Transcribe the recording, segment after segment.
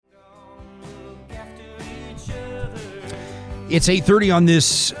It's 8:30 on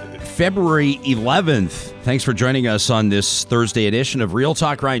this February 11th. Thanks for joining us on this Thursday edition of Real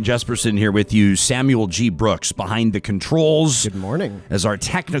Talk. Ryan Jesperson here with you. Samuel G. Brooks behind the controls. Good morning. As our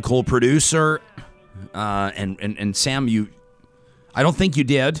technical producer. And Sam, I don't think you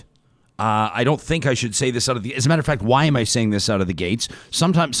did. I don't think I should say this out of the... As a matter of fact, why am I saying this out of the gates?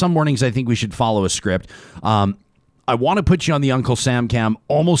 Some mornings I think we should follow a script. I want to put you on the Uncle Sam cam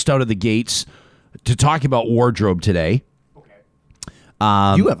almost out of the gates to talk about wardrobe today.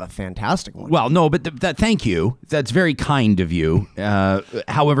 You have a fantastic one. Well, no, but thank you. That's very kind of you.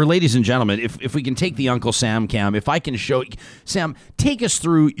 However, ladies and gentlemen, if we can take the Uncle Sam cam, if I can show... Sam, take us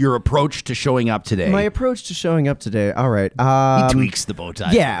through your approach to showing up today. My approach to showing up today. All right. He tweaks the bow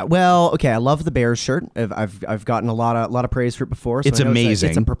tie. Yeah, well, okay, I love the Bears shirt. I've gotten a lot of praise for it before. So it's amazing.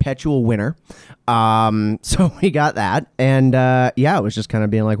 It's a perpetual winner. So we got that. And yeah, it was just kind of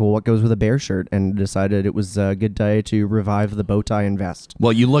being like, well, what goes with a Bears shirt? And decided it was a good day to revive the bow tie and vest.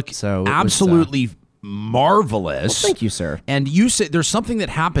 Well, you look absolutely marvelous. Well, thank you, sir. And you said there's something that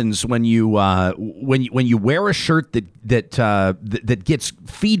happens when you wear a shirt that gets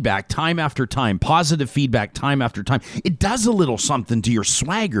feedback time after time, positive feedback time after time. It does a little something to your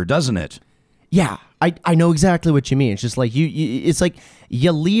swagger, doesn't it? Yeah, I know exactly what you mean. It's just like it's like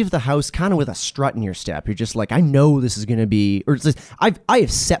you leave the house kind of with a strut in your step. You're just like, I know this is going to be, or it's just, I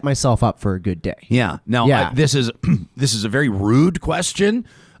have set myself up for a good day. Yeah. Now, this is a very rude question.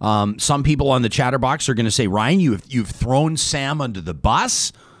 Some people on the chatterbox are going to say, Ryan, you've thrown Sam under the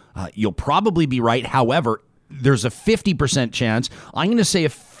bus. You'll probably be right. However, there's a 50% chance. I'm going to say a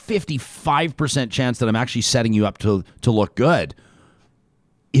 55% chance that I'm actually setting you up to look good.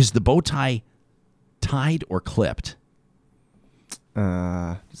 Is the bow tie tied or clipped?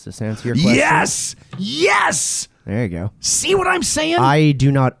 Does this answer your question? Yes. There you go. See what I'm saying? I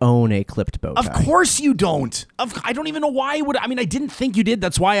do not own a clipped bow tie. Of course you don't. I don't even know why I would. I mean, I didn't think you did.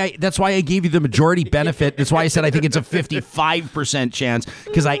 That's why I gave you the majority benefit. That's why I said I think it's a 55% chance,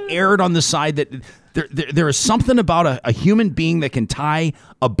 because I erred on the side that there is something about a human being that can tie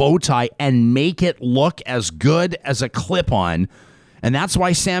a bow tie and make it look as good as a clip-on. And that's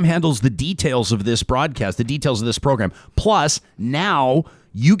why Sam handles the details of this broadcast, the details of this program. Plus, now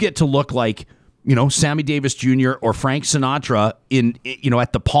you get to look like, Sammy Davis Jr. or Frank Sinatra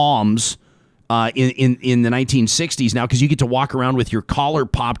at the Palms in the 1960s now, because you get to walk around with your collar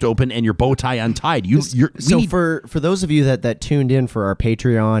popped open and your bow tie untied. For those of you that tuned in for our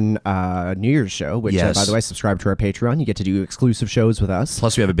Patreon New Year's show, which yes. By the way, subscribe to our Patreon. You get to do exclusive shows with us.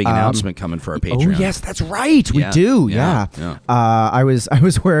 Plus, we have a big announcement coming for our Patreon. Oh yes, that's right. We do. Yeah. I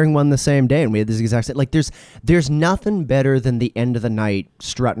was wearing one the same day, and we had this exact same. Like, there's nothing better than the end of the night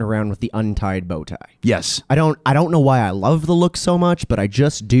strutting around with the untied bow tie. Yes. I don't know why I love the look so much, but I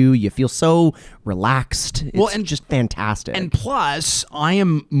just do. You feel so relaxed. It's just fantastic. And plus, I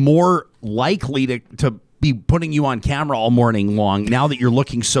am more likely to be putting you on camera all morning long now that you're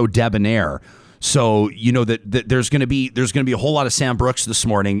looking so debonair. So that there's going to be a whole lot of Sam Brooks this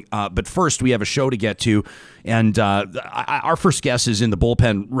morning. But first, we have a show to get to, and our first guest is in the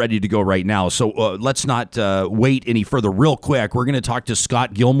bullpen, ready to go right now. So let's not wait any further. Real quick, we're going to talk to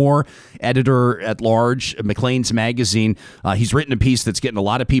Scott Gilmore, editor at large at Maclean's magazine. He's written a piece that's getting a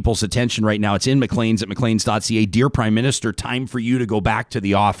lot of people's attention right now. It's in Maclean's at macleans.ca. Dear Prime Minister, time for you to go back to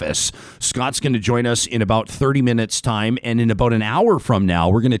the office. Scott's going to join us in about 30 minutes' time, and in about an hour from now,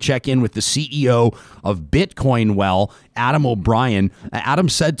 we're going to check in with the CEO of Bitcoin Adam O'Brien. Adam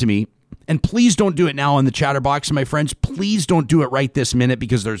said to me, and please don't do it now on the chatterbox, my friends. Please don't do it right this minute,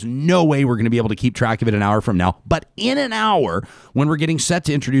 because there's no way we're going to be able to keep track of it an hour from now. But in an hour, when we're getting set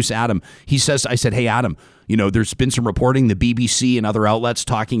to introduce Adam, I said, hey, Adam, there's been some reporting, the BBC and other outlets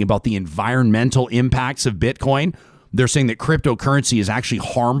talking about the environmental impacts of Bitcoin. They're saying that cryptocurrency is actually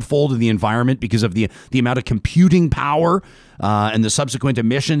harmful to the environment because of the amount of computing power and the subsequent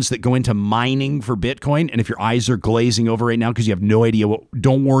emissions that go into mining for Bitcoin. And if your eyes are glazing over right now because you have no idea,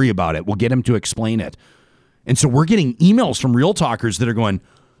 don't worry about it. We'll get him to explain it. And so we're getting emails from Real Talkers that are going,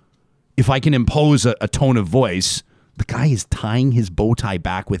 if I can impose a tone of voice, the guy is tying his bow tie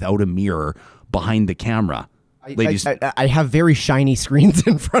back without a mirror behind the camera. Ladies, I have very shiny screens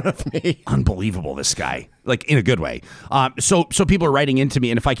in front of me. Unbelievable, this guy, like in a good way. So people are writing into me,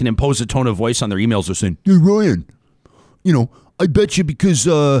 and if I can impose a tone of voice on their emails, they're saying, "Hey Ryan, I bet you because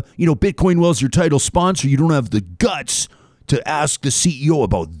Bitcoin Well's your title sponsor, you don't have the guts to ask the CEO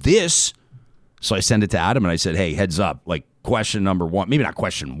about this." So I send it to Adam, and I said, "Hey, heads up, like question number one, maybe not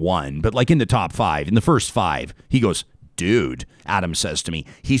question one, but like in the top five, in the first five." He goes, dude, Adam says to me.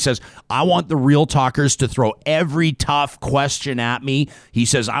 He says, I want the real talkers to throw every tough question at me. He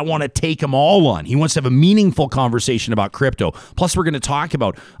says, I want to take them all on. He wants to have a meaningful conversation about crypto. Plus, we're going to talk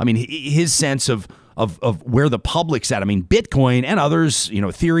about, his sense of where the public's at. Bitcoin and others,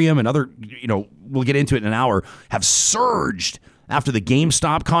 Ethereum and other, we'll get into it in an hour, have surged after the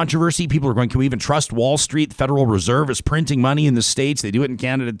GameStop controversy. People are going, can we even trust Wall Street? The Federal Reserve is printing money in the States. They do it in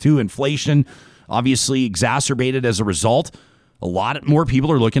Canada too. Inflation obviously exacerbated as a result. A lot more people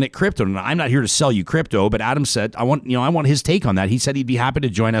are looking at crypto. And I'm not here to sell you crypto, but Adam said, I want his take on that. He said he'd be happy to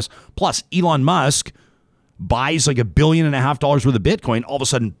join us. Plus, Elon Musk buys like $1.5 billion worth of Bitcoin. All of a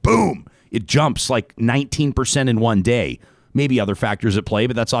sudden, boom, it jumps like 19% in one day. Maybe other factors at play,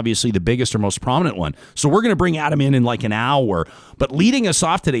 but that's obviously the biggest or most prominent one. So we're going to bring Adam in like an hour. But leading us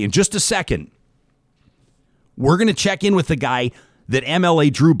off today in just a second, we're going to check in with the guy that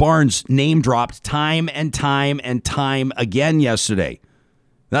MLA Drew Barnes name dropped time and time and time again yesterday.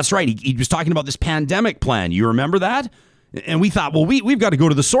 That's right. He was talking about this pandemic plan. You remember that? And we thought, well, we've got to go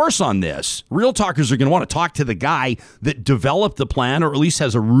to the source on this. Real talkers are going to want to talk to the guy that developed the plan, or at least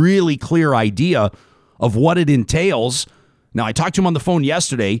has a really clear idea of what it entails. Now, I talked to him on the phone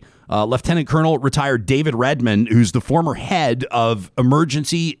yesterday, Lieutenant Colonel retired David Redman, who's the former head of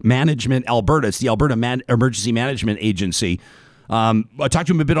Emergency Management Alberta. It's the Alberta Emergency Management Agency. I talked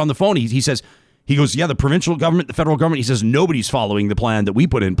to him a bit on the phone. He goes, yeah, the provincial government, the federal government, he says, nobody's following the plan that we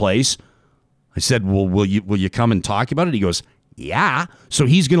put in place. I said, well, will you come and talk about it? He goes, yeah. So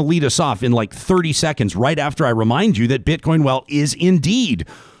he's going to lead us off in like 30 seconds right after I remind you that Bitcoin Well is indeed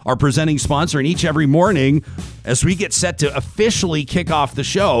our presenting sponsor, and every morning as we get set to officially kick off the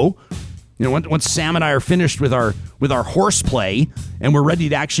show, once Sam and I are finished with our horseplay and we're ready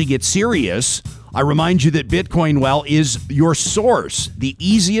to actually get serious, I remind you that Bitcoin Well is your source, the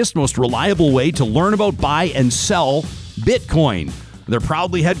easiest, most reliable way to learn about, buy, and sell Bitcoin. They're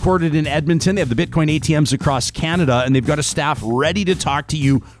proudly headquartered in Edmonton. They have the Bitcoin ATMs across Canada, and they've got a staff ready to talk to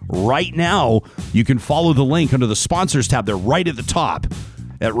you right now. You can follow the link under the sponsors tab. They're right at the top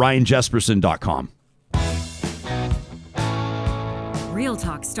at ryanjesperson.com. Real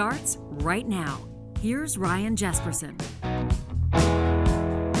Talk starts right now. Here's Ryan Jesperson.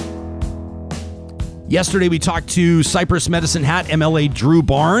 Yesterday, we talked to Cypress Medicine Hat MLA Drew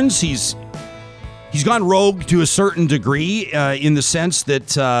Barnes. He's gone rogue to a certain degree in the sense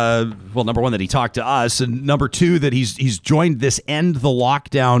that, number one, that he talked to us, and number two, that he's joined this End the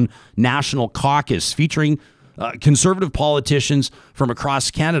Lockdown National Caucus featuring conservative politicians from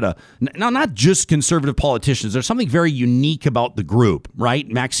across Canada. Now, not just conservative politicians. There's something very unique about the group, right?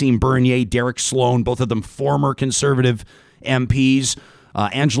 Maxime Bernier, Derek Sloan, both of them former conservative MPs.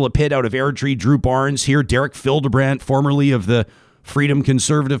 Angela Pitt out of Airdrie, Drew Barnes here, Derek Fildebrandt, formerly of the Freedom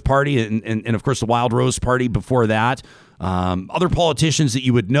Conservative Party, and of course the Wild Rose Party before that. Other politicians that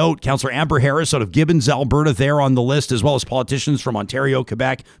you would note, Councillor Amber Harris out of Gibbons, Alberta, there on the list, as well as politicians from Ontario,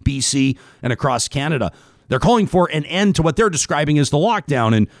 Quebec, BC, and across Canada. They're calling for an end to what they're describing as the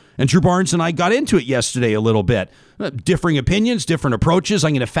lockdown, and Drew Barnes and I got into it yesterday a little bit. Differing opinions, different approaches.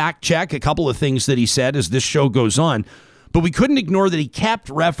 I'm going to fact check a couple of things that he said as this show goes on, but we couldn't ignore that he kept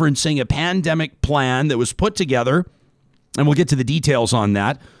referencing a pandemic plan that was put together, and we'll get to the details on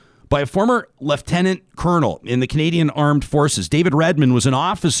that, by a former lieutenant colonel in the Canadian Armed Forces. David Redman was an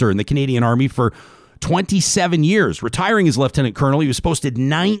officer in the Canadian Army for 27 years. Retiring as lieutenant colonel, he was posted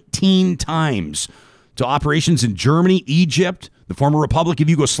 19 times to operations in Germany, Egypt, the former Republic of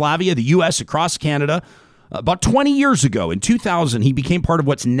Yugoslavia, the U.S., across Canada. About 20 years ago, in 2000, he became part of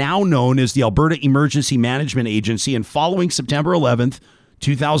what's now known as the Alberta Emergency Management Agency, and following September 11th,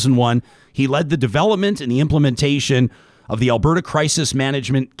 2001, he led the development and the implementation of the Alberta Crisis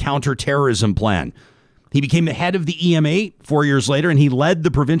Management Counterterrorism Plan. He became the head of the EMA 4 years later, and he led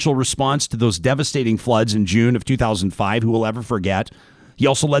the provincial response to those devastating floods in June of 2005, who will ever forget. He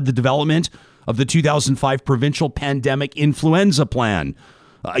also led the development of the 2005 Provincial Pandemic Influenza Plan.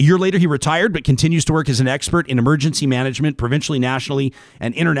 A year later, he retired, but continues to work as an expert in emergency management, provincially, nationally,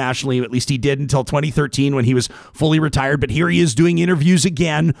 and internationally. At least he did until 2013 when he was fully retired. But here he is doing interviews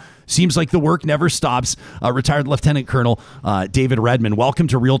again. Seems like the work never stops. Retired Lieutenant Colonel David Redman, welcome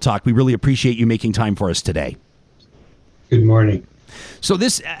to Real Talk. We really appreciate you making time for us today. Good morning. So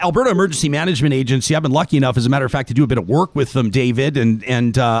this Alberta Emergency Management Agency, I've been lucky enough, as a matter of fact, to do a bit of work with them, David,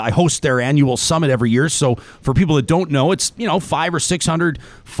 and I host their annual summit every year. So for people that don't know, it's 500 or 600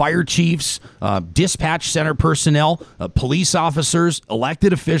 fire chiefs, dispatch center personnel, police officers,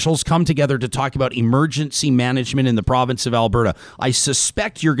 elected officials come together to talk about emergency management in the province of Alberta. I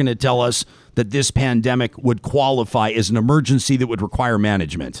suspect you're going to tell us that this pandemic would qualify as an emergency that would require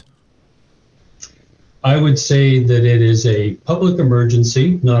management. I would say that it is a public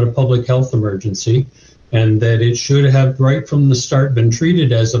emergency, not a public health emergency, and that it should have right from the start been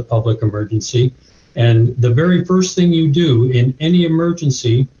treated as a public emergency. And the very first thing you do in any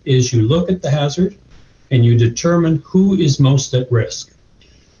emergency is you look at the hazard and you determine who is most at risk.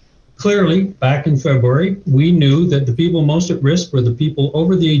 Clearly, back in February, we knew that the people most at risk were the people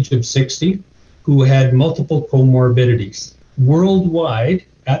over the age of 60 who had multiple comorbidities. Worldwide,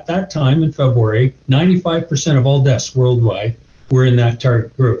 at that time in February, 95% of all deaths worldwide were in that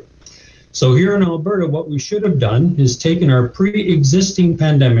target group. So here in Alberta, what we should have done is taken our pre-existing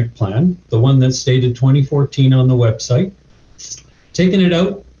pandemic plan, the one that's stated 2014 on the website, taken it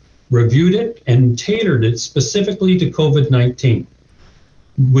out, reviewed it, and tailored it specifically to COVID-19,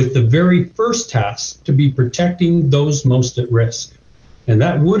 with the very first task to be protecting those most at risk. And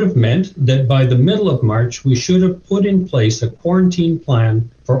that would have meant that by the middle of March, we should have put in place a quarantine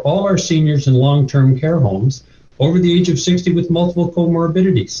plan for all our seniors in long-term care homes over the age of 60 with multiple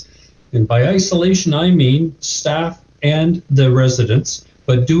comorbidities. And by isolation, I mean staff and the residents,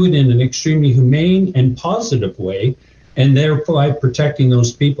 but do it in an extremely humane and positive way, and thereby protecting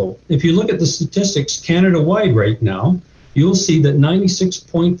those people. If you look at the statistics Canada-wide right now, you'll see that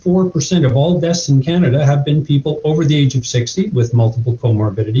 96.4% of all deaths in Canada have been people over the age of 60 with multiple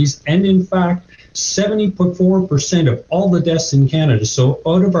comorbidities. And in fact, 74% of all the deaths in Canada, so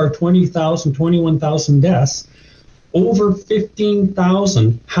out of our 20,000, 21,000 deaths, over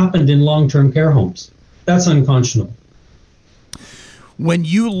 15,000 happened in long-term care homes. That's unconscionable. When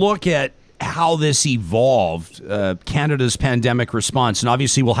you look at how this evolved, Canada's pandemic response, and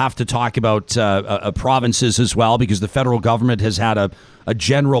obviously we'll have to talk about provinces as well, because the federal government has had a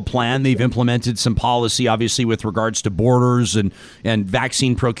general plan. They've implemented some policy, obviously, with regards to borders and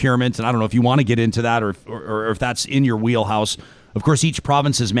vaccine procurement. And I don't know if you want to get into that or if that's in your wheelhouse. Of course, each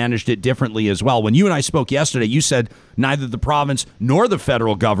province has managed it differently as well. When you and I spoke yesterday, you said neither the province nor the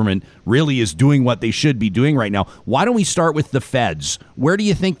federal government really is doing what they should be doing right now. Why don't we start with the feds? Where do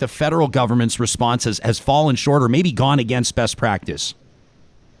you think the federal government's response has fallen short or maybe gone against best practice?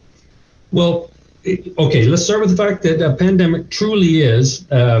 Well, okay, let's start with the fact that a pandemic truly is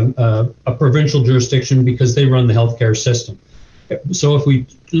a provincial jurisdiction because they run the healthcare system. So if we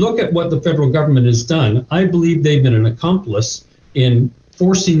look at what the federal government has done, I believe they've been an accomplice in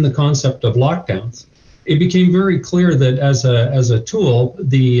forcing the concept of lockdowns. It became very clear that as a tool,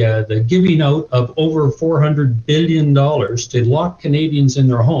 the giving out of over $400 billion to lock Canadians in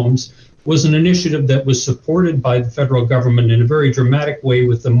their homes was an initiative that was supported by the federal government in a very dramatic way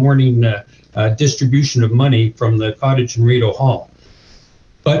with the morning distribution of money from the cottage in Rideau Hall.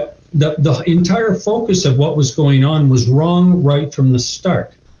 But the entire focus of what was going on was wrong right from the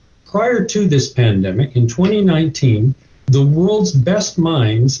start. Prior to this pandemic, in 2019, the world's best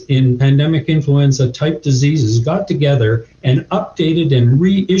minds in pandemic influenza type diseases got together and updated and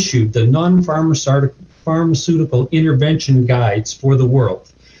reissued the non-pharmaceutical intervention guides for the world.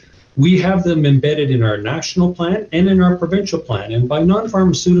 We have them embedded in our national plan and in our provincial plan. And by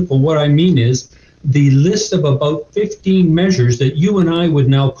non-pharmaceutical, what I mean is the list of about 15 measures that you and I would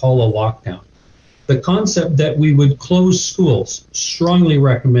now call a lockdown. The concept that we would close schools, strongly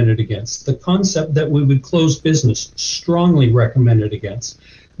recommended against. The concept that we would close business, strongly recommended against.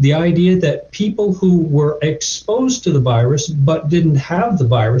 The idea that people who were exposed to the virus but didn't have the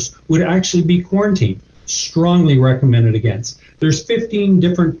virus would actually be quarantined, strongly recommended against. There's 15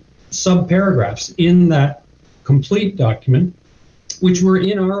 different subparagraphs in that complete document, which were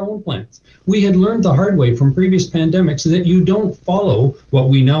in our own plans. We had learned the hard way from previous pandemics that you don't follow what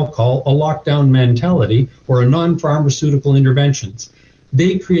we now call a lockdown mentality or a non-pharmaceutical interventions.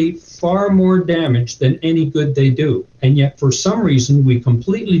 They create far more damage than any good they do. And yet, for some reason, we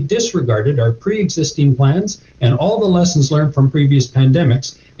completely disregarded our pre-existing plans and all the lessons learned from previous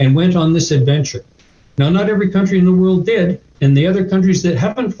pandemics and went on this adventure. Now, not every country in the world did, and the other countries that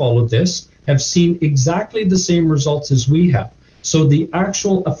haven't followed this have seen exactly the same results as we have. So the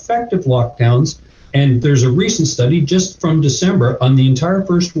actual effective lockdowns, and there's a recent study just from December on the entire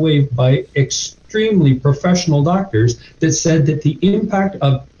first wave by extremely professional doctors that said that the impact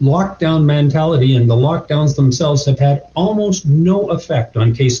of lockdown mentality and the lockdowns themselves have had almost no effect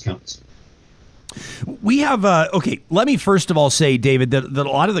on case counts. We have, okay, let me first of all say, David, that a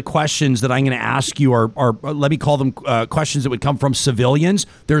lot of the questions that I'm going to ask you are, let me call them questions that would come from civilians.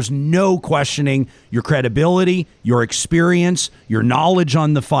 There's no questioning your credibility, your experience, your knowledge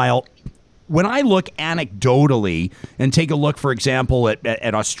on the file. when I look anecdotally and take a look, for example,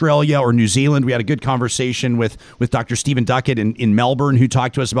 at Australia or New Zealand, we had a good conversation with Dr. Stephen Duckett in Melbourne, who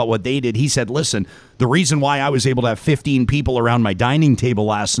talked to us about what they did. He said, listen, the reason why I was able to have 15 people around my dining table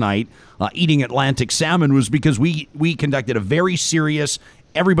last night eating Atlantic salmon was because we conducted a very serious,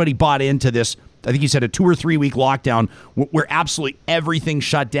 everybody bought into this, I think he said a 2 or 3 week lockdown where absolutely everything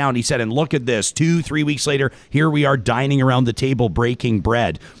shut down. He said, and look at this, 2-3 weeks later, here we are dining around the table, breaking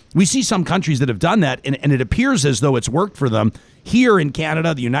bread. We see some countries that have done that, and it appears as though it's worked for them. Here in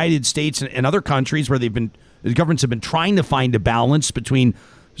Canada, the United States, and other countries where the governments have been trying to find a balance between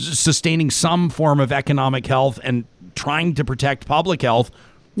sustaining some form of economic health and trying to protect public health.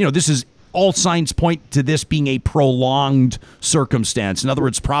 This is all signs point to this being a prolonged circumstance. In other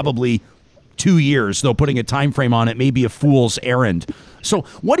words, probably 2 years, though putting a time frame on it may be a fool's errand. So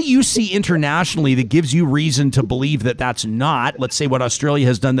what do you see internationally that gives you reason to believe that that's not, let's say what Australia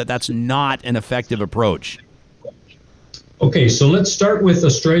has done, that's not an effective approach? Okay, so let's start with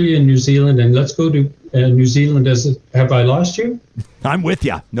Australia and New Zealand, and let's go to New Zealand. Have I lost you? I'm with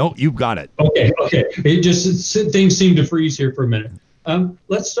you. No, you've got it. Okay. Things seem to freeze here for a minute.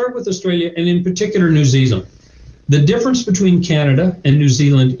 Let's start with Australia, and in particular New Zealand. The difference between Canada and New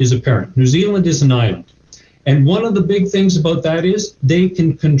Zealand is apparent. New Zealand is an island. And one of the big things about that is they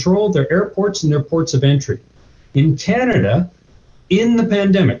can control their airports and their ports of entry. In Canada, in the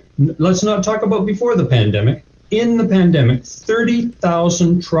pandemic, let's not talk about before the pandemic, in the pandemic,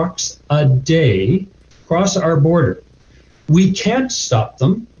 30,000 trucks a day cross our border. We can't stop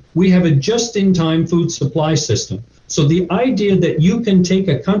them. We have a just-in-time food supply system. So the idea that you can take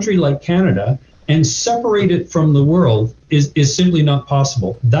a country like Canada and separate it from the world is simply not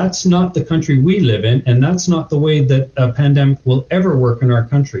possible. That's not the country we live in, and that's not the way that a pandemic will ever work in our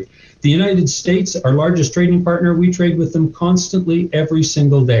country. The United States, our largest trading partner, we trade with them constantly every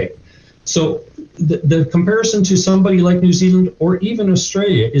single day. So the comparison to somebody like New Zealand or even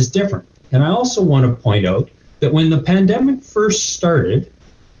Australia is different. And I also want to point out that when the pandemic first started,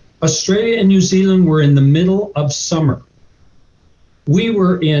 Australia and New Zealand were in the middle of summer. We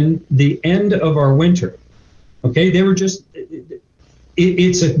were in the end of our winter. Okay, they were just,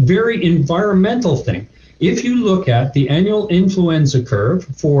 it's a very environmental thing. If you look at the annual influenza curve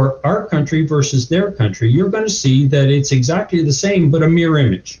for our country versus their country, you're going to see that it's exactly the same, but a mirror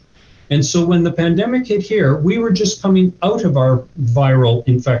image. And so when the pandemic hit here, we were just coming out of our viral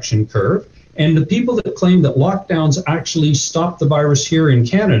infection curve. And the people that claim that lockdowns actually stopped the virus here in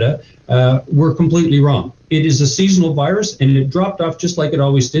Canada were completely wrong. It is a seasonal virus, and it dropped off just like it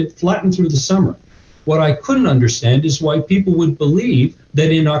always did, flattened through the summer. What I couldn't understand is why people would believe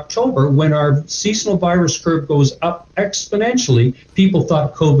that in October, when our seasonal virus curve goes up exponentially, people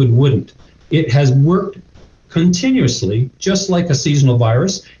thought COVID wouldn't. It has worked continuously, just like a seasonal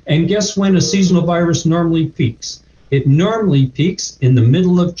virus. And guess when a seasonal virus normally peaks? It normally peaks in the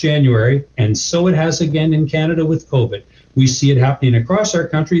middle of January, and so it has again in Canada with COVID. We see it happening across our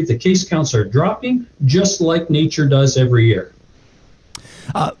country. The case counts are dropping, just like nature does every year.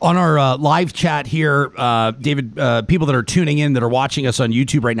 On our live chat here, David, people that are tuning in, that are watching us on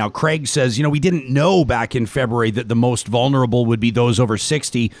YouTube right now, Craig says, we didn't know back in February that the most vulnerable would be those over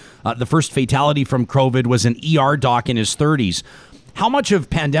 60. The first fatality from COVID was an ER doc in his 30s. How much of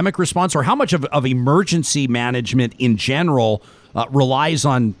pandemic response, or how much of emergency management in general relies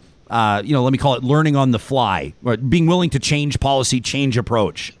on, let me call it learning on the fly, or being willing to change policy, change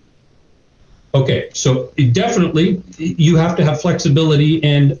approach? Okay, so definitely you have to have flexibility,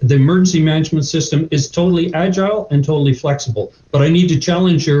 and the emergency management system is totally agile and totally flexible. But I need to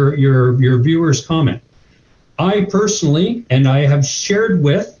challenge your viewer's comment. I personally, and I have shared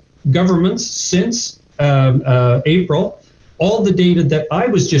with governments since April, all the data that I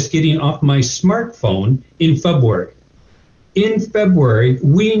was just getting off my smartphone in February. In February,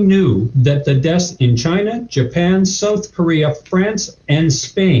 we knew that the deaths in China, Japan, South Korea, France, and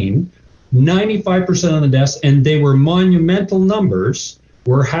Spain, 95% of the deaths, and they were monumental numbers,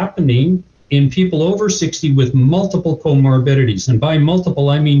 were happening in people over 60 with multiple comorbidities. And by multiple,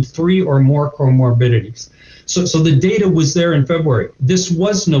 I mean 3 or more comorbidities. So the data was there in February. This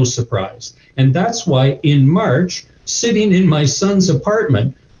was no surprise. And that's why in March, sitting in my son's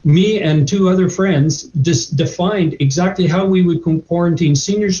apartment, me and 2 other friends just defined exactly how we would quarantine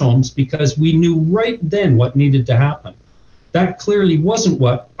seniors' homes, because we knew right then what needed to happen. That clearly wasn't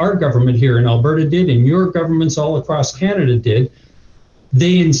what our government here in Alberta did, and your governments all across Canada did.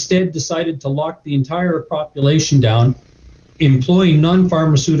 They instead decided to lock the entire population down, employing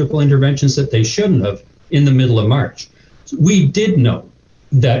non-pharmaceutical interventions that they shouldn't have in the middle of March. We did know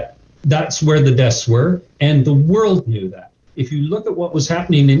that that's where the deaths were, and the world knew that. If you look at what was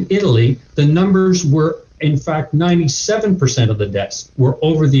happening in Italy, the numbers were, in fact, 97% of the deaths were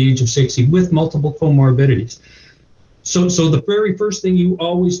over the age of 60 with multiple comorbidities. So the very first thing, you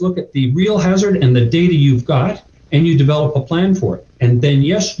always look at the real hazard and the data you've got, and you develop a plan for it. And then,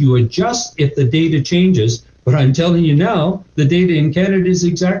 yes, you adjust if the data changes. But I'm telling you now, the data in Canada is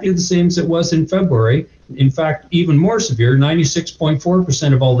exactly the same as it was in February. In fact, even more severe,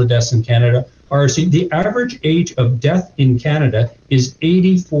 96.4% of all the deaths in Canada are seen. The average age of death in Canada is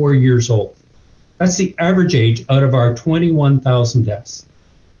 84 years old. That's the average age out of our 21,000 deaths.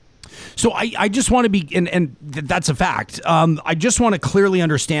 So I just want to be, and that's a fact. I just want to clearly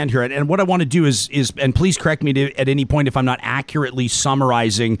understand here, and what I want to do is, and please correct me at any point if I'm not accurately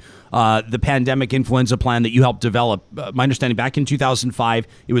summarizing the pandemic influenza plan that you helped develop. My understanding, back in 2005,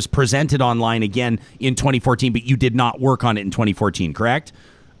 it was presented online again in 2014, but you did not work on it in 2014, correct?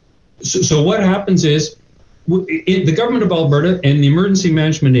 So what happens is, the government of Alberta and the emergency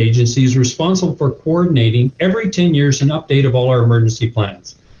management agency is responsible for coordinating every 10 years an update of all our emergency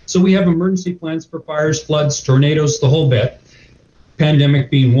plans. So we have emergency plans for fires, floods, tornadoes, the whole bit, pandemic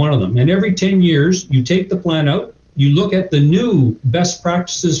being one of them. And every 10 years, you take the plan out, you look at the new best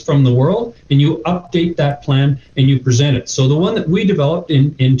practices from the world, and you update that plan and you present it. So the one that we developed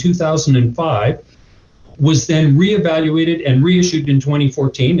in 2005 was then reevaluated and reissued in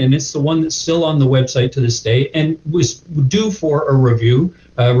 2014, and it's the one that's still on the website to this day and was due for a review,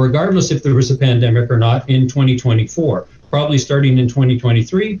 regardless if there was a pandemic or not, in 2024. Probably starting in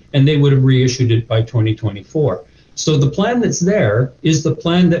 2023, and they would have reissued it by 2024. So the plan that's there is the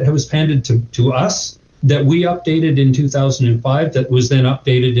plan that was handed to us, that we updated in 2005, that was then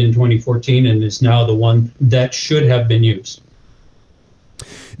updated in 2014, and is now the one that should have been used.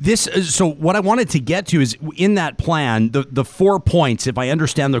 So what I wanted to get to is, in that plan, the 4 points, if I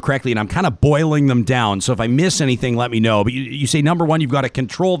understand them correctly, and I'm kind of boiling them down, so if I miss anything, let me know. But you say, number one, you've got to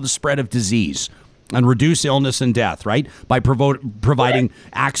control the spread of disease and reduce illness and death, right? By providing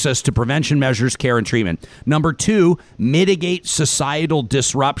access to prevention measures, care, and treatment. Number two, mitigate societal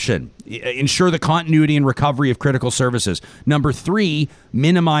disruption. Ensure the continuity and recovery of critical services. Number three,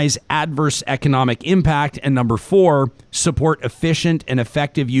 minimize adverse economic impact. And number four, support efficient and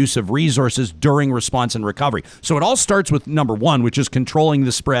effective use of resources during response and recovery. So it all starts with number one, which is controlling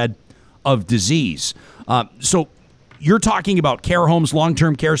the spread of disease. So you're talking about care homes,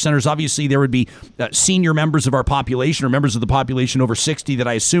 long-term care centers. Obviously, there would be senior members of our population or members of the population over 60 that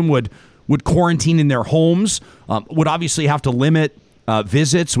I assume would quarantine in their homes, would obviously have to limit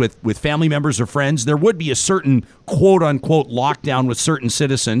visits with family members or friends. There would be a certain quote-unquote lockdown with certain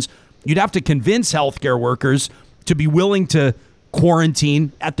citizens. You'd have to convince healthcare workers to be willing to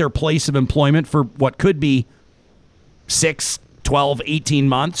quarantine at their place of employment for what could be 6, 12, 18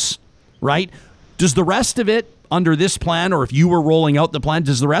 months, right? Does the rest of it, under this plan, or if you were rolling out the plan,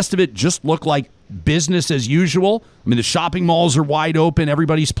 does the rest of it just look like business as usual? I mean, the shopping malls are wide open.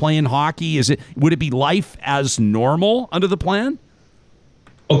 Everybody's playing hockey. Would it be life as normal under the plan?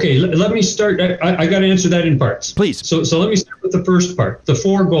 Okay, let me start. I got to answer that in parts. Please. So let me start with the first part, the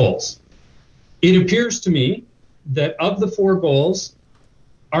 4 goals. It appears to me that of the 4 goals,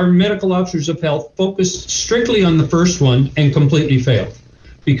 our medical officers of health focused strictly on the first one and completely failed.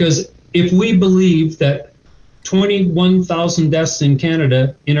 Because if we believe that 21,000 deaths in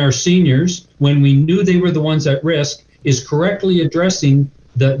Canada in our seniors, when we knew they were the ones at risk, is correctly addressing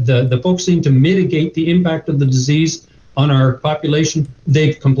the focusing to mitigate the impact of the disease on our population,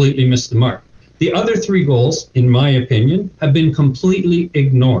 they've completely missed the mark. The other 3 goals, in my opinion, have been completely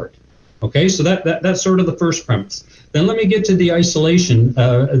ignored. Okay, so that's sort of the first premise. Then let me get to the isolation,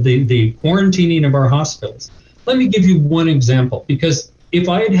 the quarantining of our hospitals. Let me give you one example, because if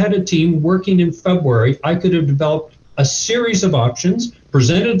I had had a team working in February, I could have developed a series of options,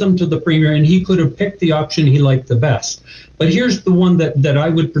 presented them to the Premier, and he could have picked the option he liked the best. But here's the one that I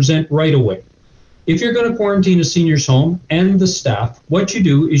would present right away. If you're going to quarantine a senior's home and the staff, what you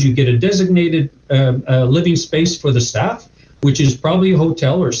do is you get a designated living space for the staff, which is probably a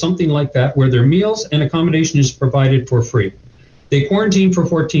hotel or something like that, where their meals and accommodation is provided for free. They quarantine for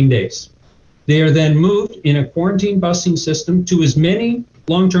 14 days. They are then moved in a quarantine busing system to as many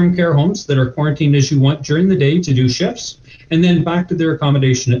long-term care homes that are quarantined as you want during the day to do shifts, and then back to their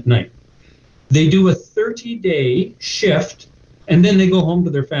accommodation at night. They do a 30-day shift, and then they go home to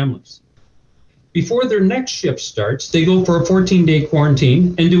their families. Before their next shift starts, they go for a 14-day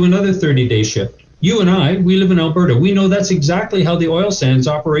quarantine and do another 30-day shift. You and I, we live in Alberta. We know that's exactly how the oil sands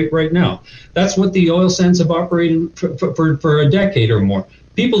operate right now. That's what the oil sands have operated for a decade or more.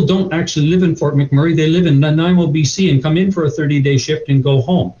 People don't actually live in Fort McMurray. They live in Nanaimo, BC, and come in for a 30-day shift and go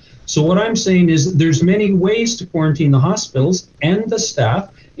home. So what I'm saying is there's many ways to quarantine the hospitals and the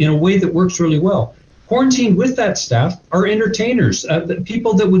staff in a way that works really well. Quarantined with that staff are entertainers, the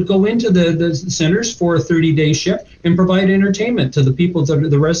people that would go into the centers for a 30-day shift and provide entertainment to the people that are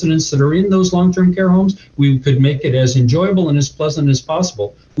the residents that are in those long-term care homes. We could make it as enjoyable and as pleasant as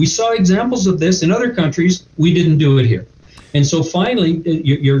possible. We saw examples of this in other countries. We didn't do it here. And so finally,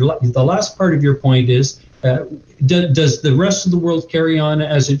 the last part of your point is, does the rest of the world carry on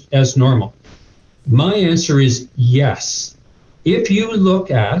as normal? My answer is yes. If you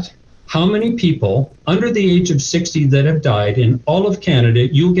look at how many people under the age of 60 that have died in all of Canada,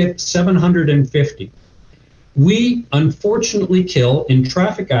 you'll get 750. We unfortunately kill in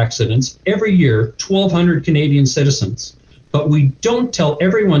traffic accidents every year 1,200 Canadian citizens. But we don't tell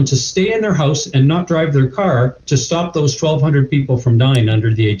everyone to stay in their house and not drive their car to stop those 1,200 people from dying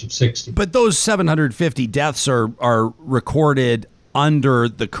under the age of 60. But those 750 deaths are recorded under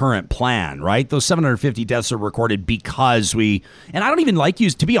the current plan, right? Those 750 deaths are recorded because and I don't even like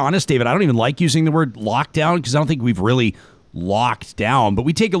to be honest, David, I don't even like using the word lockdown because I don't think we've really locked down. But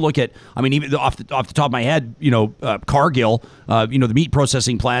we take a look at, I mean, even off the top of my head, Cargill, the meat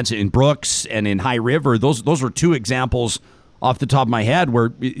processing plants in Brooks and in High River, those were two examples off the top of my head where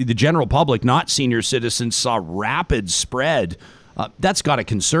the general public, not senior citizens, saw rapid spread. That's got to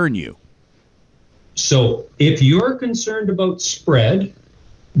concern you. So if you're concerned about spread,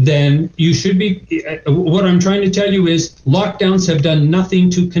 then you should be, what I'm trying to tell you is lockdowns have done nothing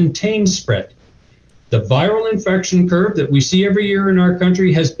to contain spread. The viral infection curve that we see every year in our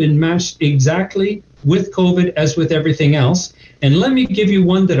country has been matched exactly with COVID as with everything else. And let me give you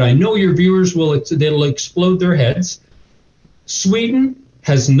one that I know your viewers they'll explode their heads. Sweden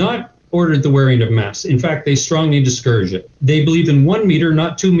has not ordered the wearing of masks. In fact, they strongly discourage it. They believe in 1 meter,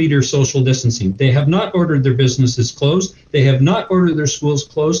 not 2 meter social distancing. They have not ordered their businesses closed. They have not ordered their schools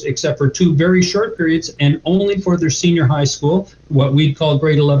closed, except for 2 very short periods and only for their senior high school, what we'd call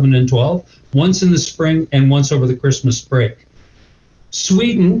grade 11 and 12, once in the spring and once over the Christmas break.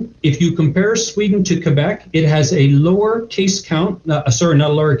 Sweden, if you compare Sweden to Quebec, it has a lower case count,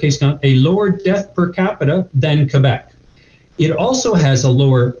 a lower death per capita than Quebec. It also has a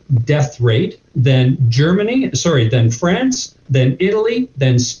lower death rate than than France, than Italy,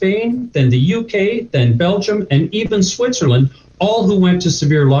 than Spain, than the UK, than Belgium, and even Switzerland, all who went to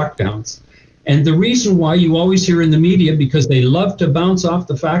severe lockdowns. And the reason why you always hear in the media, because they love to bounce off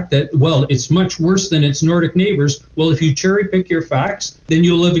the fact that, well, it's much worse than its Nordic neighbors. Well, if you cherry pick your facts, then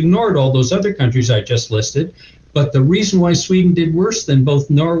you'll have ignored all those other countries I just listed. But the reason why Sweden did worse than both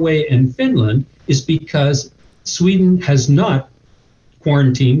Norway and Finland is because Sweden has not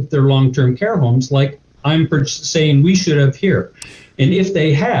quarantined their long-term care homes like I'm saying we should have here. And if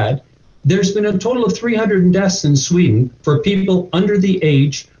they had, there's been a total of 300 deaths in Sweden for people under the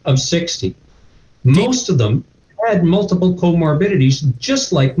age of 60. Most of them had multiple comorbidities,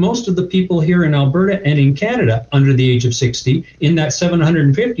 just like most of the people here in Alberta and in Canada under the age of 60, in that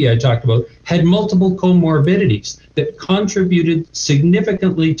 750 I talked about, had multiple comorbidities that contributed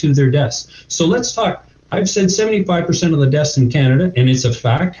significantly to their deaths. So let's talk. I've said 75% of the deaths in Canada, and it's a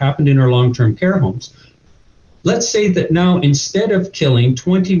fact, happened in our long-term care homes. Let's say that now instead of killing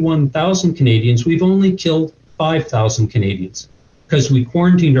 21,000 Canadians, we've only killed 5,000 Canadians because we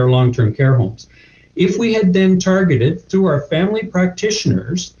quarantined our long-term care homes. If we had then targeted through our family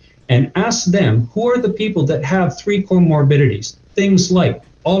practitioners and asked them who are the people that have 3 comorbidities, things like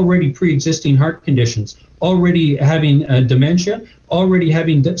already pre-existing heart conditions, already having dementia, already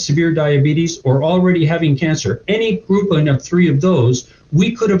having severe diabetes, or already having cancer, any grouping of 3 of those,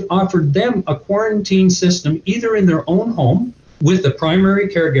 we could have offered them a quarantine system either in their own home with a primary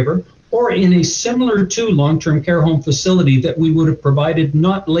caregiver or in a similar to long-term care home facility that we would have provided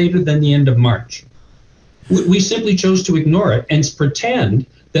not later than the end of March. We simply chose to ignore it and pretend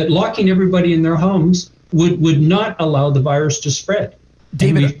that locking everybody in their homes would not allow the virus to spread.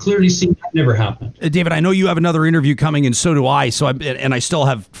 David, we've clearly seen that never happen. David, I know you have another interview coming, and so do I. And I still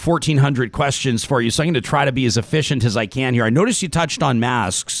have 1,400 questions for you. So I'm going to try to be as efficient as I can here. I noticed you touched on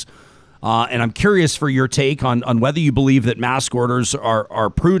masks, and I'm curious for your take on whether you believe that mask orders are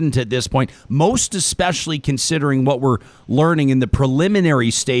prudent at this point, most especially considering what we're learning in the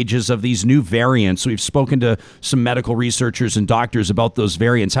preliminary stages of these new variants. We've spoken to some medical researchers and doctors about those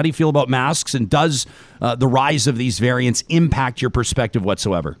variants. How do you feel about masks, and does the rise of these variants impact your perspective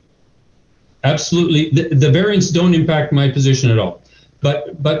whatsoever? Absolutely. The variants don't impact my position at all.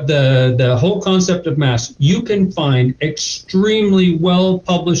 But the whole concept of masks, you can find extremely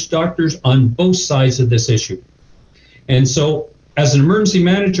well-published doctors on both sides of this issue. And so As an emergency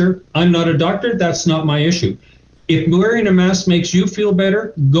manager, I'm not a doctor. That's not my issue. If wearing a mask makes you feel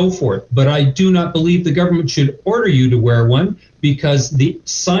better, go for it. But I do not believe the government should order you to wear one, because the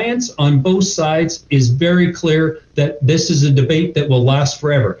science on both sides is very clear that this is a debate that will last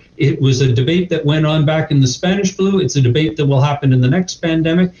forever. It was a debate that went on back in the Spanish flu. It's a debate that will happen in the next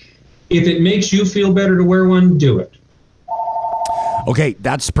pandemic. If it makes you feel better to wear one, do it. Okay,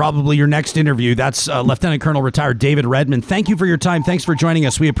 that's probably your next interview. That's Lieutenant Colonel retired David Redman. Thank you for your time. Thanks for joining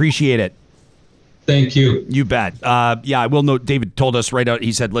us. We appreciate it. Thank you. You bet. Yeah, I will note, David told us right out,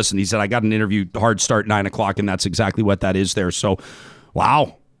 he said, I got an interview, hard start, 9 o'clock, and that's exactly what that is there. So,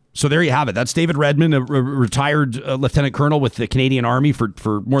 wow. So there you have it. That's David Redman, a retired lieutenant colonel with the Canadian Army for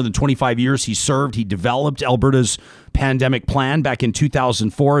more than 25 years. He served. He developed Alberta's pandemic plan back in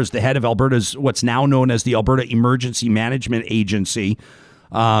 2004 as the head of Alberta's, what's now known as the Alberta Emergency Management Agency.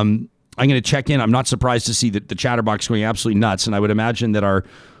 I'm going to check in. I'm not surprised to see that the chatterbox going absolutely nuts, and I would imagine that our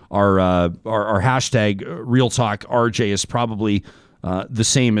hashtag Real Talk RJ is probably the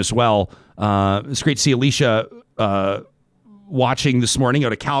same as well. It's great to see Alicia watching this morning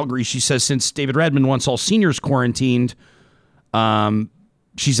out of Calgary. She says, since David Redman wants all seniors quarantined,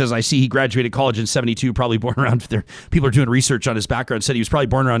 she says, I see he graduated college in 72, probably born around there. People are doing research on his background, said he was probably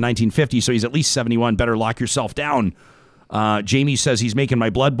born around 1950, so he's at least 71. Better lock yourself down. Jamie says, he's making my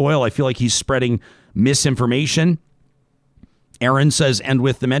blood boil. I feel like he's spreading misinformation. Aaron says, and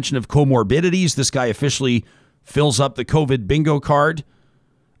with the mention of comorbidities, this guy officially fills up the COVID bingo card.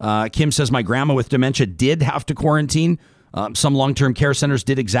 Kim says, my grandma with dementia did have to quarantine. Some long-term care centers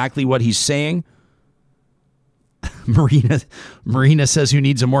did exactly what he's saying. Marina says, who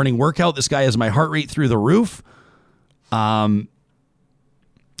needs a morning workout? This guy has my heart rate through the roof. I'm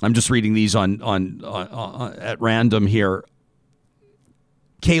just reading these on at random here.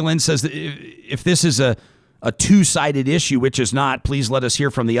 Kaylin says that if this is a two-sided issue, which is not, please let us hear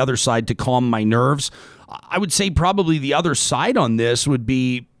from the other side to calm my nerves. I would say probably the other side on this would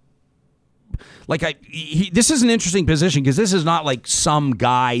be, like, this is an interesting position, because this is not like some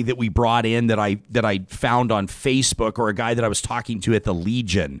guy that we brought in that I found on Facebook, or a guy that I was talking to at the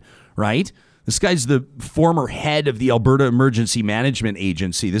Legion, right? This guy's the former head of the Alberta Emergency Management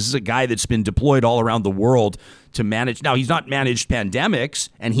Agency. This is a guy that's been deployed all around the world to manage. Now, he's not managed pandemics,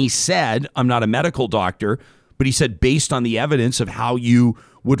 and he said, I'm not a medical doctor, but he said, based on the evidence of how you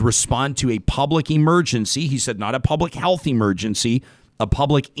would respond to a public emergency, he said, not a public health emergency, a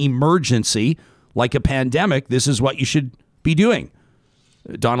public emergency like a pandemic, this is what you should be doing.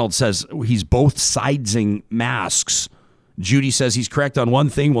 Donald says he's both sidesing masks. Judy says he's correct on one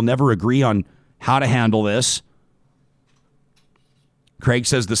thing. We'll never agree on how to handle this. Craig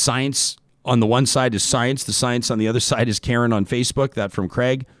says the science on the one side is science. The science on the other side is Karen on Facebook. That from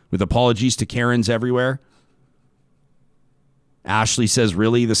Craig, with apologies to Karens everywhere. Ashley says,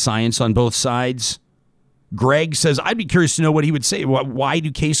 really, the science on both sides? Greg says, I'd be curious to know what he would say. Why do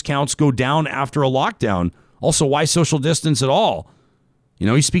case counts go down after a lockdown? Also, why social distance at all? You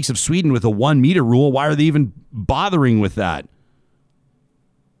know, he speaks of Sweden with a 1 meter rule. Why are they even bothering with that?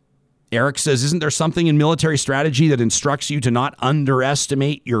 Eric says, isn't there something in military strategy that instructs you to not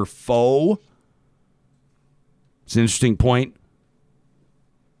underestimate your foe? It's an interesting point.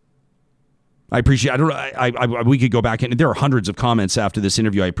 I appreciate, we could go back and there are hundreds of comments after this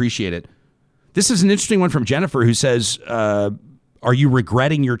interview. I appreciate it. This is an interesting one from Jennifer, who says, are you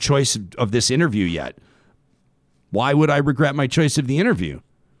regretting your choice of this interview yet? Why would I regret my choice of the interview?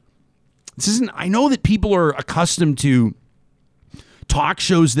 I know that people are accustomed to talk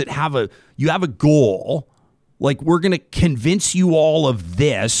shows that you have a goal, like, we're going to convince you all of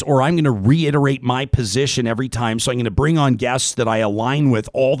this, or I'm going to reiterate my position every time. So I'm going to bring on guests that I align with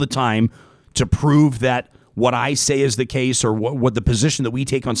all the time to prove that what I say is the case, or what the position that we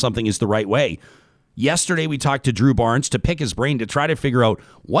take on something is the right way. Yesterday, we talked to Drew Barnes to pick his brain to try to figure out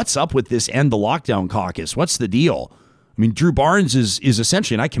what's up with this End the Lockdown caucus. What's the deal? I mean, Drew Barnes is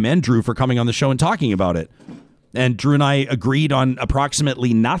essentially, and I commend Drew for coming on the show and talking about it. And Drew and I agreed on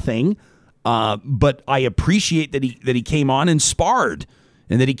approximately nothing, but I appreciate that he came on and sparred,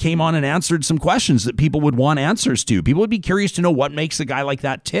 and that he came on and answered some questions that people would want answers to. People would be curious to know what makes a guy like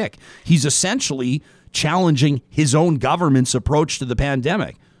that tick. He's essentially challenging his own government's approach to the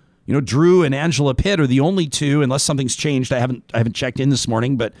pandemic. You know, Drew and Angela Pitt are the only two, unless something's changed. I haven't checked in this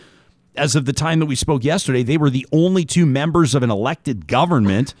morning, but as of the time that we spoke yesterday, they were the only two members of an elected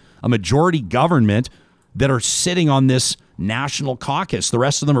government, a majority government, that are sitting on this national caucus. The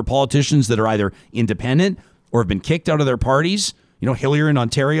rest of them are politicians that are either independent or have been kicked out of their parties. You know, Hillier in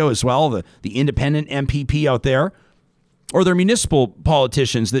Ontario as well, the independent MPP out there, or they're municipal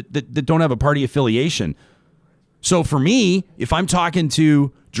politicians that don't have a party affiliation. So for me, if I'm talking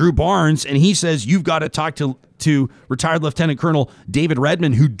to Drew Barnes and he says, you've got to talk to retired Lieutenant Colonel David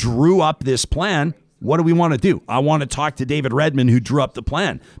Redman, who drew up this plan, what do we want to do? I want to talk to David Redman, who drew up the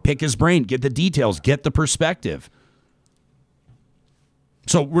plan, pick his brain, get the details, get the perspective.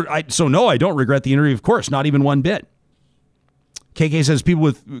 So no, I don't regret the interview, of course, not even one bit. KK says people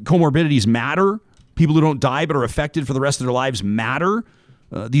with comorbidities matter. People who don't die but are affected for the rest of their lives matter.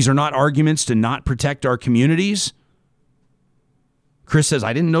 These are not arguments to not protect our communities. Chris says,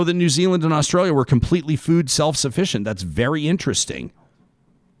 I didn't know that New Zealand and Australia were completely food self-sufficient. That's very interesting.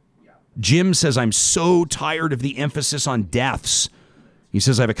 Jim says, I'm so tired of the emphasis on deaths. He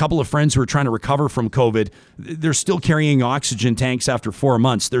says, I have a couple of friends who are trying to recover from COVID. They're still carrying oxygen tanks after 4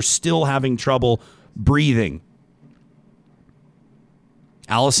 months. They're still having trouble breathing.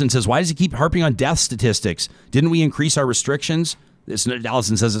 Allison says, why does he keep harping on death statistics? Didn't we increase our restrictions?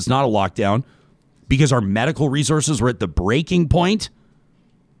 Allison says it's not a lockdown because our medical resources were at the breaking point.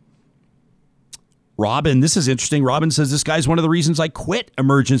 Robin, this is interesting. Robin says, this guy's one of the reasons I quit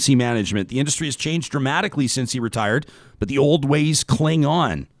emergency management. The industry has changed dramatically since he retired, but the old ways cling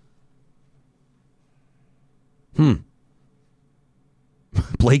on.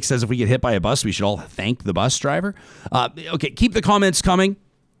 Blake says if we get hit by a bus, we should all thank the bus driver. Okay, keep the comments coming.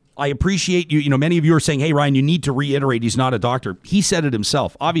 I appreciate you. You know, many of you are saying, hey, Ryan, you need to reiterate he's not a doctor. He said it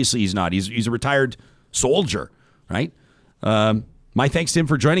himself. Obviously, he's not. He's a retired soldier, right? My thanks to him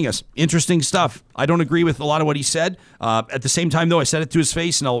for joining us. Interesting stuff. I don't agree with a lot of what he said. At the same time, though, I said it to his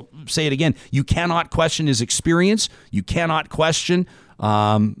face, and I'll say it again. You cannot question his experience. You cannot question,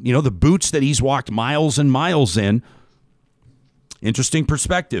 the boots that he's walked miles and miles in. Interesting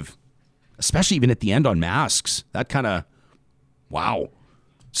perspective, especially even at the end on masks. That kind of, wow.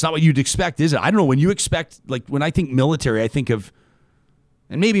 It's not what you'd expect, is it? I don't know. When you expect, like when I think military, I think of,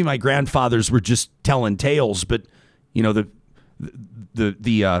 and maybe my grandfathers were just telling tales, but, you know,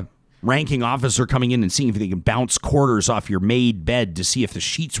 the ranking officer coming in and seeing if they can bounce quarters off your made bed to see if the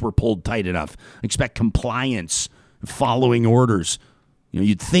sheets were pulled tight enough. Expect compliance, following orders. You know,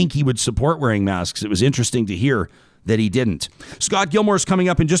 you'd think he would support wearing masks. It was interesting to hear that he didn't. Scott Gilmore is coming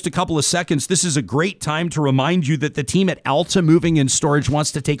up in just a couple of seconds. This is a great time to remind you that the team at Alta Moving and Storage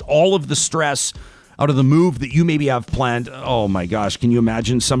wants to take all of the stress out of the move that you maybe have planned. Oh my gosh, can you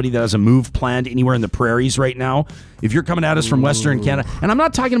imagine somebody that has a move planned anywhere in the prairies right now? If you're coming at us from Western Canada, and I'm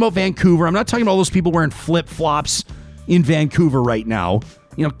not talking about Vancouver, I'm not talking about all those people wearing flip-flops in Vancouver right now.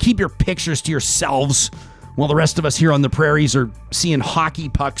 You know, keep your pictures to yourselves while the rest of us here on the prairies are seeing hockey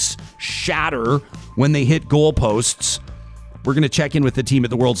pucks shatter when they hit goalposts. We're going to check in with the team at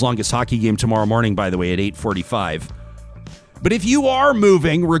the world's longest hockey game tomorrow morning, by the way, at 8:45. But if you are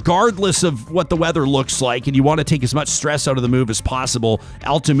moving, regardless of what the weather looks like, and you want to take as much stress out of the move as possible,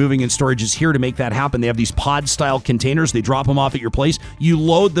 Alta Moving and Storage is here to make that happen. They have these pod-style containers. They drop them off at your place. You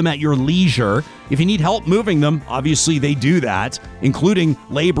load them at your leisure. If you need help moving them, obviously they do that, including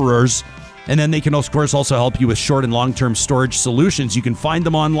laborers. And then they can, of course, also help you with short and long-term storage solutions. You can find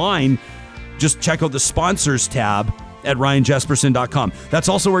them online. Just check out the sponsors tab at ryanjesperson.com. That's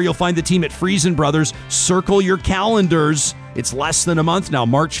also where you'll find the team at Friesen Brothers. Circle your calendars. It's less than a month now,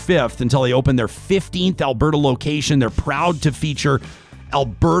 March 5th, until they open their 15th Alberta location. They're proud to feature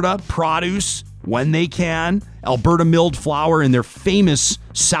Alberta produce when they can, Alberta milled flour and their famous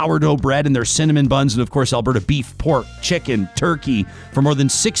sourdough bread and their cinnamon buns, and of course Alberta beef, pork, chicken, turkey. For more than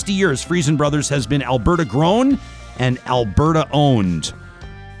 60 years, Friesen Brothers has been Alberta grown and Alberta owned.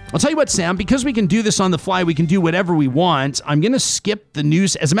 I'll tell you what, Sam, because we can do this on the fly, we can do whatever we want. I'm going to skip the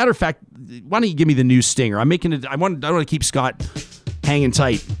news. As a matter of fact, why don't you give me the news stinger? I want to keep Scott hanging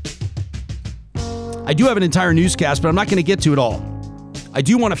tight. I do have an entire newscast, but I'm not going to get to it all. I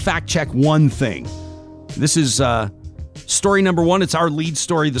do want to fact check one thing. This is story number one. It's our lead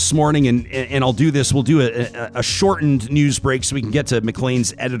story this morning, and I'll do this. We'll do a shortened news break so we can get to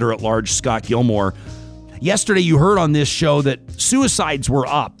Maclean's editor-at-large, Scott Gilmore. Yesterday, you heard on this show that suicides were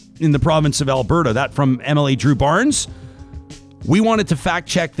up in the province of Alberta. That from MLA Drew Barnes. We wanted to fact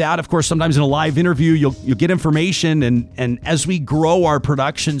check that. Of course, sometimes in a live interview, you'll get information, and as we grow our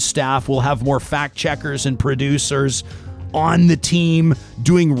production staff, we'll have more fact checkers and producers on the team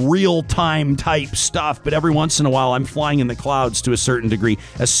doing real-time type stuff. But every once in a while, I'm flying in the clouds to a certain degree.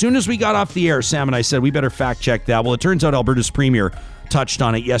 As soon as we got off the air, Sam and I said, we better fact check that. Well, it turns out Alberta's premier touched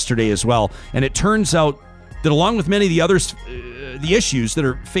on it yesterday as well. And it turns out that along with many of the others, the issues that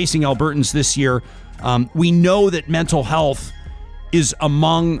are facing Albertans this year, we know that mental health is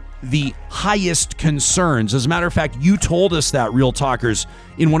among the highest concerns. As a matter of fact, you told us that, Real Talkers,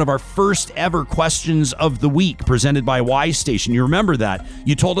 in one of our first ever questions of the week presented by Y Station. You remember that?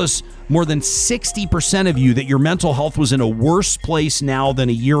 You told us more than 60% of you that your mental health was in a worse place now than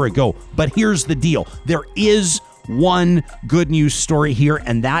a year ago. But here's the deal. There is one good news story here,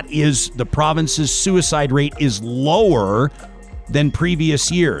 and that is the province's suicide rate is lower than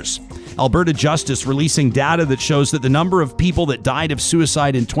previous years. Alberta Justice releasing data that shows that the number of people that died of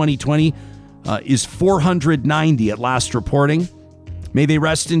suicide in 2020 is 490 at last reporting. May they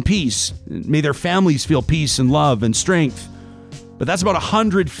rest in peace. May their families feel peace and love and strength. But that's about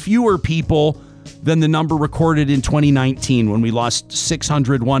 100 fewer people than the number recorded in 2019 when we lost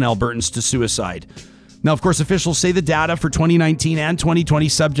 601 Albertans to suicide. Now, of course, officials say the data for 2019 and 2020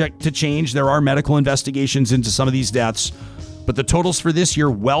 subject to change. There are medical investigations into some of these deaths. But the totals for this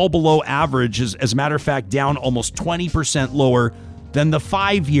year, well below average, is, as a matter of fact, down almost 20% lower than the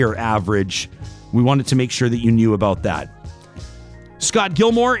 5-year average. We wanted to make sure that you knew about that. Scott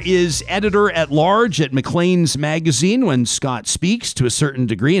Gilmore is editor-at-large at Maclean's magazine. When Scott speaks, to a certain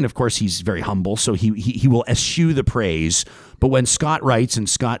degree, and of course he's very humble, so he will eschew the praise. But when Scott writes and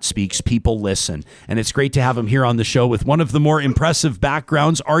Scott speaks, people listen. And it's great to have him here on the show with one of the more impressive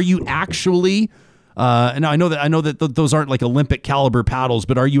backgrounds. Are you actually... now I know that those aren't like Olympic caliber paddles,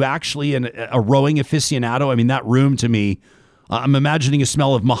 but are you actually a rowing aficionado? I mean, that room to me, I'm imagining a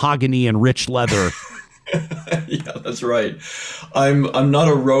smell of mahogany and rich leather. Yeah, that's right. I'm not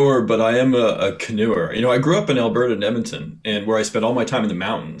a rower, but I am a canoeer. I grew up in Alberta and Edmonton, and where I spent all my time in the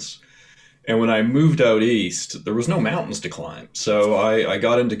mountains. And when I moved out east, there was no mountains to climb. So I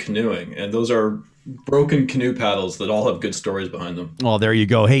got into canoeing, and those are broken canoe paddles that all have good stories behind them. Well, there you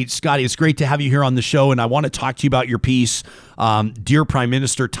go. Hey, Scotty, it's great to have you here on the show, and I want to talk to you about your piece. Dear Prime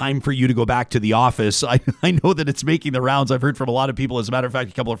Minister, time for you to go back to the office. I know that it's making the rounds. I've heard from a lot of people. As a matter of fact,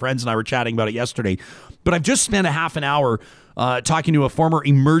 a couple of friends and I were chatting about it yesterday. But I've just spent a half an hour talking to a former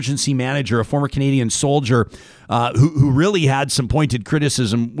emergency manager, a former Canadian soldier, who really had some pointed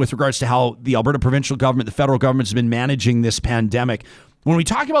criticism with regards to how the Alberta provincial government, the federal government, has been managing this pandemic. When we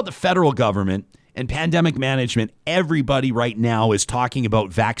talk about the federal government and pandemic management, everybody right now is talking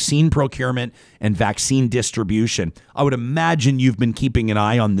about vaccine procurement and vaccine distribution. I would imagine you've been keeping an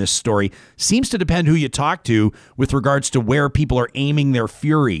eye on this story. Seems to depend who you talk to with regards to where people are aiming their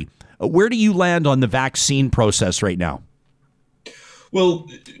fury. Where do you land on the vaccine process right now? Well,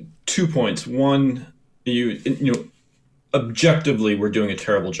 2 points. One, objectively, we're doing a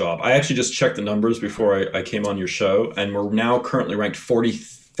terrible job. I actually just checked the numbers before I came on your show, and we're now currently ranked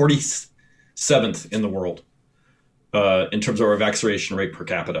 47th in the world in terms of our vaccination rate per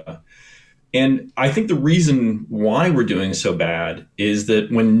capita. And I think the reason why we're doing so bad is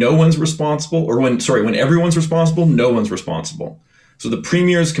that when no one's responsible, or when everyone's responsible, no one's responsible. So the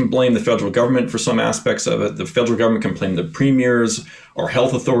premiers can blame the federal government for some aspects of it. The federal government can blame the premiers. Our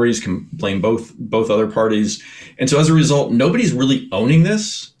health authorities can blame both other parties. And so as a result, nobody's really owning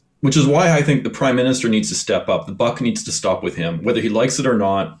this, which is why I think the Prime Minister needs to step up. The buck needs to stop with him, whether he likes it or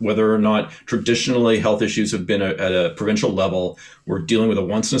not, whether or not traditionally health issues have been at a provincial level. We're dealing with a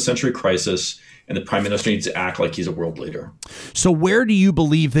once-in-a-century crisis, and the Prime Minister needs to act like he's a world leader. So where do you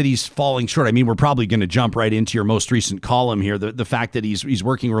believe that he's falling short? I mean, we're probably going to jump right into your most recent column here, the fact that he's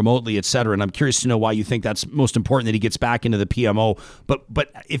working remotely, et cetera. And I'm curious to know why you think that's most important, that he gets back into the PMO.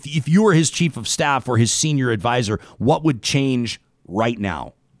 But if you were his chief of staff or his senior advisor, what would change right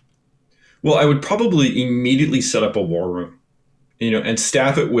now? Well, I would probably immediately set up a war room, and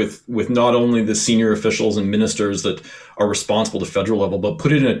staff it with not only the senior officials and ministers that are responsible to federal level, but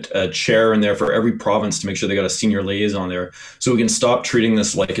put in a chair in there for every province to make sure they got a senior liaison there, so we can stop treating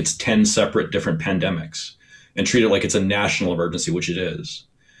this like it's 10 separate different pandemics and treat it like it's a national emergency, which it is.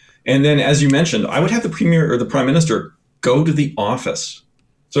 And then, as you mentioned, I would have the Premier or the Prime Minister go to the office.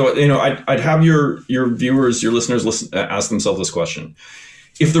 So, I'd have your viewers, your listeners ask themselves this question.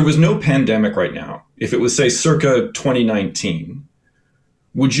 If there was no pandemic right now, if it was, say, circa 2019,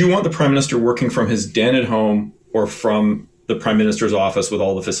 would you want the Prime Minister working from his den at home or from the Prime Minister's office with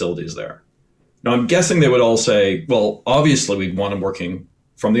all the facilities there? Now, I'm guessing they would all say, well, obviously we'd want him working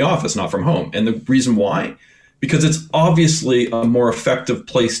from the office, not from home. And the reason why? Because it's obviously a more effective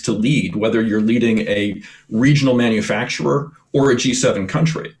place to lead, whether you're leading a regional manufacturer or a G7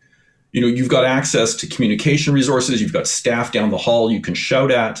 country. You've got access to communication resources. You've got staff down the hall you can shout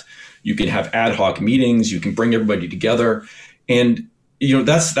at. You can have ad hoc meetings. You can bring everybody together. And,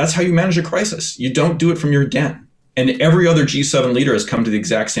 that's how you manage a crisis. You don't do it from your den. And every other G7 leader has come to the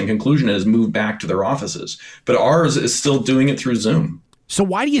exact same conclusion and has moved back to their offices. But ours is still doing it through Zoom. So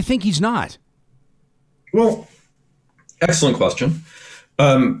why do you think he's not? Well, excellent question.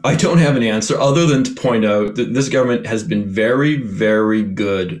 I don't have an answer other than to point out that this government has been very, very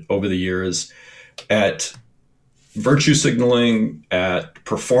good over the years at virtue signaling, at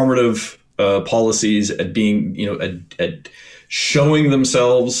performative policies, at being, at showing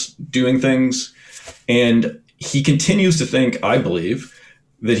themselves doing things. And he continues to think, I believe,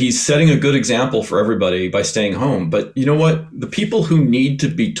 that he's setting a good example for everybody by staying home. But you know what? The people who need to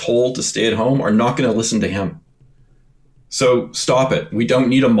be told to stay at home are not going to listen to him. So stop it. We don't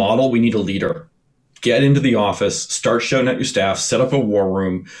need a model. We need a leader. Get into the office, start shouting at your staff, set up a war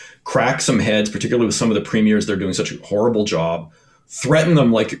room, crack some heads, particularly with some of the premiers. They're doing such a horrible job. Threaten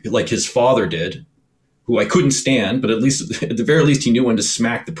them like his father did, who I couldn't stand, but at the very least, he knew when to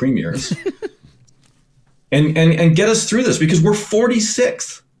smack the premiers. and get us through this, because we're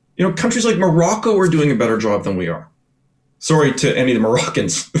 46th. Countries like Morocco are doing a better job than we are. Sorry to any of the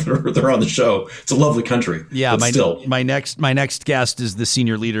Moroccans that are on the show. It's a lovely country. Yeah, my next guest is the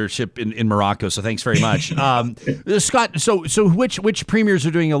senior leadership in Morocco. So thanks very much, Scott. So which premiers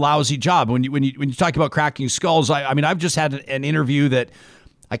are doing a lousy job when you talk about cracking skulls? I mean, I've just had an interview that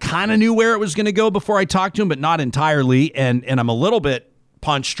I kind of knew where it was going to go before I talked to him, but not entirely. And I'm a little bit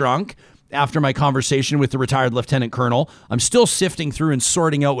punch drunk after my conversation with the retired lieutenant colonel. I'm still sifting through and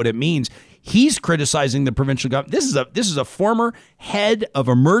sorting out what it means. He's criticizing the provincial government. This is a former head of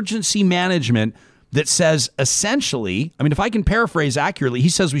emergency management that says essentially, I mean, if I can paraphrase accurately, he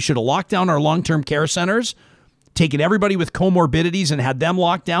says we should have locked down our long-term care centers, taken everybody with comorbidities and had them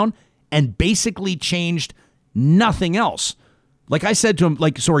locked down, and basically changed nothing else. Like I said to him,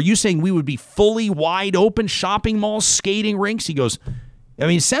 so are you saying we would be fully wide open shopping malls, skating rinks? He goes, I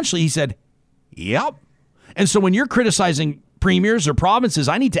mean, essentially he said, yep. And so when you're criticizing premiers or provinces,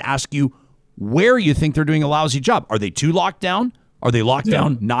 I need to ask you where you think they're doing a lousy job. Are they too locked down? Are they locked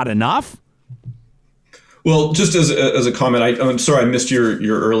down not enough? Well, just as a comment, I'm sorry I missed your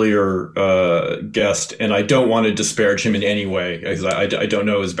earlier guest, and I don't want to disparage him in any way, because I don't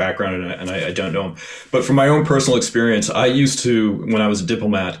know his background and I don't know him. But from my own personal experience, I used to, when I was a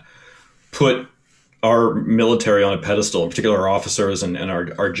diplomat, put our military on a pedestal, in particular our officers and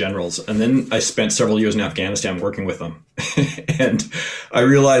our generals. And then I spent several years in Afghanistan working with them. And I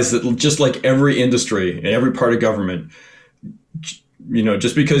realized that just like every industry and every part of government,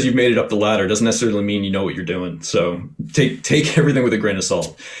 just because you've made it up the ladder doesn't necessarily mean you know what you're doing. So take everything with a grain of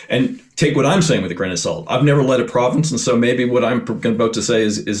salt, and take what I'm saying with a grain of salt. I've never led a province, and so maybe what I'm about to say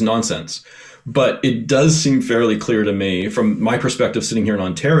is nonsense. But it does seem fairly clear to me, from my perspective sitting here in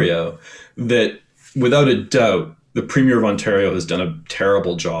Ontario, that without a doubt, the Premier of Ontario has done a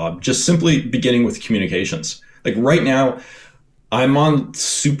terrible job, just simply beginning with communications. Like right now, I'm on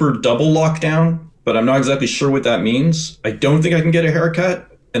super double lockdown, but I'm not exactly sure what that means. I don't think I can get a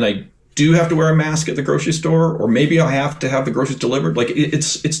haircut, and I do have to wear a mask at the grocery store, or maybe I have to have the groceries delivered. Like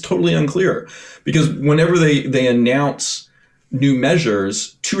it's totally unclear, because whenever they announce new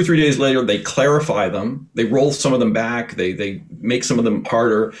measures, 2 or 3 days later, they clarify them, they roll some of them back, they make some of them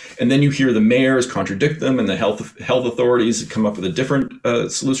harder, and then you hear the mayors contradict them, and the health authorities come up with a different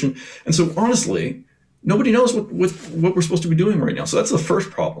solution. And so honestly, nobody knows what we're supposed to be doing right now. So that's the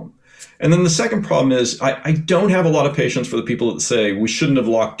first problem. And then the second problem is I don't have a lot of patience for the people that say we shouldn't have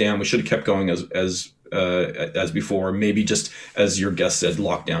locked down, we should have kept going as before, maybe just, as your guest said,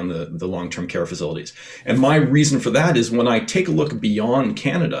 lock down the long-term care facilities. And my reason for that is when I take a look beyond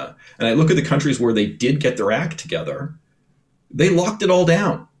Canada and I look at the countries where they did get their act together, they locked it all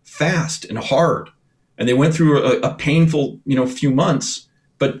down fast and hard. And they went through a painful, few months,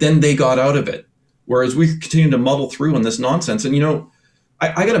 but then they got out of it. Whereas we continue to muddle through on this nonsense. And,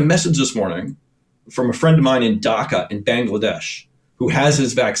 I got a message this morning from a friend of mine in Dhaka in Bangladesh who has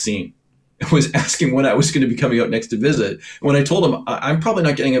his vaccine. Was asking when I was going to be coming out next to visit. And when I told him I'm probably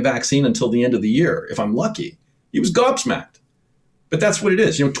not getting a vaccine until the end of the year, if I'm lucky, he was gobsmacked. But that's what it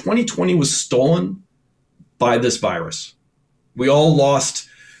is. 2020 was stolen by this virus. We all lost.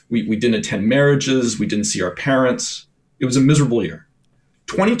 We didn't attend marriages. We didn't see our parents. It was a miserable year.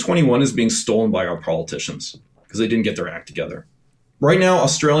 2021 is being stolen by our politicians because they didn't get their act together. Right now,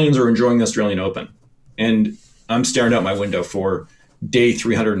 Australians are enjoying the Australian Open. And I'm staring out my window for day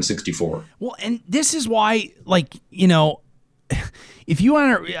 364. Well, and this is why, if you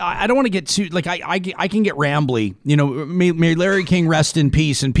want to, I don't want to get too, I can get rambly. May Larry King rest in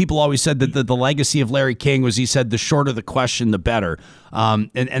peace. And people always said that the legacy of Larry King was, he said, the shorter the question, the better.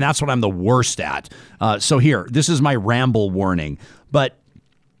 And that's what I'm the worst at. So here, this is my ramble warning. But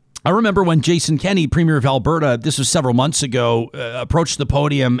I remember when Jason Kenney, Premier of Alberta, this was several months ago, approached the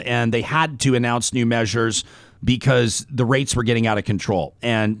podium and they had to announce new measures because the rates were getting out of control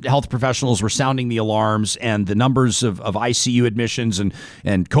and health professionals were sounding the alarms, and the numbers of ICU admissions and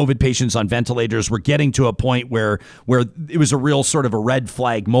COVID patients on ventilators were getting to a point where it was a real sort of a red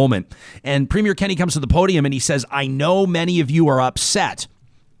flag moment. And Premier Kenney comes to the podium and he says, I know many of you are upset.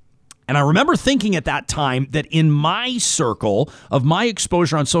 And I remember thinking at that time that in my circle of my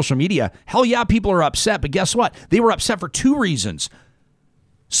exposure on social media, hell yeah, people are upset. But guess what? They were upset for two reasons.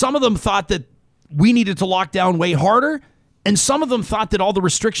 Some of them thought that we needed to lock down way harder, and some of them thought that all the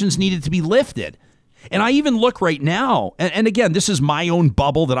restrictions needed to be lifted. And I even look right now, and again, this is my own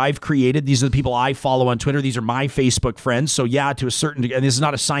bubble that I've created. These are the people I follow on Twitter. These are my Facebook friends. So yeah, to a certain degree, and this is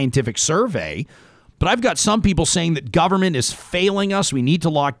not a scientific survey, but I've got some people saying that government is failing us. We need to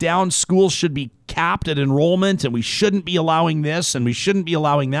lock down. Schools should be capped at enrollment, and we shouldn't be allowing this, and we shouldn't be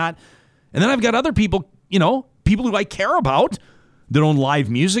allowing that. And then I've got other people, people who I care about, that own live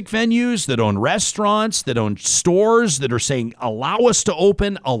music venues, that own restaurants, that own stores, that are saying, allow us to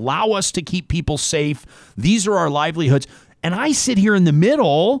open, allow us to keep people safe. These are our livelihoods. And I sit here in the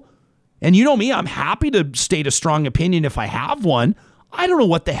middle, and you know me, I'm happy to state a strong opinion if I have one. I don't know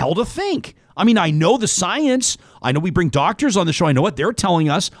what the hell to think. I mean, I know the science. I know we bring doctors on the show. I know what they're telling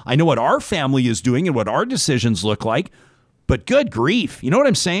us. I know what our family is doing and what our decisions look like. But good grief. You know what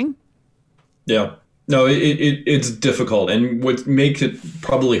I'm saying? Yeah. No, it's difficult. And what makes it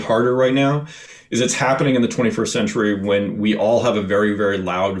probably harder right now is it's happening in the 21st century when we all have a very, very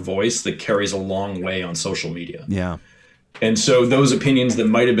loud voice that carries a long way on social media. Yeah. And so those opinions that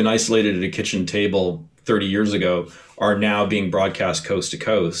might have been isolated at a kitchen table 30 years ago are now being broadcast coast to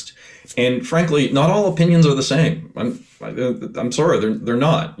coast. And frankly, not all opinions are the same. I'm sorry, they're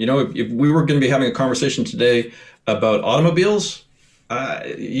not. If we were going to be having a conversation today about automobiles,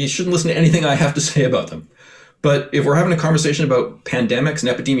 you shouldn't listen to anything I have to say about them. But if we're having a conversation about pandemics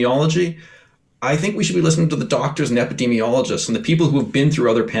and epidemiology, I think we should be listening to the doctors and epidemiologists and the people who have been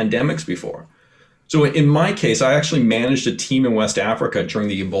through other pandemics before. So in my case, I actually managed a team in West Africa during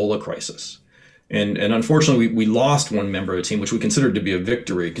the Ebola crisis. And unfortunately, we lost one member of the team, which we considered to be a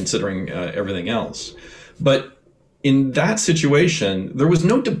victory considering everything else. But in that situation, there was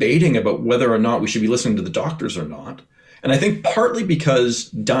no debating about whether or not we should be listening to the doctors or not. And I think partly because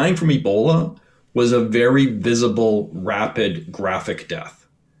dying from Ebola was a very visible, rapid, graphic death.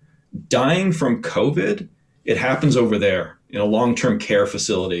 Dying from COVID, it happens over there in a long-term care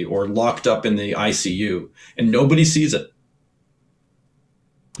facility or locked up in the ICU, and nobody sees it.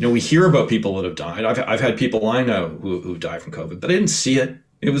 We hear about people that have died. I've had people I know who died from COVID, but I didn't see it.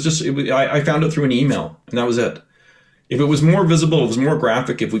 I found it through an email, and that was it. If it was more visible, if it was more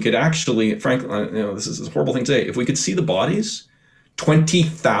graphic, if we could actually, frankly, this is a horrible thing to say, if we could see the bodies,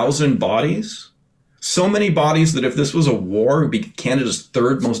 20,000 bodies, so many bodies that if this was a war, it would be Canada's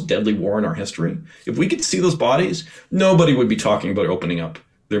third most deadly war in our history. If we could see those bodies, nobody would be talking about opening up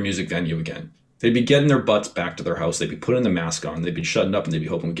their music venue again. They'd be getting their butts back to their house. They'd be putting the mask on. They'd be shutting up, and they'd be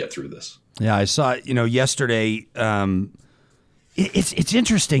hoping we get through this. Yeah, I saw, yesterday. It's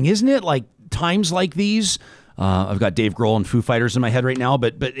interesting, isn't it? Like times like these. I've got Dave Grohl and Foo Fighters in my head right now,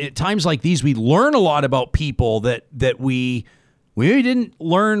 but at times like these, we learn a lot about people that we didn't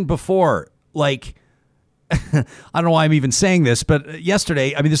learn before. Like, I don't know why I'm even saying this, but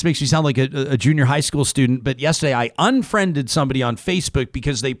yesterday, this makes me sound like a junior high school student, but yesterday I unfriended somebody on Facebook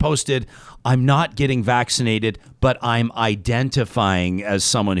because they posted, I'm not getting vaccinated, but I'm identifying as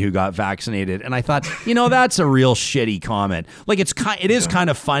someone who got vaccinated. And I thought, that's a real shitty comment. Like it is kind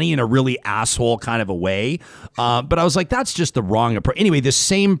of funny in a really asshole kind of a way. But I was like, that's just the wrong approach. Anyway, this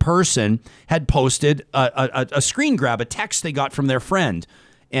same person had posted a screen grab, a text they got from their friend.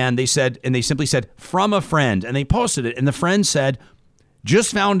 And they simply said, from a friend. And they posted it. And the friend said,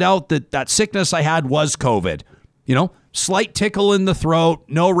 just found out that sickness I had was COVID. Slight tickle in the throat,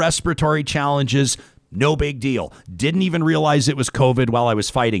 no respiratory challenges, no big deal. Didn't even realize it was COVID while I was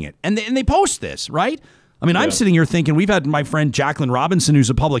fighting it. And they post this, right? I'm sitting here thinking, we've had my friend Jacqueline Robinson,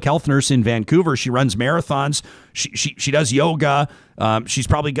 who's a public health nurse in Vancouver. She runs marathons. She does yoga. She's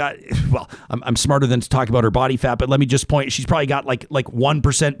probably got, I'm smarter than to talk about her body fat, but let me just point, she's probably got like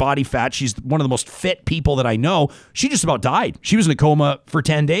 1% body fat. She's one of the most fit people that I know. She just about died. She was in a coma for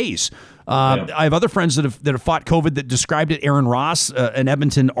 10 days. I have other friends that have fought COVID that described it. Aaron Ross, an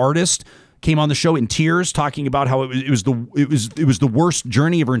Edmonton artist, came on the show in tears, talking about how it was the worst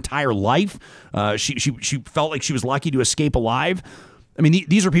journey of her entire life. She felt like she was lucky to escape alive.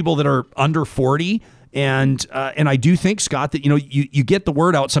 These are people that are under 40, and I do think, Scott, that you get the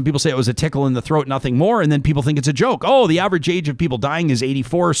word out. Some people say it was a tickle in the throat, nothing more, and then people think it's a joke. Oh, the average age of people dying is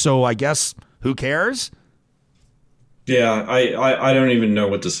 84, so I guess who cares? Yeah, I don't even know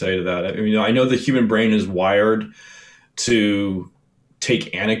what to say to that. I mean, I know the human brain is wired to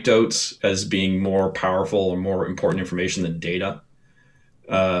take anecdotes as being more powerful or more important information than data.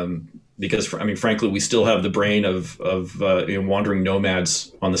 Because, frankly, we still have the brain of wandering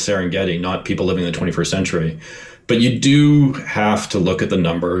nomads on the Serengeti, not people living in the 21st century. But you do have to look at the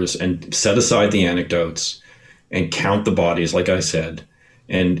numbers and set aside the anecdotes and count the bodies, like I said.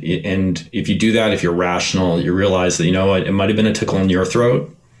 And if you do that, if you're rational, you realize that, it might have been a tickle in your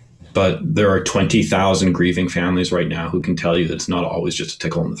throat, but there are 20,000 grieving families right now who can tell you that it's not always just a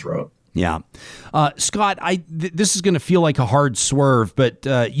tickle in the throat. Yeah. Scott, this is going to feel like a hard swerve, but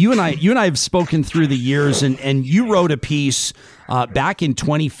you and I have spoken through the years, and you wrote a piece back in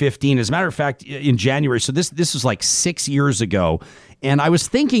 2015, as a matter of fact, in January. So this was like 6 years ago. And I was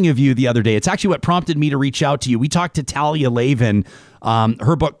thinking of you the other day. It's actually what prompted me to reach out to you. We talked to Talia Lavin,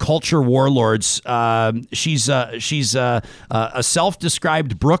 her book Culture Warlords. She's a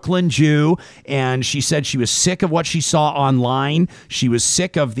self-described Brooklyn Jew, and she said she was sick of what she saw online. She was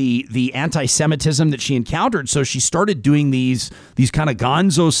sick of the anti-Semitism that she encountered, so she started doing these kind of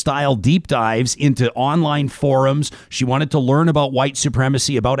gonzo-style deep dives into online forums. She wanted to learn about white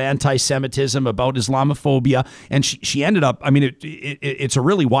supremacy, about anti-Semitism, about Islamophobia, and she ended up, it's a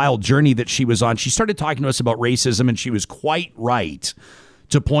really wild journey that she was on. She started talking to us about racism, and she was quite right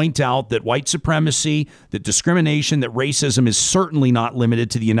to point out that white supremacy, that discrimination, that racism is certainly not limited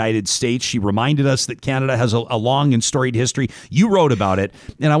to the United States. She reminded us that Canada has a long and storied history. You wrote about it,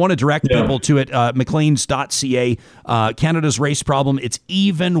 and I want to direct people to it, macleans.ca, Canada's race problem. It's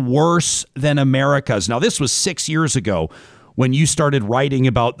even worse than America's. Now, this was 6 years ago when you started writing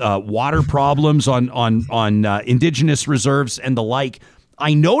about water problems on Indigenous reserves and the like.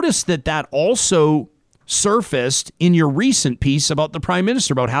 I noticed that also surfaced in your recent piece about the Prime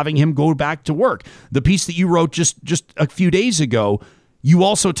Minister, about having him go back to work. The piece that you wrote just a few days ago, you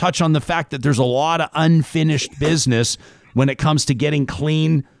also touch on the fact that there's a lot of unfinished business when it comes to getting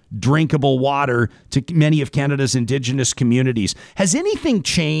clean, drinkable water to many of Canada's Indigenous communities. Has anything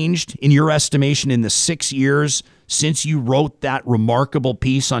changed, in your estimation, in the 6 years since you wrote that remarkable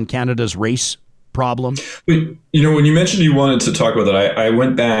piece on Canada's race problem? When you mentioned you wanted to talk about that, I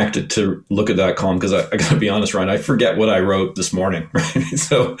went back to look at that column, because I got to be honest, Ryan, I forget what I wrote this morning. Right?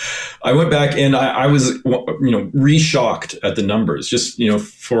 So I went back and I was, re-shocked at the numbers, just,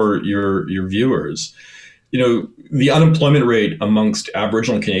 for your viewers. The unemployment rate amongst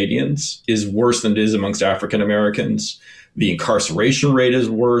Aboriginal Canadians is worse than it is amongst African Americans. The incarceration rate is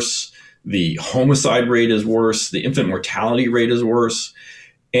worse. The homicide rate is worse. The infant mortality rate is worse.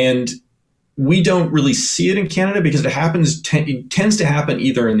 And we don't really see it in Canada because it tends to happen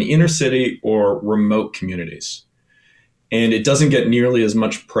either in the inner city or remote communities. And it doesn't get nearly as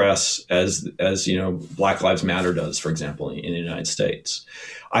much press as Black Lives Matter does, for example, in the United States.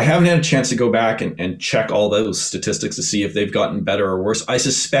 I haven't had a chance to go back and check all those statistics to see if they've gotten better or worse. I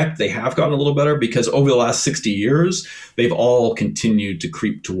suspect they have gotten a little better, because over the last 60 years, they've all continued to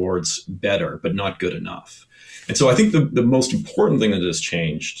creep towards better, but not good enough. And so I think the most important thing that has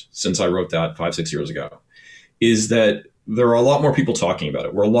changed since I wrote that 5-6 years ago is that there are a lot more people talking about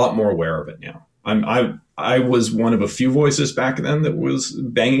it. We're a lot more aware of it now. I was one of a few voices back then that was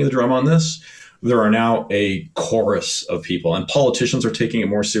banging the drum on this. There are now a chorus of people, and politicians are taking it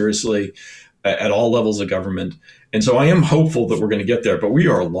more seriously at all levels of government. And so I am hopeful that we're going to get there, but we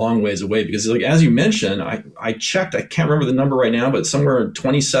are a long ways away, because, as you mentioned, I checked, I can't remember the number right now, but somewhere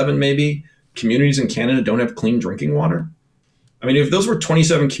 27 maybe communities in Canada don't have clean drinking water. If those were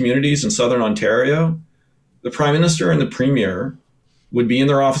 27 communities in Southern Ontario, the Prime Minister and the Premier would be in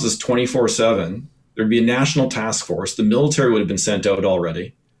their offices 24/7. There'd be a national task force. The military would have been sent out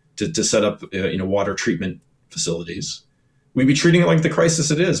already to set up water treatment facilities. We'd be treating it like the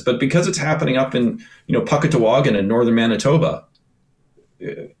crisis it is. But because it's happening up in Puckatawagan in northern Manitoba,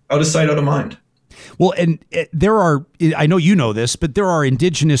 out of sight, out of mind. Well, and there are, I know you know this, but there are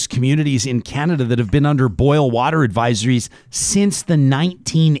Indigenous communities in Canada that have been under boil water advisories since the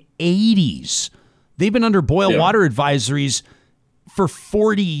 1980s. They've been under boil water advisories for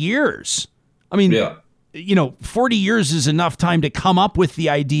 40 years. 40 years is enough time to come up with the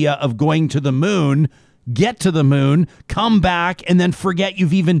idea of going to the moon, get to the moon, come back, and then forget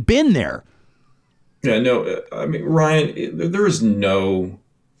you've even been there. Yeah, no, Ryan, there is no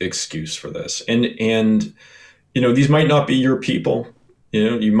excuse for this. And these might not be your people.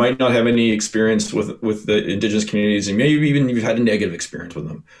 You might not have any experience with the Indigenous communities, and maybe even you've had a negative experience with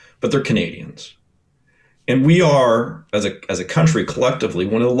them, but they're Canadians. And we are, as a country, collectively,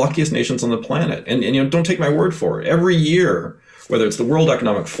 one of the luckiest nations on the planet. And don't take my word for it. Every year, whether it's the World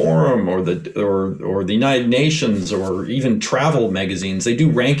Economic Forum or the United Nations or even travel magazines, they do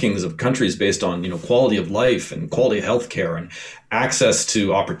rankings of countries based on, quality of life and quality of healthcare and access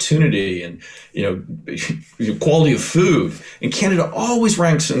to opportunity and, quality of food. And Canada always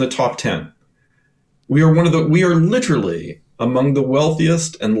ranks in the top 10. We are literally among the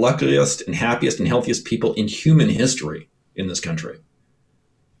wealthiest and luckiest and happiest and healthiest people in human history in this country.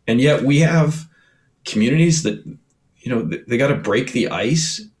 And yet we have communities that, they got to break the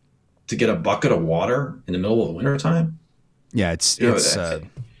ice to get a bucket of water in the middle of the wintertime. Yeah, it's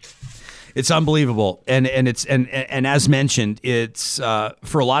unbelievable, and as mentioned, it's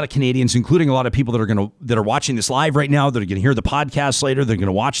for a lot of Canadians, including a lot of people that are watching this live right now, that are going to hear the podcast later, they're going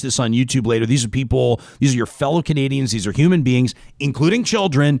to watch this on YouTube later. These are your fellow Canadians. These are human beings, including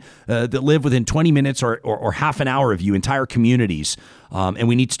children that live within 20 minutes or half an hour of you, entire communities, and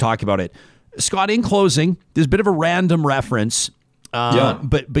we need to talk about it. Scott, in closing, there's a bit of a random reference.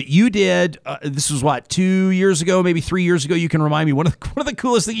 But you did, this was what, 2 years ago, maybe 3 years ago, you can remind me, one of the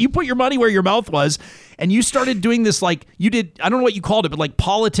coolest things, you put your money where your mouth was, and you started doing this, like, you did, I don't know what you called it, but like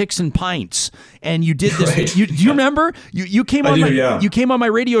politics and pints, and you did this, right. Do you remember? You came on you came on my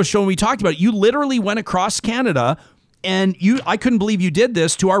radio show and we talked about it. You literally went across Canada. And I couldn't believe you did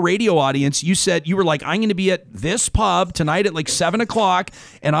this to our radio audience. You said, you were like, I'm going to be at this pub tonight at like 7:00,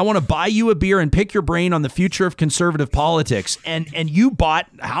 and I want to buy you a beer and pick your brain on the future of conservative politics. And you bought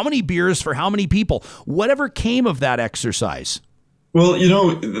how many beers for how many people? Whatever came of that exercise? Well,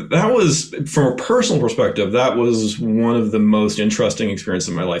 that was, from a personal perspective, that was one of the most interesting experiences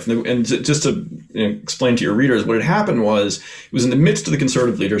of my life. And just to explain to your readers, what had happened was, it was in the midst of the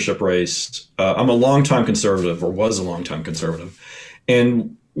Conservative leadership race. I'm a longtime Conservative, or was a longtime Conservative,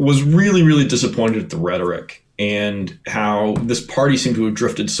 and was really, really disappointed at the rhetoric and how this party seemed to have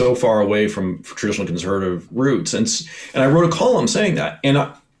drifted so far away from traditional Conservative roots. And I wrote a column saying that.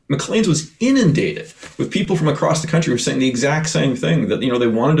 And Maclean's was inundated with people from across the country who were saying the exact same thing, that, they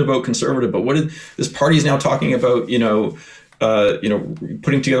wanted to vote Conservative, but this party is now talking about, putting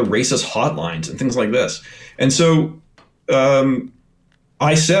together racist hotlines and things like this. And so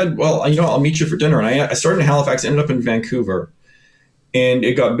I said, well, I'll meet you for dinner. And I started in Halifax, ended up in Vancouver, and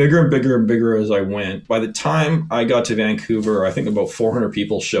it got bigger and bigger and bigger as I went. By the time I got to Vancouver, I think about 400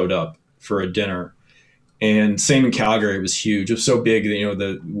 people showed up for a dinner. And same in Calgary, it was huge. It was so big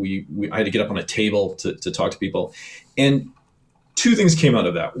that, I had to get up on a table to talk to people. And two things came out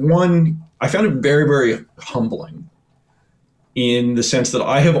of that. One, I found it very, very humbling in the sense that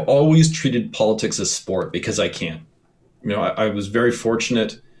I have always treated politics as sport because I can. I was very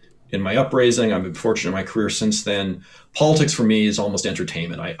fortunate in my upraising. I've been fortunate in my career since then. Politics for me is almost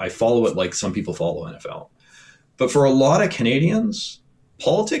entertainment. I follow it like some people follow NFL. But for a lot of Canadians,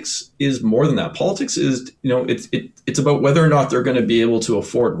 politics is more than that. Politics is, it's about whether or not they're going to be able to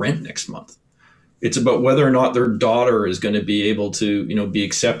afford rent next month. It's about whether or not their daughter is going to be able to, be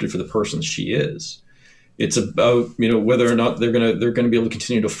accepted for the person she is. It's about, whether or not they're going to be able to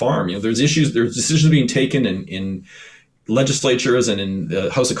continue to farm. There's decisions being taken in legislatures and in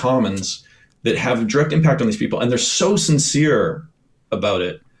the House of Commons that have a direct impact on these people, and they're so sincere about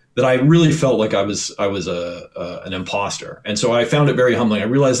it that I really felt like I was an imposter. And so I found it very humbling. I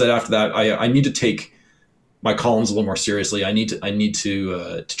realized that after that, I need to take my columns a little more seriously. I need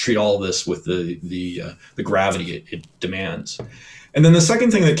to treat all of this with the gravity it demands. And then the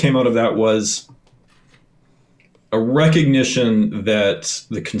second thing that came out of that was a recognition that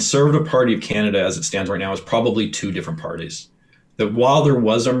the Conservative Party of Canada, as it stands right now, is probably two different parties. That while there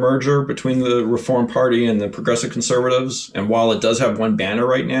was a merger between the Reform Party and the Progressive Conservatives, and while it does have one banner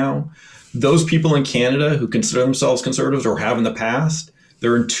right now, those people in Canada who consider themselves Conservatives or have in the past,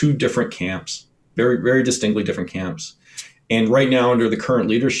 they're in two different camps, very, very distinctly different camps. And right now, under the current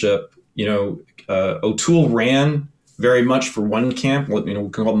leadership, O'Toole ran very much for one camp, we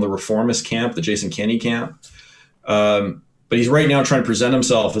can call them the reformist camp, the Jason Kenney camp. But he's right now trying to present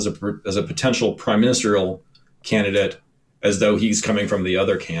himself as a potential prime ministerial candidate, as though he's coming from the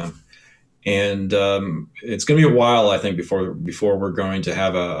other camp. And it's going to be a while, I think, before we're going to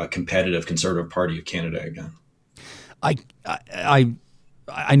have a competitive Conservative Party of Canada again. I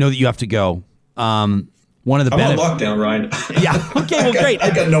know that you have to go. One of the I'm on lockdown, Ryan. Yeah. Okay. Well, great.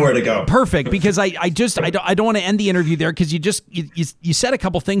 I got nowhere to go. Perfect. Because I don't want to end the interview there, because you said a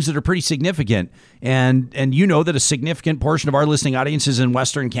couple things that are pretty significant, and that a significant portion of our listening audience is in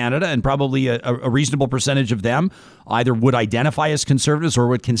Western Canada, and probably a reasonable percentage of them either would identify as conservatives or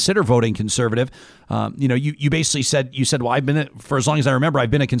would consider voting conservative. You basically said, well, I've been for as long as I remember,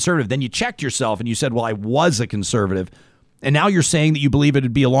 I've been a conservative. Then you checked yourself and you said, well, I was a conservative, and now you're saying that you believe it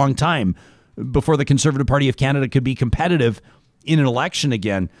would be a long time before the Conservative Party of Canada could be competitive in an election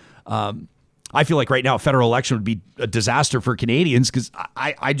again. I feel like right now a federal election would be a disaster for Canadians because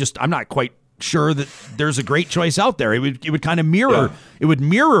I'm not quite sure that there's a great choice out there. It would kind of mirror it would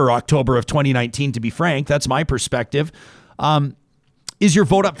mirror October of 2019. To be frank, that's my perspective. Is your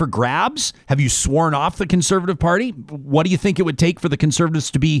vote up for grabs? Have you sworn off the Conservative Party? What do you think it would take for the Conservatives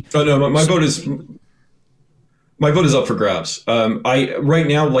to be? Oh no, my vote is up for grabs. I right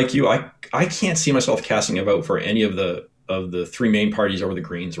now, like you, I can't see myself casting a vote for any of the three main parties over the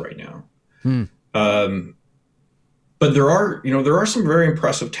Greens right now. But there are some very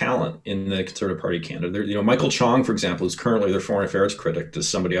impressive talent in the Conservative Party Canada. Michael Chong, for example, is currently their foreign affairs critic. Is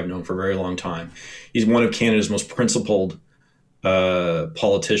somebody I've known for a very long time. He's one of Canada's most principled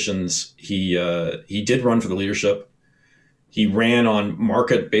politicians. He did run for the leadership. He ran on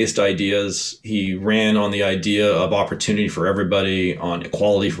market-based ideas. He ran on the idea of opportunity for everybody, on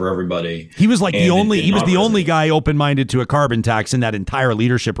equality for everybody. He was like the only guy open-minded to a carbon tax in that entire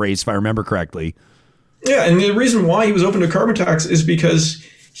leadership race, if I remember correctly. Yeah, and the reason why he was open to carbon tax is because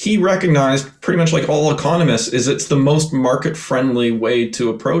he recognized, pretty much like all economists, is it's the most market-friendly way to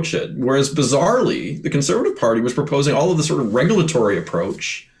approach it. Whereas bizarrely, the Conservative Party was proposing all of the sort of regulatory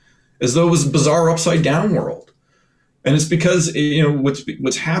approach as though it was a bizarre upside-down world. And it's because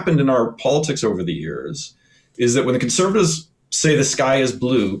what's happened in our politics over the years is that when the Conservatives say the sky is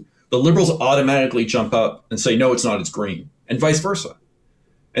blue, the Liberals automatically jump up and say, no, it's not, it's green, and vice versa.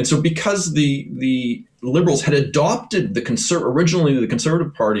 And so because the Liberals had adopted originally the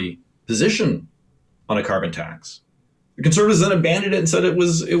Conservative Party position on a carbon tax, the Conservatives then abandoned it and said it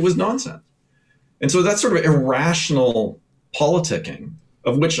was nonsense. And so that's sort of irrational politicking,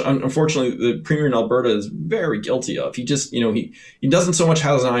 of which unfortunately the Premier in Alberta is very guilty of. He just, he doesn't so much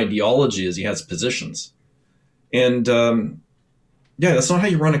have an ideology as he has positions. And that's not how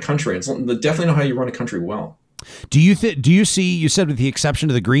you run a country. It's definitely not how you run a country well. Do you see, you said with the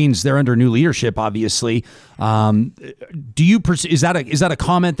exception of the Greens, they're under new leadership, obviously. Is that a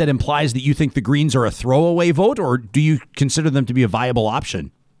comment that implies that you think the Greens are a throwaway vote, or do you consider them to be a viable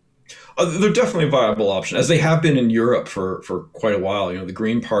option? They're definitely a viable option, as they have been in Europe for quite a while. The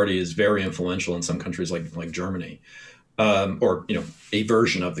Green Party is very influential in some countries like Germany, or a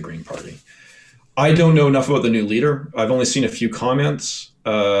version of the Green Party. I don't know enough about the new leader. I've only seen a few comments,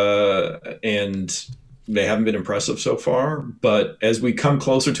 and they haven't been impressive so far. But as we come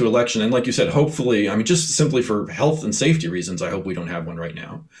closer to election, and like you said, hopefully, just simply for health and safety reasons, I hope we don't have one right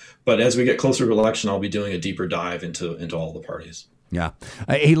now. But as we get closer to election, I'll be doing a deeper dive into all the parties. Yeah.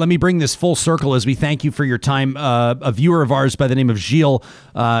 Hey, let me bring this full circle as we thank you for your time. A viewer of ours by the name of Gilles,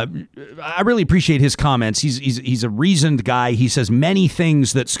 I really appreciate his comments. He's a reasoned guy. He says many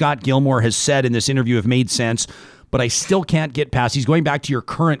things that Scott Gilmore has said in this interview have made sense, but I still can't get past. He's going back to your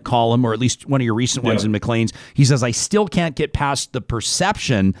current column, or at least one of your recent ones in Maclean's. He says, I still can't get past the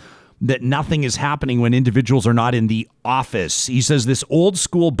perception that nothing is happening when individuals are not in the office. He says this old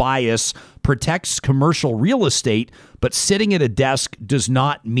school bias protects commercial real estate, but sitting at a desk does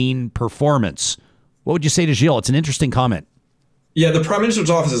not mean performance. What would you say to Gilles? It's an interesting comment. Yeah, the Prime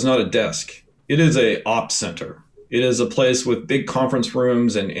Minister's office is not a desk. It is a ops center. It is a place with big conference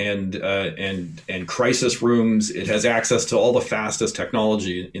rooms and crisis rooms. It has access to all the fastest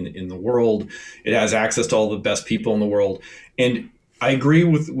technology in the world. It has access to all the best people in the world. And I agree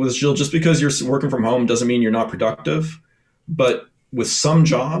with Gilles, just because you're working from home doesn't mean you're not productive. But with some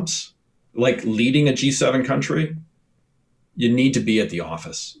jobs, like leading a G7 country, you need to be at the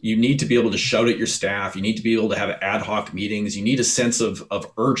office. You need to be able to shout at your staff. You need to be able to have ad hoc meetings. You need a sense of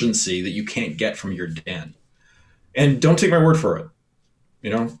urgency that you can't get from your den. And don't take my word for it.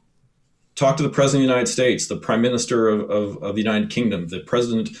 Talk to the President of the United States, the Prime Minister of the United Kingdom, the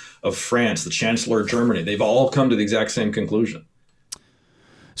President of France, the Chancellor of Germany. They've all come to the exact same conclusion.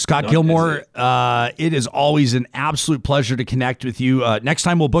 Scott Gilmore, it is always an absolute pleasure to connect with you. Next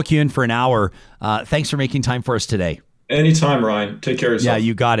time we'll book you in for an hour. Thanks for making time for us today. Anytime, Ryan. Take care of yourself. Yeah,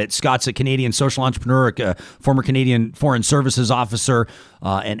 you got it. Scott's a Canadian social entrepreneur, a former Canadian Foreign Services officer,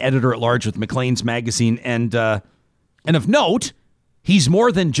 and editor-at-large with Maclean's magazine. And of note, he's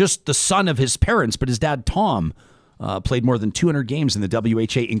more than just the son of his parents, but his dad, Tom, played more than 200 games in the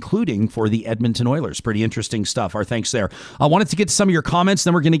WHA, including for the Edmonton Oilers. Pretty interesting stuff. Our thanks there. I wanted to get to some of your comments.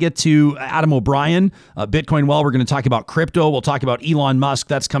 Then we're going to get to Adam O'Brien, Bitcoin Well. We're going to talk about crypto. We'll talk about Elon Musk.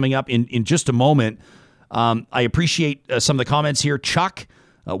 That's coming up in just a moment. I appreciate some of the comments here. Chuck,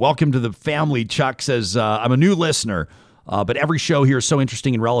 welcome to the family. Chuck says, I'm a new listener, but every show here is so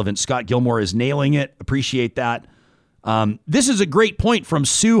interesting and relevant. Scott Gilmore is nailing it. Appreciate that. This is a great point from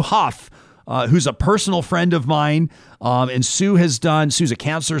Sue Huff, who's a personal friend of mine. And Sue's a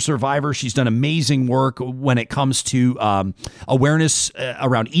cancer survivor. She's done amazing work when it comes to awareness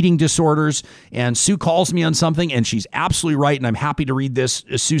around eating disorders. And Sue calls me on something, and she's absolutely right. And I'm happy to read this.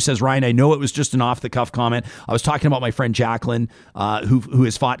 Sue says, Ryan, I know it was just an off-the-cuff comment. I was talking about my friend Jacqueline, who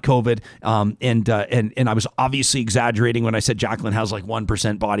has fought COVID. And I was obviously exaggerating when I said Jacqueline has like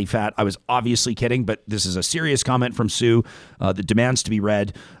 1% body fat. I was obviously kidding, but this is a serious comment from Sue that demands to be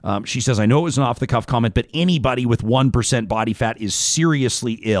read. She says, I know it was an off-the-cuff comment, but anybody with 1% body fat is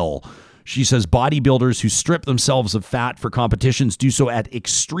seriously ill. She says bodybuilders who strip themselves of fat for competitions do so at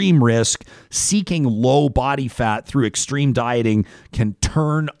extreme risk. Seeking low body fat through extreme dieting can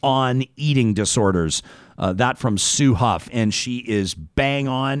turn on eating disorders. That from Sue Huff, and she is bang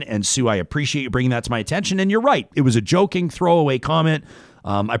on. And Sue, I appreciate you bringing that to my attention. And you're right. It was a joking throwaway comment.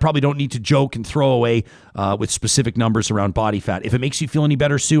 I probably don't need to joke and throw away with specific numbers around body fat. If it makes you feel any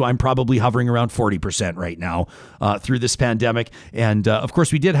better, Sue, I'm probably hovering around 40% right now through this pandemic. And of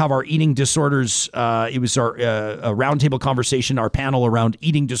course, we did have our eating disorders. It was our a roundtable conversation, our panel around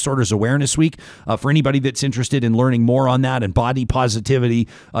Eating Disorders Awareness Week. For anybody that's interested in learning more on that and body positivity,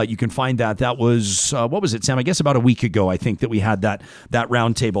 you can find that. That was, what was it, Sam? I guess about a week ago, I think, that we had that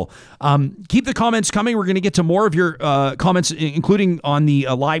roundtable. Keep the comments coming. We're going to get to more of your comments, including on the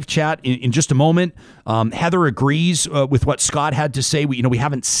live chat in just a moment. Heather agrees with what Scott had to say. We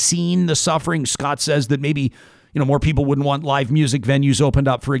haven't seen the suffering. Scott says that maybe more people wouldn't want live music venues opened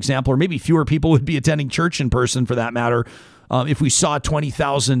up, for example, or maybe fewer people would be attending church in person, for that matter, if we saw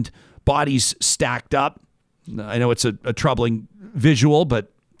 20,000 bodies stacked up. I know it's a troubling visual,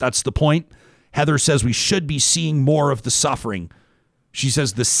 but that's the point. Heather says we should be seeing more of the suffering. She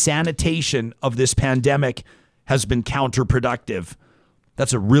says the sanitation of this pandemic has been counterproductive.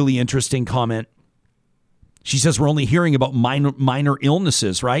 That's a really interesting comment. She says we're only hearing about minor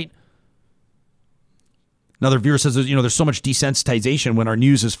illnesses, right? Another viewer says, there's so much desensitization when our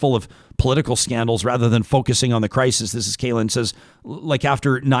news is full of political scandals rather than focusing on the crisis. This is Kaylin, says, like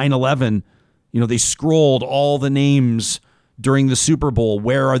after 9/11, they scrolled all the names during the Super Bowl.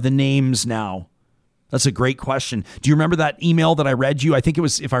 Where are the names now? That's a great question. Do you remember that email that I read you? I think it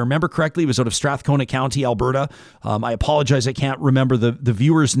was, if I remember correctly, it was out of Strathcona County, Alberta. I apologize, I can't remember the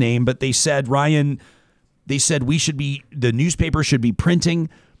viewer's name, but they said, Ryan, the newspaper should be printing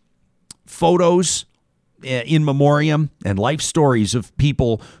photos in memoriam and life stories of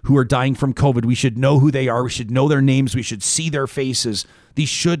people who are dying from COVID. We should know who they are. We should know their names. We should see their faces. These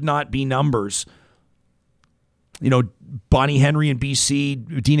should not be numbers. Bonnie Henry in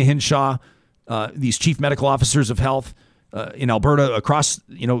BC, Dina Hinshaw, these chief medical officers of health in Alberta, across,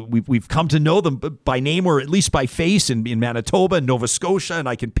 we've come to know them by name or at least by face in Manitoba and Nova Scotia, and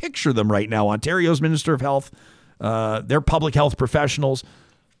I can picture them right now. Ontario's Minister of Health, they're public health professionals,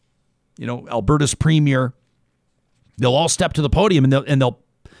 Alberta's premier. They'll all step to the podium and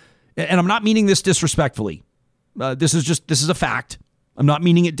I'm not meaning this disrespectfully. This is a fact. I'm not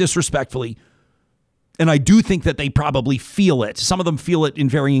meaning it disrespectfully. And I do think that they probably feel it. Some of them feel it in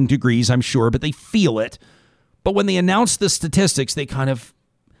varying degrees, I'm sure, but they feel it. But when they announce the statistics, they kind of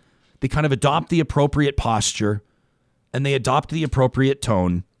adopt the appropriate posture and they adopt the appropriate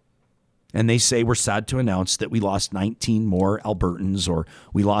tone. And they say, we're sad to announce that we lost 19 more Albertans, or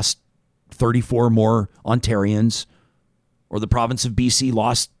we lost 34 more Ontarians, or the province of BC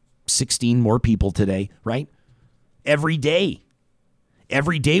lost 16 more people today, right? Every day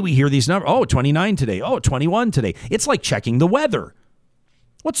we hear these numbers. Oh, 29 today. Oh, 21 today. It's like checking the weather.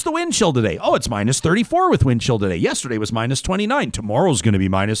 What's the wind chill today? Oh, it's minus 34 with wind chill today. Yesterday was minus 29. Tomorrow's going to be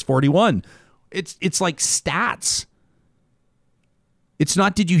minus 41. It's like stats. It's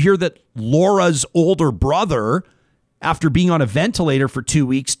not, did you hear that Laura's older brother, after being on a ventilator for 2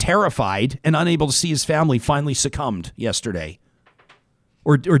 weeks, terrified and unable to see his family, finally succumbed yesterday?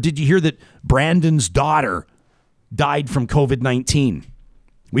 Or did you hear that Brandon's daughter died from COVID-19?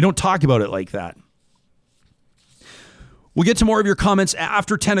 We don't talk about it like that. We'll get to more of your comments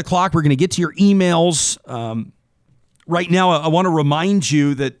after 10 o'clock. We're going to get to your emails. Right now, I want to remind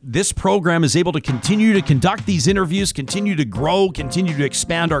you that this program is able to continue to conduct these interviews, continue to grow, continue to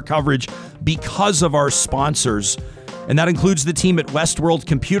expand our coverage because of our sponsors. And that includes the team at Westworld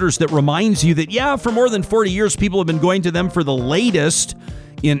Computers that reminds you that, for more than 40 years, people have been going to them for the latest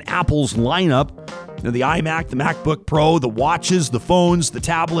in Apple's lineup. The iMac, the MacBook Pro, the watches, the phones, the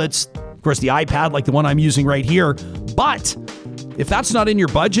tablets, of course, the iPad like the one I'm using right here. But if that's not in your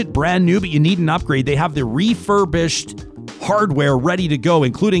budget, brand new, but you need an upgrade, they have the refurbished hardware ready to go,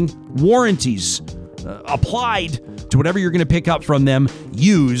 including warranties applied to whatever you're going to pick up from them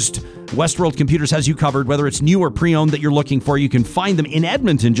used. Westworld Computers has you covered, whether it's new or pre-owned that you're looking for. You can find them in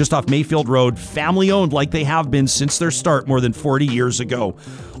Edmonton, just off Mayfield Road, family-owned like they have been since their start more than 40 years ago.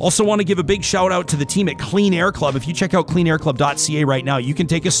 Also want to give a big shout-out to the team at Clean Air Club. If you check out cleanairclub.ca right now, you can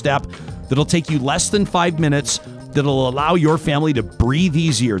take a step that'll take you less than 5 minutes that'll allow your family to breathe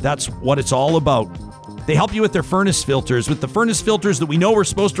easier. That's what it's all about. They help you with their furnace filters, with the furnace filters that we know we're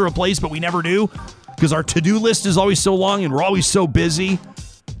supposed to replace, but we never do because our to-do list is always so long and we're always so busy.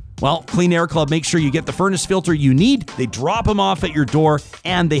 Well, Clean Air Club makes sure you get the furnace filter you need. They drop them off at your door,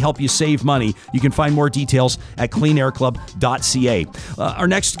 and they help you save money. You can find more details at cleanairclub.ca. Our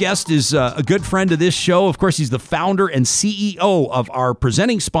next guest is a good friend of this show. Of course, he's the founder and CEO of our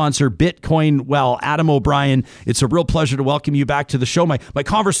presenting sponsor, Bitcoin Well, Adam O'Brien. It's a real pleasure to welcome you back to the show. My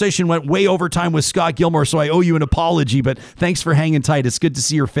conversation went way over time with Scott Gilmore, so I owe you an apology, but thanks for hanging tight. It's good to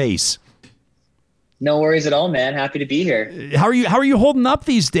see your face. No worries at all, man. Happy to be here. How are you holding up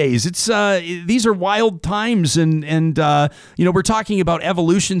these days? It's these are wild times, and we're talking about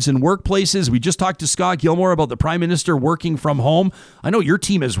evolutions in workplaces. We just talked to Scott Gilmore about the Prime Minister working from home. I know your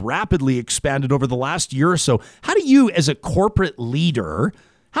team has rapidly expanded over the last year or so. How do you, as a corporate leader,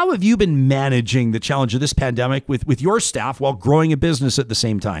 how have you been managing the challenge of this pandemic with your staff while growing a business at the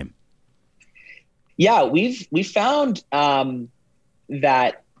same time? Yeah, we found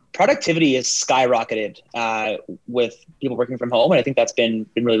that productivity has skyrocketed with people working from home, and I think that's been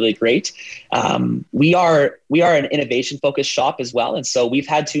really, really great. We are an innovation focused shop as well, and so we've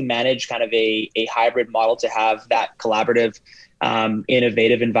had to manage kind of a hybrid model to have that collaborative,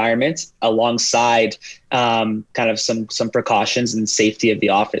 innovative environment alongside kind of some precautions and safety of the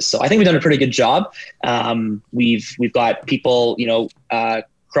office. So I think we've done a pretty good job. We've got people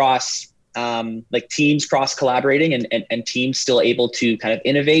cross. Like teams cross collaborating and teams still able to kind of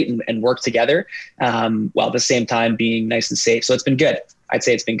innovate and work together while at the same time being nice and safe. So it's been good. I'd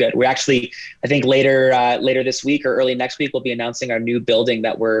say it's been good. We're actually, I think later this week or early next week, we'll be announcing our new building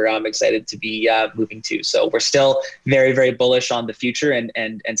that we're excited to be moving to. So we're still very, very bullish on the future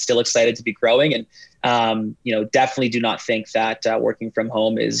and still excited to be growing. And definitely do not think that working from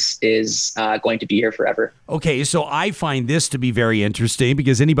home is going to be here forever. Okay, so I find this to be very interesting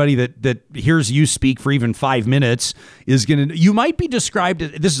because anybody that hears you speak for even 5 minutes is you might be described,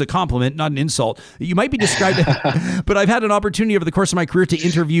 this is a compliment, not an insult, you might be described, but I've had an opportunity over the course of my career to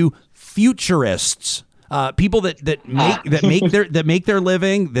interview futurists. People that make their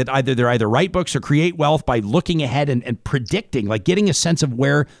living, that either write books or create wealth by looking ahead and predicting, like getting a sense of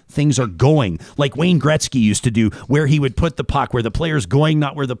where things are going, like Wayne Gretzky used to do, where he would put the puck, where the player's going,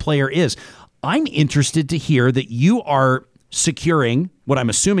 not where the player is. I'm interested to hear that you are securing what I'm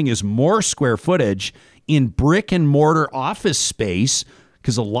assuming is more square footage in brick and mortar office space,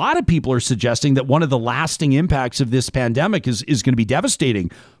 because a lot of people are suggesting that one of the lasting impacts of this pandemic is going to be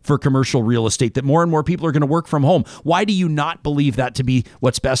devastating for commercial real estate, that more and more people are going to work from home. Why do you not believe that to be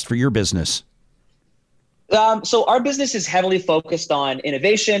what's best for your business? So our business is heavily focused on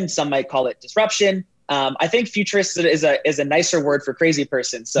innovation. Some might call it disruption. I think futurist is a nicer word for crazy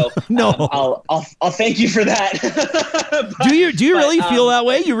person. So no, I'll thank you for that. Do you really feel that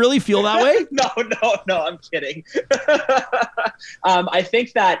way? You really feel that way? No, I'm kidding. I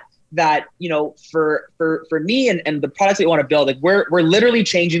think that for me and the products that we want to build, like we're literally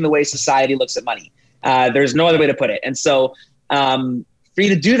changing the way society looks at money. There's no other way to put it. And so for you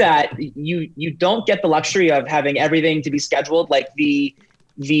to do that, you don't get the luxury of having everything to be scheduled. Like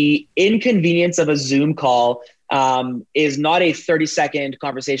the inconvenience of a Zoom call is not a 30-second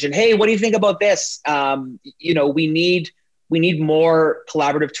conversation. Hey, what do you think about this? We need more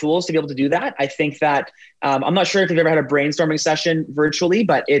collaborative tools to be able to do that. I think that I'm not sure if you've ever had a brainstorming session virtually,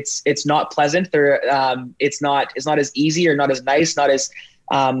 but it's not pleasant. It's not as easy or not as nice, not as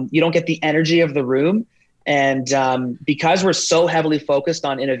you don't get the energy of the room. And because we're so heavily focused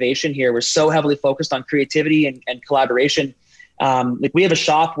on innovation here, we're so heavily focused on creativity and collaboration. Like we have a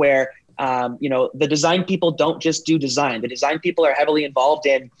shop where, the design people don't just do design. The design people are heavily involved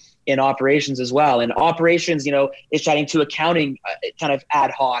in operations as well. And operations, is chatting to accounting kind of ad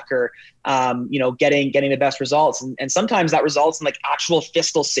hoc or, getting the best results. And sometimes that results in like actual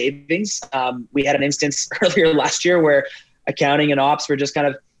fiscal savings. We had an instance earlier last year where accounting and ops were just kind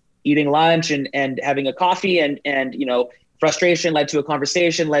of eating lunch and having a coffee and frustration led to a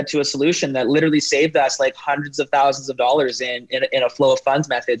conversation, led to a solution that literally saved us like hundreds of thousands of dollars in a flow of funds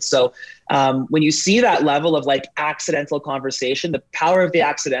method. So when you see that level of like accidental conversation, the power of the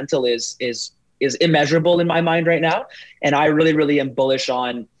accidental is immeasurable in my mind right now. And I really, really am bullish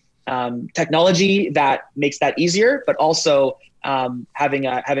on technology that makes that easier, but also having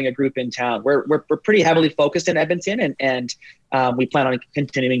a group in town. We're pretty heavily focused in Edmonton, and we plan on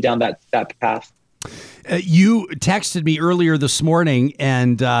continuing down that path. You texted me earlier this morning,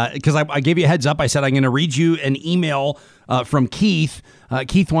 and because I gave you a heads up, I said I'm going to read you an email from Keith.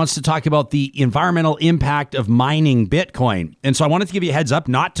 Keith wants to talk about the environmental impact of mining Bitcoin. And so I wanted to give you a heads up,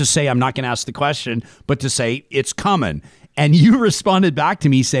 not to say I'm not going to ask the question, but to say it's coming. And you responded back to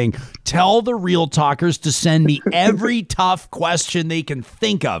me saying, tell the Real Talkers to send me every tough question they can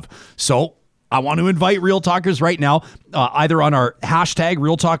think of. So I want to invite Real Talkers right now, either on our hashtag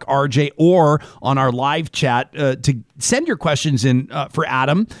RealTalkRJ or on our live chat to send your questions in for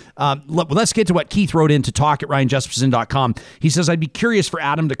Adam. Let's get to what Keith wrote in to talk@ryanjesperson.com. He says, I'd be curious for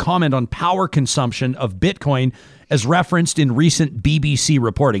Adam to comment on power consumption of Bitcoin as referenced in recent BBC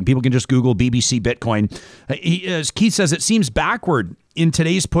reporting. People can just Google BBC Bitcoin. As Keith says, it seems backward in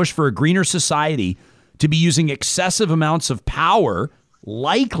today's push for a greener society to be using excessive amounts of power,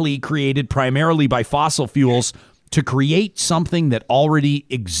 likely created primarily by fossil fuels, to create something that already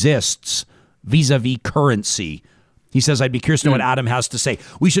exists vis-a-vis currency. He says, I'd be curious to know what Adam has to say.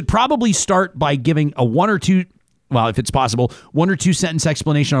 We should probably start by giving a one or two sentence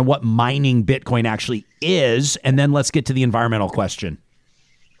explanation on what mining Bitcoin actually is, and then let's get to the environmental question.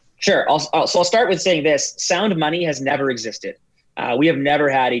 Sure. I'll start with saying this. Sound money has never existed. We have never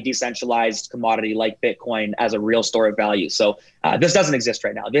had a decentralized commodity like Bitcoin as a real store of value. So this doesn't exist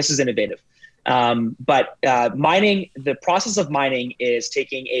right now. This is innovative. But mining, the process of mining is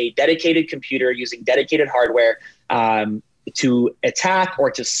taking a dedicated computer using dedicated hardware to attack or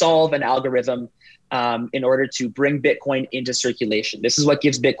to solve an algorithm in order to bring Bitcoin into circulation. This is what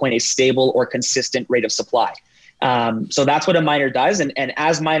gives Bitcoin a stable or consistent rate of supply. So that's what a miner does. And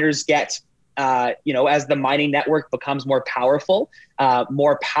as miners get as the mining network becomes more powerful,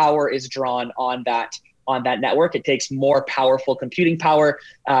 more power is drawn on that network. It takes more powerful computing power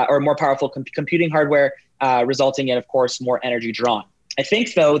or more powerful computing hardware, resulting in, of course, more energy drawn. I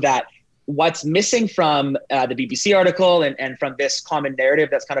think, though, that what's missing from the BBC article and from this common narrative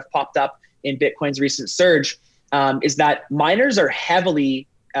that's kind of popped up in Bitcoin's recent surge is that miners are heavily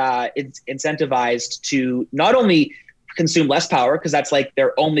incentivized to not only consume less power, because that's like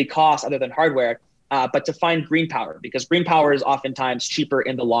their only cost other than hardware, but to find green power, because green power is oftentimes cheaper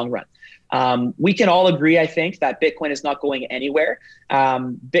in the long run. We can all agree, I think, that Bitcoin is not going anywhere.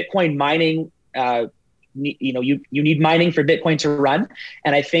 Bitcoin mining, you need mining for Bitcoin to run.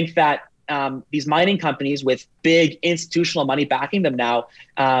 And I think that these mining companies with big institutional money backing them now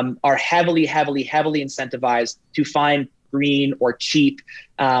are heavily incentivized to find green or cheap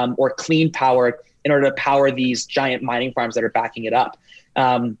or clean power in order to power these giant mining farms that are backing it up.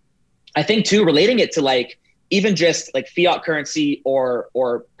 I think, too, relating it to like even just like fiat currency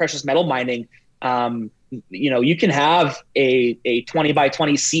or precious metal mining, you can have a 20 by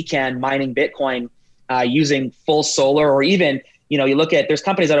 20 CCAN mining Bitcoin using full solar, or even, you look at, there's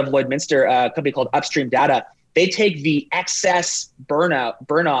companies out of Lloydminster, a company called Upstream Data. They take the excess burn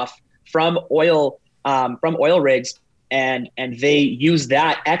off from oil rigs, and they use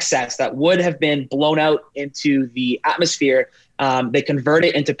that excess that would have been blown out into the atmosphere. They convert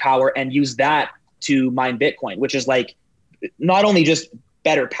it into power and use that to mine Bitcoin, which is like not only just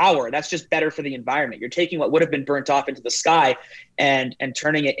better power, that's just better for the environment. You're taking what would have been burnt off into the sky and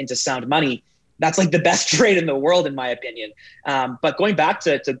turning it into sound money. That's like the best trade in the world, in my opinion. But going back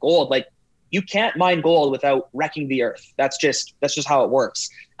to gold, like you can't mine gold without wrecking the earth. That's just how it works.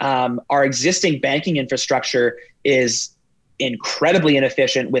 Our existing banking infrastructure is incredibly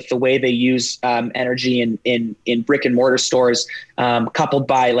inefficient with the way they use energy in brick and mortar stores, coupled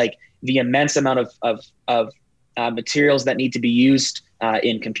by like the immense amount of materials that need to be used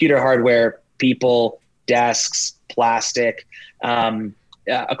in computer hardware, people, desks, plastic,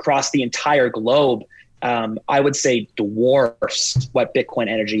 across the entire globe. I would say dwarfs what Bitcoin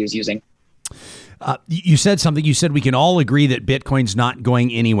energy is using. You said something. You said we can all agree that Bitcoin's not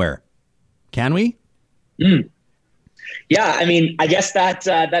going anywhere. Can we? Yeah, I mean, I guess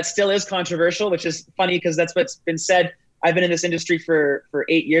that still is controversial, which is funny because that's what's been said. I've been in this industry for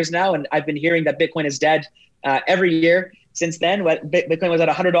 8 years now, and I've been hearing that Bitcoin is dead every year since then. Bitcoin was at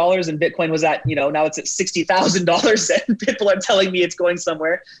 $100, and Bitcoin was at, now it's at $60,000, and people are telling me it's going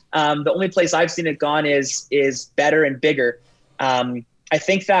somewhere. The only place I've seen it gone is better and bigger. I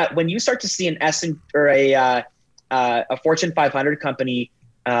think that when you start to see an a Fortune 500 company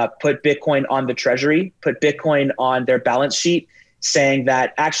put Bitcoin on the treasury, put Bitcoin on their balance sheet, saying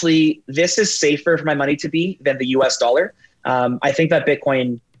that actually this is safer for my money to be than the US dollar, I think that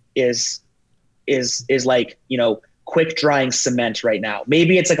Bitcoin is like, quick drying cement right now.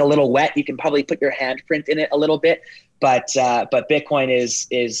 Maybe it's like a little wet. You can probably put your handprint in it a little bit, but Bitcoin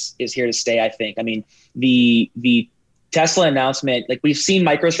is here to stay, I think. I mean, the Tesla announcement, like we've seen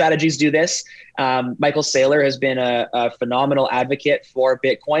MicroStrategies do this. Michael Saylor has been a phenomenal advocate for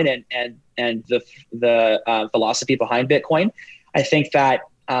Bitcoin and the philosophy behind Bitcoin. I think that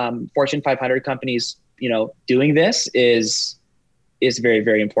Fortune 500 companies, doing this is very,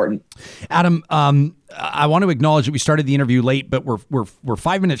 very important. Adam, I want to acknowledge that we started the interview late, but we're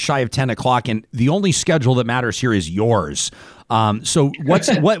 5 minutes shy of 10 o'clock, and the only schedule that matters here is yours. So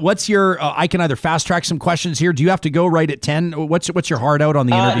what's your? I can either fast track some questions here. Do you have to go right at 10? What's your heart out on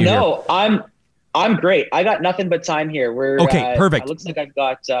the interview? No, here? I'm great. I got nothing but time here. We're okay. Perfect. It looks like I've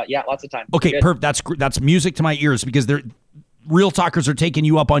got lots of time. Okay, perfect. That's music to my ears because real talkers are taking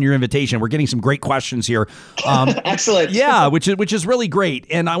you up on your invitation. We're getting some great questions here. Excellent. Yeah, which is really great.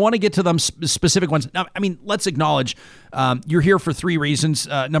 And I want to get to them specific ones. Now, I mean, let's acknowledge you're here for 3 reasons.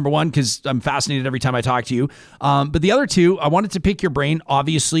 Number one, because I'm fascinated every time I talk to you. But the other 2, I wanted to pick your brain,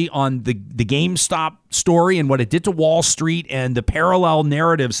 obviously, on the GameStop story and what it did to Wall Street and the parallel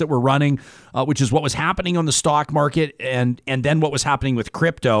narratives that were running, which is what was happening on the stock market and then what was happening with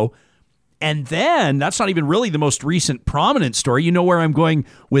crypto. And then that's not even really the most recent prominent story. You know where I'm going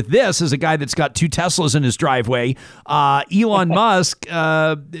with this as a guy that's got 2 Teslas in his driveway. Elon Musk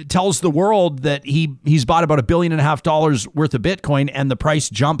tells the world that he's bought about $1.5 billion worth of Bitcoin, and the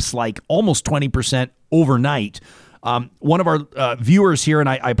price jumps like almost 20% overnight. One of our viewers here, and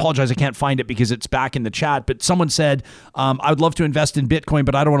I apologize, I can't find it because it's back in the chat, but someone said, I would love to invest in Bitcoin,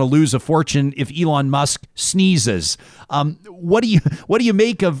 but I don't want to lose a fortune if Elon Musk sneezes. What do you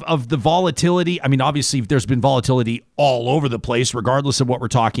make of the volatility? I mean, obviously there's been volatility all over the place, regardless of what we're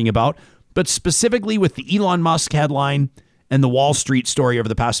talking about, but specifically with the Elon Musk headline and the Wall Street story over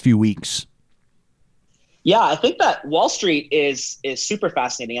the past few weeks. Yeah, I think that Wall Street is super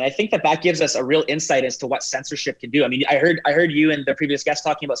fascinating, and I think that gives us a real insight as to what censorship can do. I mean, I heard you and the previous guest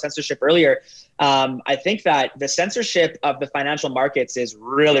talking about censorship earlier. I think that the censorship of the financial markets is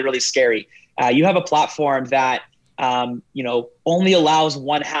really, really scary. You have a platform that only allows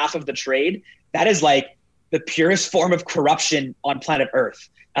 1/2 of the trade. That is like the purest form of corruption on planet Earth.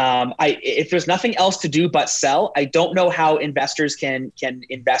 If there's nothing else to do but sell, I don't know how investors can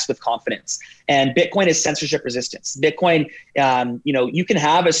invest with confidence. And Bitcoin is censorship resistance. Bitcoin, you can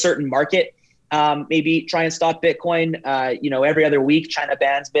have a certain market, maybe try and stop Bitcoin. Every other week, China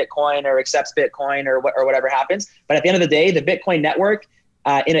bans Bitcoin or accepts Bitcoin or whatever happens. But at the end of the day, the Bitcoin network,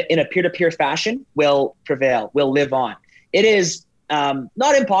 in a peer-to-peer fashion, will prevail, will live on. It is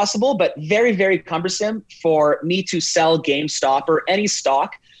not impossible, but very, very cumbersome for me to sell GameStop or any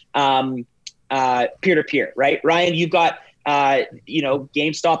stock peer-to-peer, right? Ryan, you've got,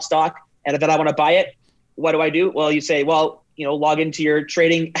 GameStop stock, and then I want to buy it. What do? Well, you say, log into your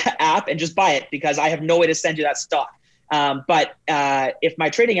trading app and just buy it because I have no way to send you that stock. But if my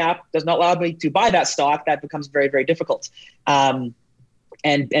trading app does not allow me to buy that stock, that becomes very, very difficult. And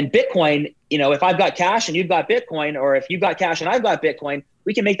Bitcoin, if I've got cash and you've got Bitcoin, or if you've got cash and I've got Bitcoin,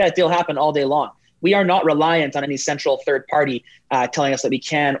 we can make that deal happen all day long. We are not reliant on any central third party telling us that we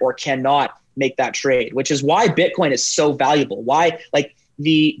can or cannot make that trade, which is why Bitcoin is so valuable. Why, like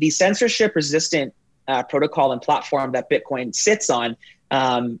the censorship resistant protocol and platform that Bitcoin sits on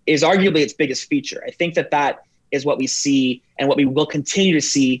is arguably its biggest feature. I think that is what we see and what we will continue to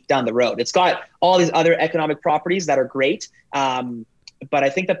see down the road. It's got all these other economic properties that are great. But I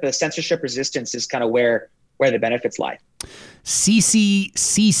think that the censorship resistance is kind of where the benefits lie.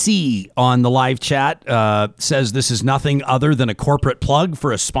 CCCC on the live chat says this is nothing other than a corporate plug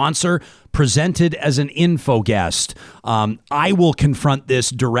for a sponsor presented as an info guest. I will confront this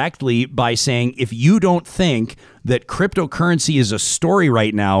directly by saying, if you don't think that cryptocurrency is a story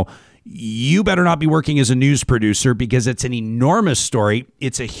right now, you better not be working as a news producer, because it's an enormous story.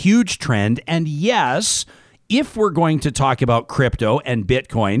 It's a huge trend. And yes, if we're going to talk about crypto and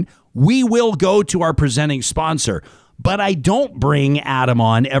Bitcoin, we will go to our presenting sponsor. But I don't bring Adam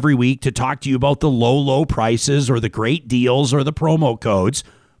on every week to talk to you about the low prices or the great deals or the promo codes.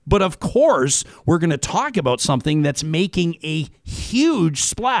 But of course, we're going to talk about something that's making a huge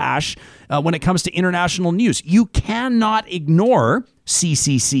splash when it comes to international news. You cannot ignore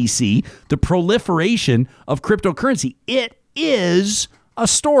CCCC, the proliferation of cryptocurrency. It is a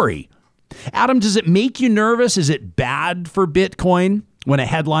story. Adam, does it make you nervous? Is it bad for Bitcoin when a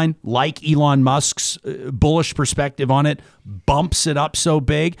headline like Elon Musk's bullish perspective on it bumps it up so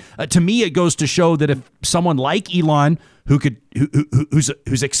big? To me, it goes to show that if someone like Elon,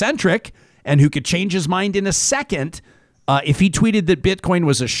 who's eccentric and who could change his mind in a second, if he tweeted that Bitcoin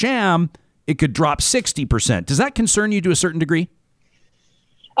was a sham, it could drop 60%. Does that concern you to a certain degree?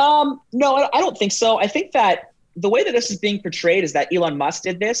 No, I don't think so. I think that the way that this is being portrayed is that Elon Musk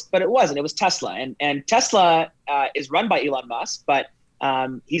did this, but it wasn't. It was Tesla. And Tesla is run by Elon Musk, but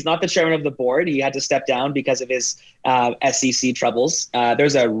he's not the chairman of the board. He had to step down because of his SEC troubles.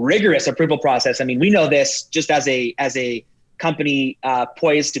 There's a rigorous approval process. I mean, we know this just as a company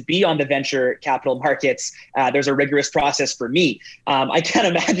poised to be on the venture capital markets. There's a rigorous process for me. I can't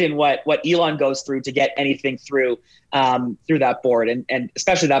imagine what Elon goes through to get anything through that board, and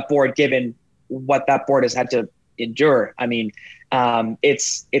especially that board, given what that board has had to endure. I mean,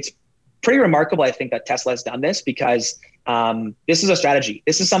 it's pretty remarkable, I think, that Tesla has done this, because this is a strategy.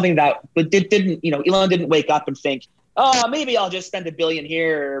 This is something that didn't, Elon didn't wake up and think, oh, maybe I'll just spend $1 billion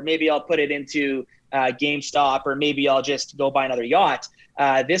here, or maybe I'll put it into GameStop, or maybe I'll just go buy another yacht.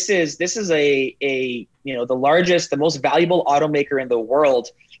 This is the largest, the most valuable automaker in the world,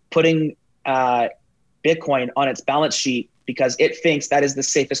 putting Bitcoin on its balance sheet because it thinks that is the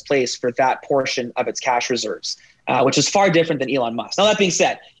safest place for that portion of its cash reserves, which is far different than Elon Musk. Now, that being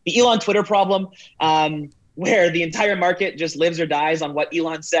said, the Elon Twitter problem, where the entire market just lives or dies on what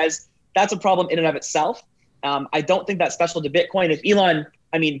Elon says, that's a problem in and of itself. I don't think that's special to Bitcoin. If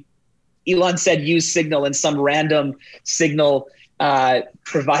Elon said use Signal in some random signal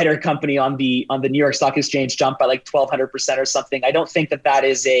provider company on the New York Stock Exchange jumped by like 1,200% or something. I don't think that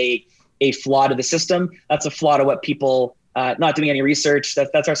is a flaw to the system. That's a flaw to what people not doing any research.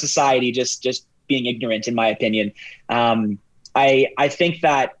 That's our society just being ignorant, in my opinion. I think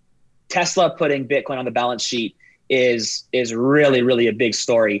that Tesla putting Bitcoin on the balance sheet is really, really a big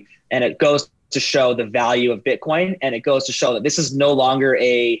story, and it goes to show the value of Bitcoin, and it goes to show that this is no longer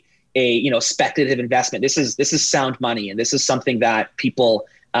a speculative investment. This is sound money, and this is something that people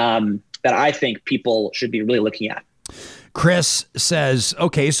that I think people should be really looking at. Chris says,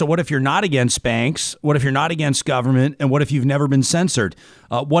 okay, so what if you're not against banks? What if you're not against government? And what if you've never been censored?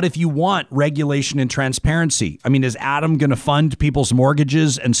 What if you want regulation and transparency? I mean, is Adam going to fund people's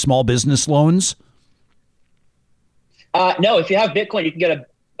mortgages and small business loans? No, if you have Bitcoin, you can get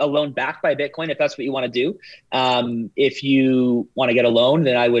a loan backed by Bitcoin if that's what you want to do. If you want to get a loan,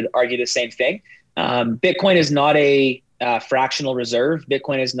 then I would argue the same thing. Bitcoin is not a fractional reserve.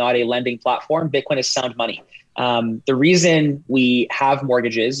 Bitcoin is not a lending platform. Bitcoin is sound money. The reason we have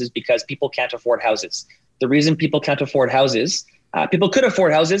mortgages is because people can't afford houses. The reason people can't afford houses, people could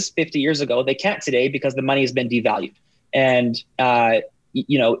afford houses 50 years ago. They can't today because the money has been devalued. And,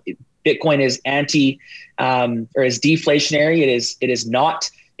 Bitcoin is or is deflationary. It is not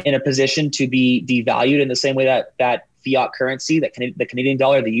in a position to be devalued in the same way that fiat currency, the Canadian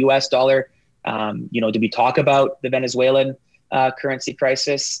dollar, the US dollar, did we talk about the Venezuelan currency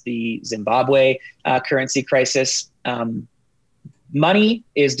crisis, the Zimbabwe currency crisis? Money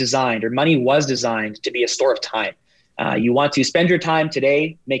was designed to be a store of time. You want to spend your time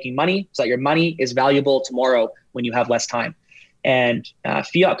today making money so that your money is valuable tomorrow when you have less time. And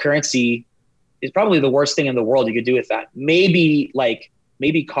fiat currency is probably the worst thing in the world you could do with that. Maybe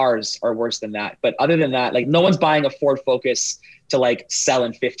cars are worse than that. But other than that, no one's buying a Ford Focus to sell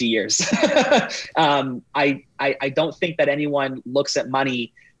in 50 years. I don't think that anyone looks at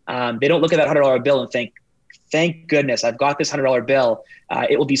money. They don't look at that $100 bill and think, thank goodness I've got this $100 bill.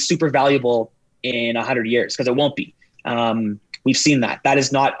 It will be super valuable in 100 years, because it won't be. We've seen that. That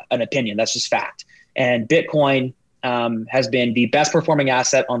is not an opinion. That's just fact. And Bitcoin has been the best performing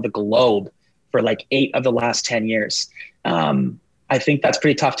asset on the globe for 8 of the last 10 years. I think that's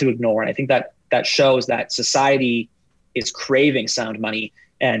pretty tough to ignore. And I think that shows that society is craving sound money.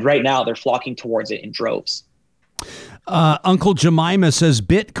 And right now they're flocking towards it in droves. Uncle Jemima says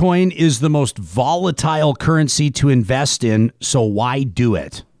Bitcoin is the most volatile currency to invest in. So why do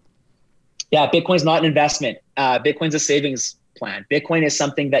it? Yeah, Bitcoin's not an investment. Bitcoin's a savings plan. Bitcoin is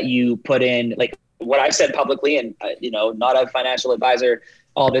something that you put in, what I've said publicly, and not a financial advisor,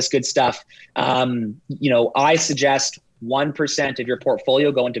 all this good stuff. I suggest 1% of your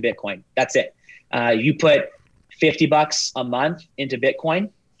portfolio go into Bitcoin. That's it. You put $50 a month into Bitcoin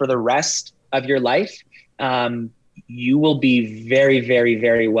for the rest of your life. You will be very, very,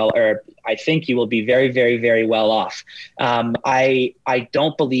 very well, or I think you will be very, very, very well off. I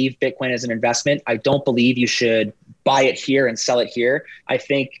don't believe Bitcoin is an investment. I don't believe you should buy it here and sell it here. I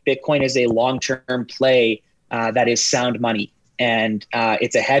think Bitcoin is a long-term play that is sound money. And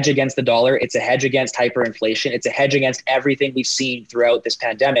it's a hedge against the dollar. It's a hedge against hyperinflation. It's a hedge against everything we've seen throughout this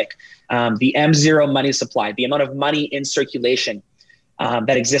pandemic. The M0 money supply, the amount of money in circulation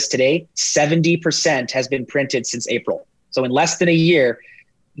that exists today, 70% has been printed since April. So in less than a year,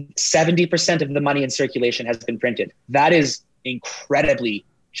 70% of the money in circulation has been printed. That is incredibly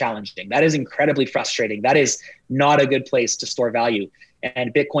challenging. That is incredibly frustrating. That is not a good place to store value.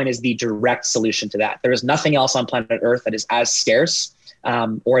 And Bitcoin is the direct solution to that. There is nothing else on planet Earth that is as scarce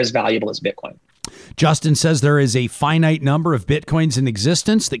or as valuable as Bitcoin. Justin says there is a finite number of Bitcoins in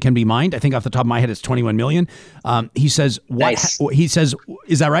existence that can be mined. I think off the top of my head, it's 21 million. He says, Nice. He says,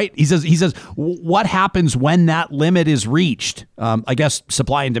 is that right? He says, what happens when that limit is reached? I guess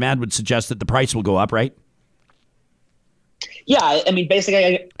supply and demand would suggest that the price will go up, right? Yeah, I mean,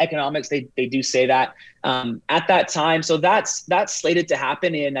 basic economics, they do say that at that time. So that's slated to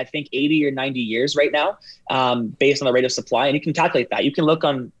happen in, I think, 80 or 90 years right now, based on the rate of supply. And you can calculate that. You can look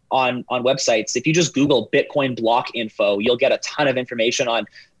on websites. If you just Google Bitcoin block info, you'll get a ton of information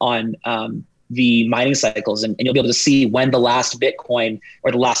on the mining cycles, and you'll be able to see when the last Bitcoin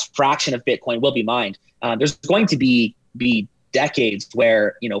or the last fraction of Bitcoin will be mined. There's going to be decades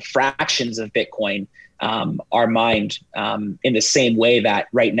where, fractions of Bitcoin are mined in the same way that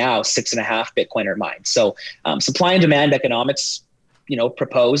right now 6.5 Bitcoin are mined. So supply and demand economics,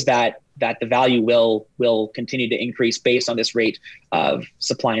 propose that the value will continue to increase based on this rate of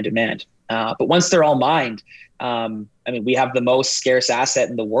supply and demand. But once they're all mined, we have the most scarce asset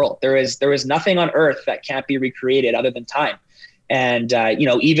in the world. There is nothing on Earth that can't be recreated other than time. And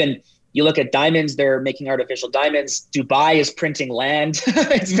even you look at diamonds, they're making artificial diamonds. Dubai is printing land.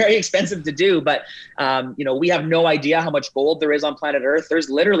 It's very expensive to do, but we have no idea how much gold there is on planet Earth. There's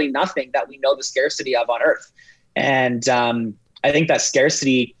literally nothing that we know the scarcity of on Earth. And I think that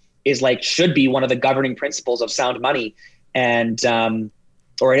scarcity should be one of the governing principles of sound money. And,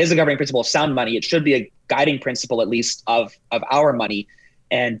 or it is a governing principle of sound money. It should be a guiding principle, at least, of our money.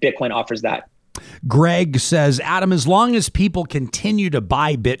 And Bitcoin offers that. Greg says, Adam, as long as people continue to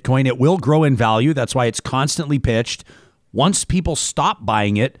buy Bitcoin, it will grow in value. That's why it's constantly pitched. Once people stop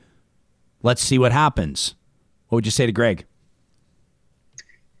buying it, let's see what happens. What would you say to Greg?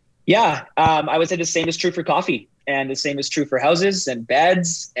 Yeah, I would say the same is true for coffee, and the same is true for houses and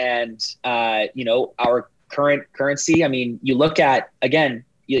beds and, our current currency. I mean, you look at, again,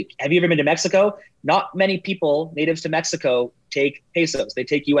 have you ever been to Mexico? Not many people, natives to Mexico, take pesos. They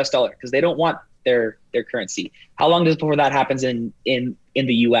take US dollar because they don't want their currency. How long does before that happens in the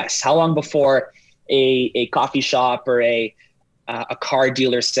US? How long before a coffee shop or a car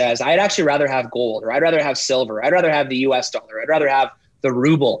dealer says, I'd actually rather have gold, or I'd rather have silver, I'd rather have the US dollar, I'd rather have the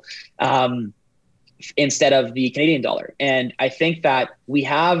ruble instead of the Canadian dollar. And I think that we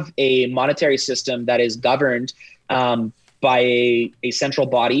have a monetary system that is governed by a central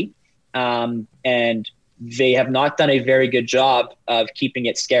body, and they have not done a very good job of keeping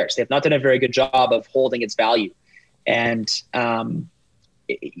it scarce. They have not done a very good job of holding its value. And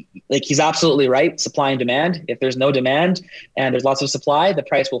he's absolutely right. Supply and demand. If there's no demand and there's lots of supply, the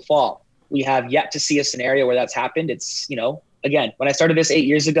price will fall. We have yet to see a scenario where that's happened. It's, again, when I started this 8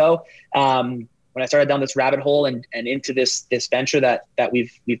 years ago, when I started down this rabbit hole and into this venture that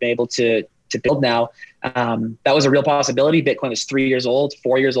we've been able to build now, that was a real possibility. Bitcoin was 3 years old,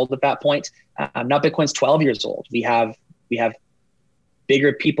 4 years old at that point. Now Bitcoin's 12 years old. We have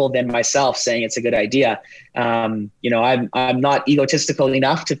bigger people than myself saying it's a good idea. I'm not egotistical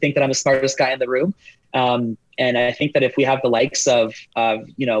enough to think that I'm the smartest guy in the room. And I think that if we have the likes of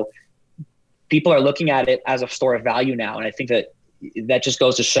people are looking at it as a store of value now. And I think that just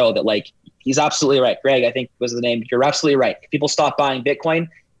goes to show that he's absolutely right. Greg, I think was the name. You're absolutely right. If people stop buying Bitcoin,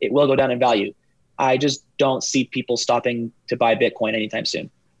 it will go down in value. I just don't see people stopping to buy Bitcoin anytime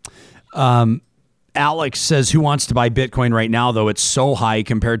soon. Alex says, who wants to buy Bitcoin right now, though? It's so high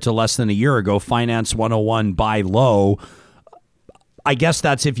compared to less than a year ago. Finance 101, buy low. I guess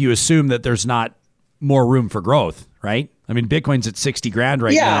that's if you assume that there's not more room for growth, right? I mean, Bitcoin's at 60 grand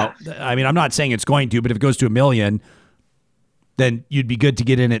right now. I mean, I'm not saying it's going to, but if it goes to $1 million, then you'd be good to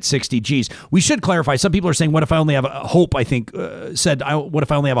get in at 60 G's. We should clarify. Some people are saying, what if I only have Hope, I think, said, what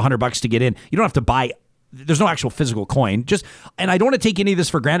if I only have $100 to get in? You don't have to buy. There's no actual physical coin. And I don't want to take any of this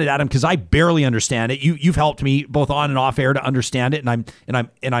for granted, Adam, because I barely understand it. You've helped me both on and off air to understand it, and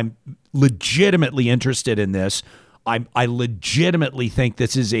I'm legitimately interested in this. I legitimately think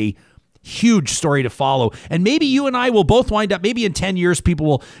this is a huge story to follow. And maybe you and I will both wind up, maybe in 10 years,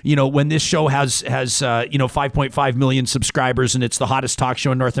 people will, when this show has 5.5 million subscribers and it's the hottest talk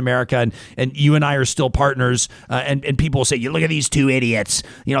show in North America, and you and I are still partners, and people will say, you look at these two idiots,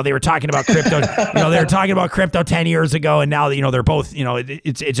 they were talking about crypto, they were talking about crypto 10 years ago, and now, they're both,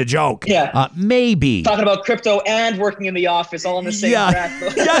 it's a joke. Yeah. Maybe. Talking about crypto and working in the office all in the same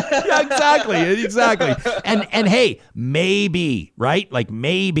breath. yeah, exactly. And hey, maybe, right?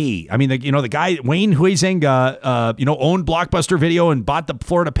 Maybe. I mean, the guy, Wayne Huizenga, owned Blockbuster Video and bought the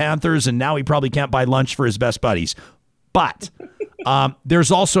Florida Panthers, and now he probably can't buy lunch for his best buddies. But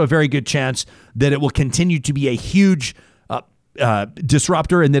there's also a very good chance that it will continue to be a huge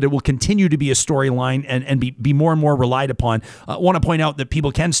disruptor, and that it will continue to be a storyline and be more and more relied upon. I want to point out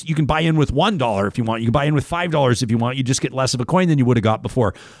that you can buy in with $1 if you want. You can buy in with $5 if you want. You just get less of a coin than you would have got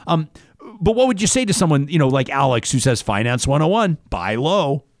before. But what would you say to someone, like Alex, who says Finance 101, buy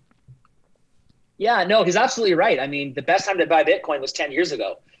low? Yeah, no, he's absolutely right. I mean, the best time to buy Bitcoin was 10 years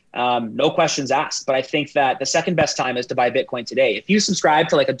ago. No questions asked. But I think that the second best time is to buy Bitcoin today. If you subscribe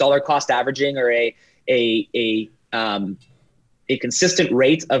to like a dollar cost averaging or a consistent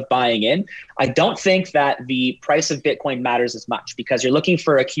rate of buying in, I don't think that the price of Bitcoin matters as much, because you're looking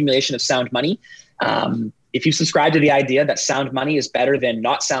for accumulation of sound money. If you subscribe to the idea that sound money is better than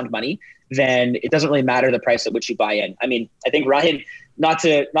not sound money, then it doesn't really matter the price at which you buy in. I mean, I think Ryan, not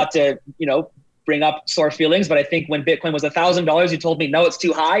to bring up sore feelings, but I think when Bitcoin was $1,000, you told me, no, it's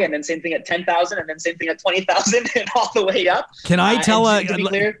too high. And then same thing at 10,000, and then same thing at 20,000, and all the way up. Can I tell a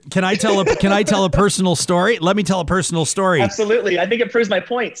personal story? Let me tell a personal story. Absolutely. I think it proves my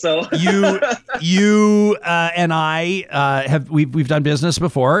point. So you and I we've done business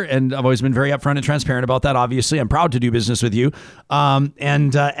before, and I've always been very upfront and transparent about that. Obviously, I'm proud to do business with you.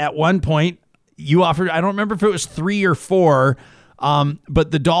 And at one point you offered, I don't remember if it was 3 or 4,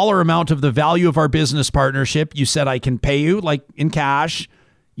 but the dollar amount of the value of our business partnership, you said I can pay you like in cash.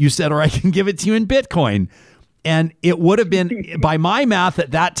 You said, or I can give it to you in Bitcoin. And it would have been, by my math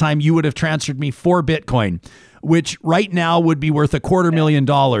at that time, you would have transferred me 4 Bitcoin, which right now would be worth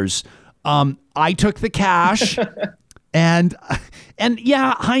 $250,000. I took the cash and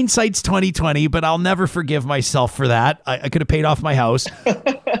yeah, hindsight's 2020, but I'll never forgive myself for that. I could have paid off my house.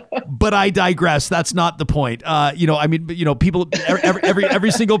 But I digress. That's not the point. People,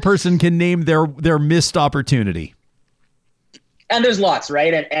 every single person can name their missed opportunity. And there's lots,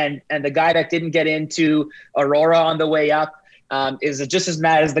 right? And the guy that didn't get into Aurora on the way up is just as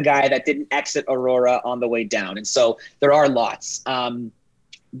mad as the guy that didn't exit Aurora on the way down. And so there are lots.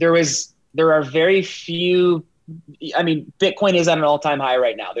 There are very few. I mean, Bitcoin is at an all-time high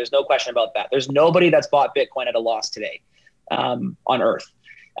right now. There's no question about that. There's nobody that's bought Bitcoin at a loss today on Earth.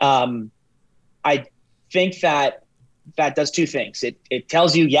 I think that does 2 things. It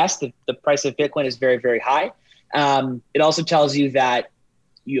tells you, yes, the price of Bitcoin is very, very high. It also tells you that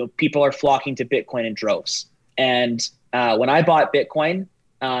people are flocking to Bitcoin in droves. And when I bought Bitcoin,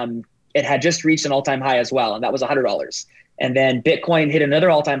 it had just reached an all-time high as well, and that was $100. And then Bitcoin hit another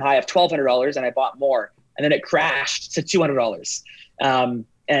all-time high of $1,200, and I bought more. And then it crashed to $200.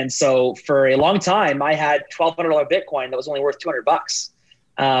 And so for a long time, I had $1,200 Bitcoin that was only worth $200.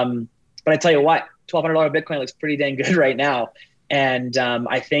 But I tell you what, $1,200 Bitcoin looks pretty dang good right now. And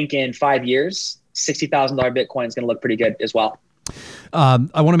I think in 5 years, $60,000 Bitcoin is going to look pretty good as well. I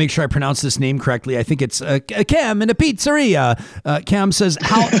want to make sure I pronounce this name correctly. I think it's Cam in a pizzeria. Cam says,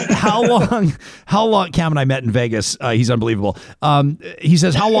 how long, Cam and I met in Vegas. He's unbelievable. He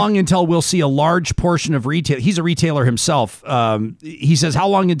says, how long until we'll see a large portion of retail? He's a retailer himself. He says, how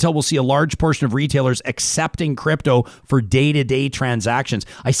long until we'll see a large portion of retailers accepting crypto for day-to-day transactions?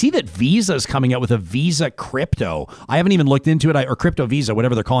 I see that Visa is coming out with a Visa crypto. I haven't even looked into it, or crypto Visa,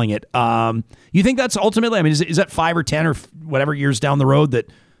 whatever they're calling it. You think that's ultimately, I mean, is that 5 or 10 or whatever years down the road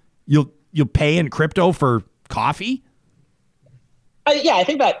that you'll pay in crypto for coffee? Yeah, I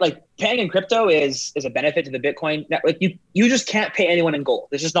think that like paying in crypto is a benefit to the Bitcoin network. You just can't pay anyone in gold.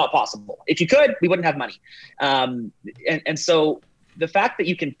 It's just not possible. If you could, we wouldn't have money. And so the fact that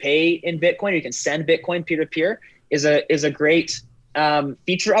you can pay in Bitcoin, you can send Bitcoin peer to peer is a great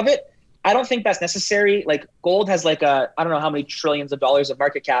feature of it. I don't think that's necessary. Like gold has like I don't know how many trillions of dollars of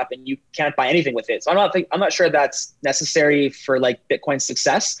market cap, and you can't buy anything with it. So I'm not sure that's necessary for like Bitcoin's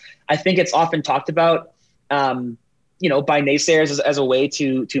success. I think it's often talked about, by naysayers as a way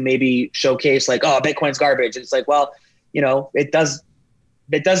to maybe showcase like, oh, Bitcoin's garbage. It's like, well, it does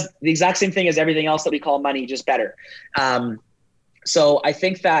the exact same thing as everything else that we call money, just better. So I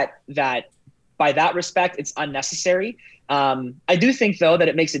think that by that respect, it's unnecessary. I do think, though, that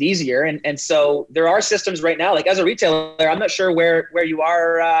it makes it easier. And so there are systems right now, like as a retailer, I'm not sure where you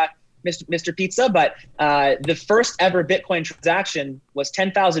are, Mr. Pizza, but the first ever Bitcoin transaction was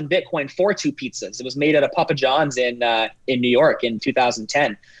 10,000 Bitcoin for 2 pizzas. It was made at a Papa John's in New York in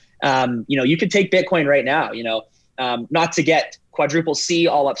 2010. You could take Bitcoin right now, not to get quadruple C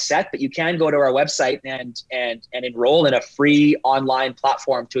all upset, but you can go to our website and enroll in a free online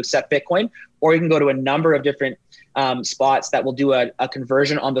platform to accept Bitcoin, or you can go to a number of different spots that will do a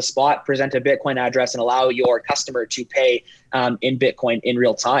conversion on the spot, present a Bitcoin address, and allow your customer to pay in Bitcoin in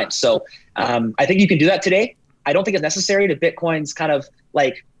real time. So I think you can do that today. I don't think it's necessary to Bitcoin's kind of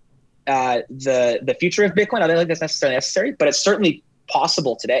like the future of Bitcoin. I don't think that's necessarily necessary, but it's certainly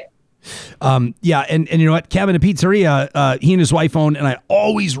possible today. Yeah, and you know what? Kevin, a pizzeria, he and his wife own, and I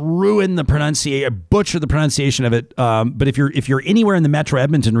always ruin the pronunciation, I butcher the pronunciation of it. But if you're anywhere in the Metro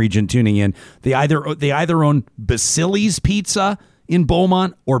Edmonton region tuning in, they either own Basili's Pizza in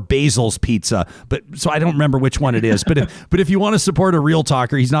Beaumont or Basil's Pizza, but so I don't remember which one it is. But if you want to support a real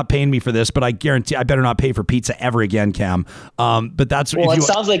talker, he's not paying me for this, but I guarantee I better not pay for pizza ever again, Cam. But that's it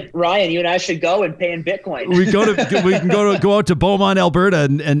sounds like Ryan, you and I should go and pay in Bitcoin. We can go out to Beaumont, Alberta,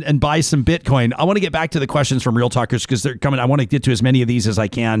 and buy some Bitcoin. I want to get back to the questions from real talkers because they're coming. I want to get to as many of these as I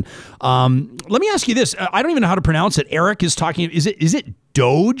can. Let me ask you this: I don't even know how to pronounce it. Eric is talking. Is it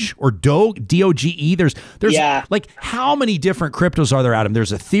Doge or Doge, D-O-G-E? There's like how many different cryptos are there, Adam?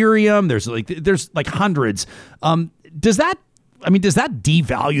 There's Ethereum. There's like hundreds. Does that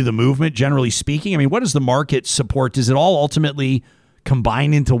devalue the movement, generally speaking? I mean, what does the market support? Does it all ultimately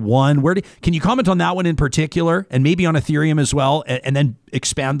combine into one? Can you comment on that one in particular, and maybe on Ethereum as well, and then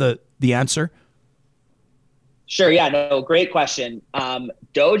expand the answer? Sure. Yeah. No. Great question.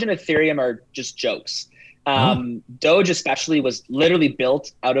 Doge and Ethereum are just jokes. Doge especially was literally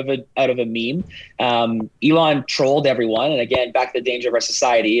built out of a meme. Elon trolled everyone, and again, back to the danger of our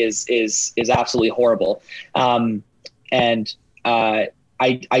society is absolutely horrible. And I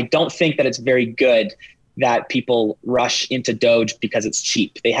don't think that it's very good that people rush into Doge because it's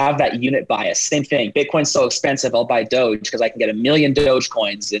cheap. They have that unit bias. Same thing. Bitcoin's so expensive, I'll buy Doge because I can get 1 million Doge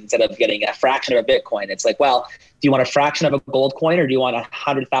coins instead of getting a fraction of a Bitcoin. It's like, well, do you want a fraction of a gold coin or do you want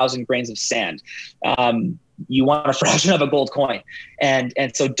 100,000 grains of sand? You want a fraction of a gold coin. And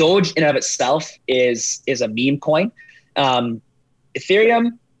so Doge in and of itself is a meme coin.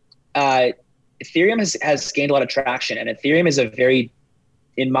 Ethereum has gained a lot of traction, and Ethereum is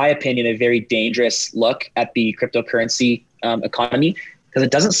in my opinion, a very dangerous look at the cryptocurrency economy because it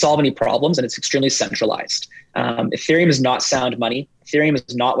doesn't solve any problems and it's extremely centralized. Ethereum is not sound money. Ethereum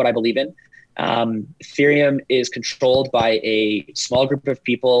is not what I believe in. Ethereum is controlled by a small group of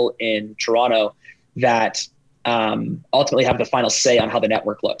people in Toronto that ultimately have the final say on how the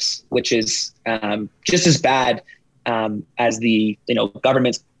network looks, which is just as bad as the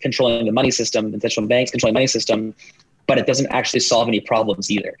governments controlling the money system, the central banks controlling the money system, but it doesn't actually solve any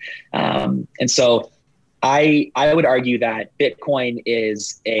problems either. And so I would argue that Bitcoin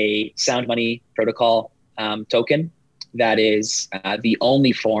is a sound money protocol token that is the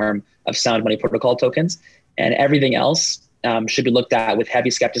only form of sound money protocol tokens, and everything else should be looked at with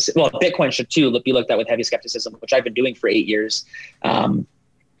heavy skepticism. Well, Bitcoin should too be looked at with heavy skepticism, which I've been doing for 8 years.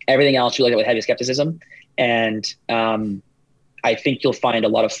 Everything else should be looked at with heavy skepticism. And I think you'll find a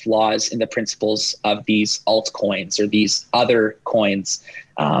lot of flaws in the principles of these altcoins or these other coins.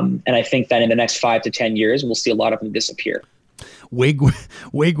 And I think that in the next 5 to 10 years, we'll see a lot of them disappear.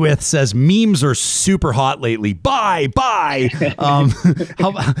 Wigwith says memes are super hot lately. Buy. How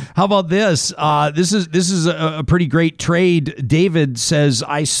about this? This is a pretty great trade. David says,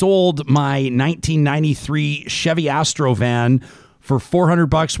 I sold my 1993 Chevy Astro van for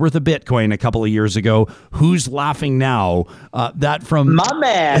 $400 worth of Bitcoin a couple of years ago. Who's laughing now? That from my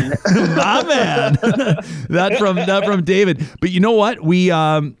man. My man. that from David. But you know what?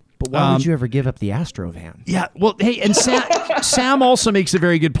 But why would you ever give up the Astro van? Yeah, well, hey, and Sam also makes a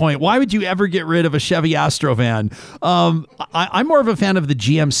very good point. Why would you ever get rid of a Chevy Astro van? I'm more of a fan of the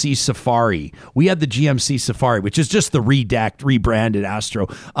GMC Safari. We had the GMC Safari, which is just the rebranded Astro.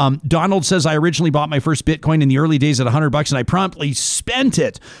 Donald says, I originally bought my first Bitcoin in the early days at $100, and I promptly spent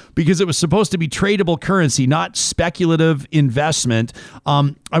it because it was supposed to be tradable currency, not speculative investment.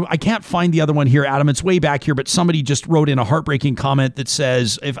 I can't find the other one here, Adam. It's way back here, but somebody just wrote in a heartbreaking comment that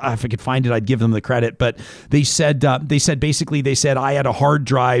says, if I could find it, I'd give them the credit. But they said I had a hard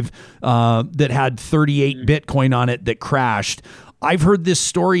drive that had 38 Bitcoin on it that crashed. I've heard this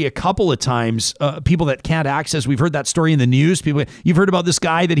story a couple of times. People that can't access, we've heard that story in the news. You've heard about this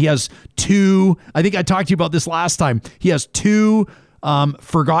guy that he has 2. I think I talked to you about this last time. He has 2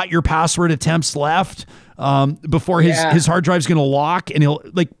 forgot your password attempts left before his hard drive's going to lock, and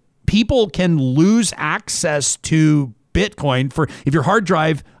people can lose access to Bitcoin if your hard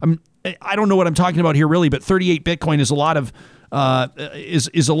drive. I don't know what I'm talking about here really, but 38 Bitcoin is a lot of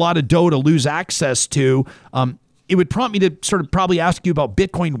is a lot of dough to lose access to. It would prompt me to sort of probably ask you about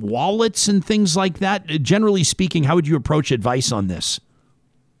Bitcoin wallets and things like that. Generally speaking, how would you approach advice on this?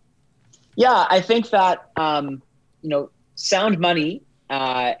 Yeah, I think that sound money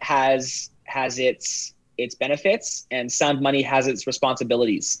has its benefits, and sound money has its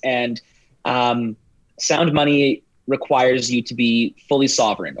responsibilities. And sound money requires you to be fully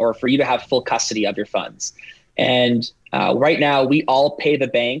sovereign, or for you to have full custody of your funds. And right now, we all pay the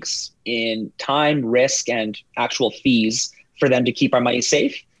banks in time, risk, and actual fees for them to keep our money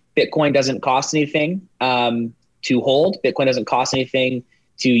safe. Bitcoin doesn't cost anything to hold. Bitcoin doesn't cost anything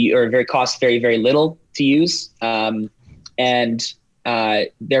costs very, very little to use. And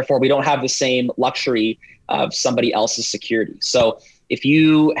therefore, we don't have the same luxury of somebody else's security. So if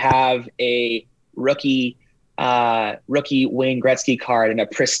you have a rookie Wayne Gretzky card in a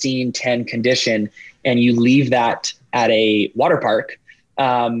pristine 10 condition, and you leave that at a water park,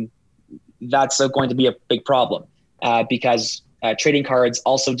 that's going to be a big problem because trading cards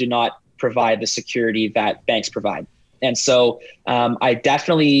also do not provide the security that banks provide. And so I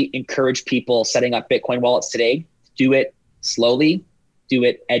definitely encourage people setting up Bitcoin wallets today. Do it slowly, do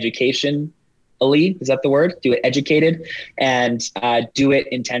it educationally. Is that the word? Do it educated, and do it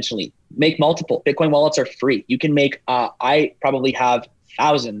intentionally. Make multiple. Bitcoin wallets are free. You can make, I probably have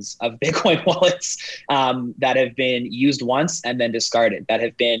thousands of Bitcoin wallets that have been used once and then discarded, that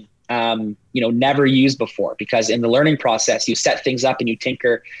have been never used before, because in the learning process, you set things up and you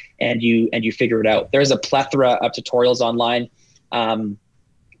tinker and you figure it out. There's a plethora of tutorials online.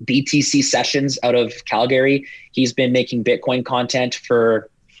 BTC Sessions out of Calgary, he's been making Bitcoin content for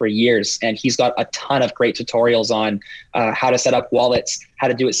years, and he's got a ton of great tutorials on how to set up wallets, how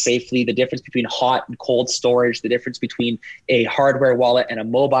to do it safely, the difference between hot and cold storage, the difference between a hardware wallet and a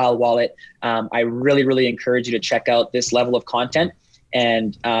mobile wallet. I really, really encourage you to check out this level of content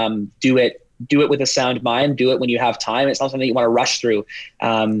and do it with a sound mind. Do it when you have time. It's not something you want to rush through.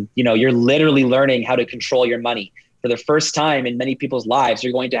 You're literally learning how to control your money. For the first time in many people's lives,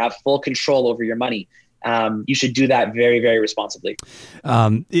 you're going to have full control over your money. You should do that very, very responsibly.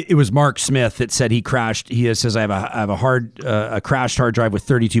 It was Mark Smith that said he crashed. He says, I have a crashed hard drive with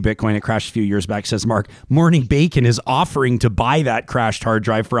 32 Bitcoin. It crashed a few years back. Says Mark, Morning Bacon is offering to buy that crashed hard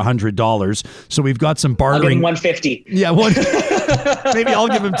drive for $100. So we've got some bartering. I'll give him $150. Yeah, maybe I'll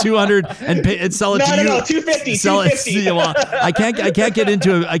give him $200 and sell it to you. No, $250. Sell it. Well, I can't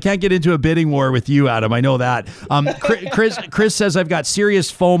get into a bidding war with you, Adam. I know that. Chris says, I've got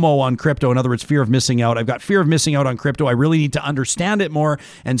serious FOMO on crypto. In other words, fear of missing out. I've got fear of missing out on crypto. I really need to understand it more.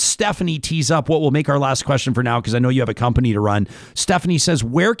 And Stephanie tees up what will make our last question for now, because I know you have a company to run. Stephanie says,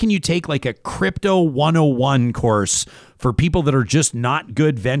 where can you take like a crypto 101 course for people that are just not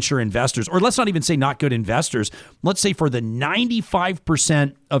good venture investors? Or let's not even say not good investors. Let's say for the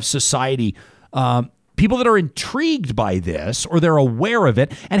 95% of society, people that are intrigued by this, or they're aware of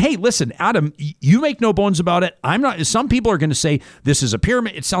it. And hey, listen, Adam, you make no bones about it. I'm not. Some people are going to say this is a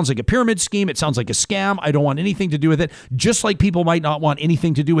pyramid. It sounds like a pyramid scheme. It sounds like a scam. I don't want anything to do with it. Just like people might not want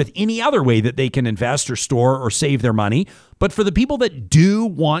anything to do with any other way that they can invest or store or save their money. But for the people that do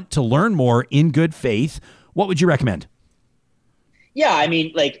want to learn more in good faith, what would you recommend? Yeah, I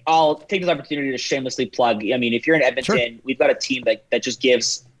mean, I'll take this opportunity to shamelessly plug. I mean, if you're in Edmonton, sure, we've got a team that just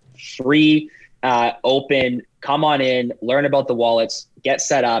gives free, open, come on in, learn about the wallets, get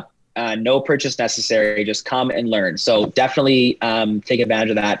set up, no purchase necessary, just come and learn. So definitely take advantage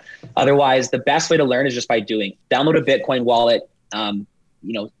of that. Otherwise, the best way to learn is just by doing. Download a Bitcoin wallet,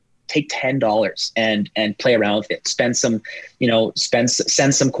 take $10 and play around with it. Spend some,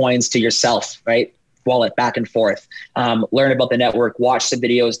 send some coins to yourself, right? Wallet back and forth, learn about the network, watch some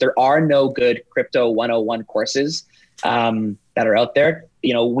videos. There are no good crypto 101 courses that are out there.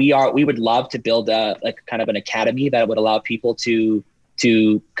 We would love to build kind of an academy that would allow people to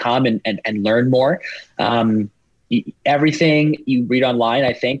come and learn more. Everything you read online,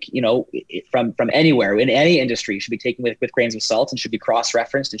 I think, from anywhere in any industry should be taken with grains of salt and should be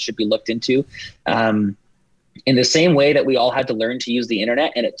cross-referenced and should be looked into. In the same way that we all had to learn to use the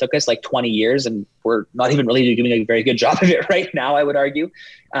internet, and it took us 20 years, and we're not even really doing a very good job of it right now, I would argue.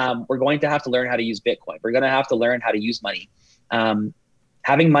 We're going to have to learn how to use Bitcoin. We're going to have to learn how to use money.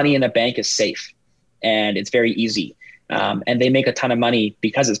 Having money in a bank is safe, and it's very easy. And they make a ton of money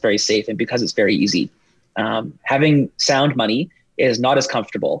because it's very safe and because it's very easy. Having sound money is not as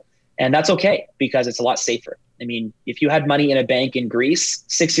comfortable, and that's okay because it's a lot safer. I mean, if you had money in a bank in Greece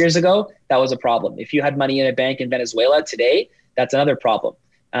 6 years ago, that was a problem. If you had money in a bank in Venezuela today, that's another problem.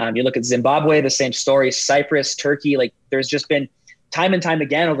 You look at Zimbabwe, the same story, Cyprus, Turkey, there's just been time and time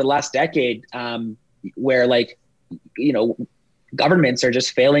again over the last decade where governments are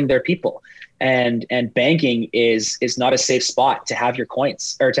just failing their people, and banking is not a safe spot to have your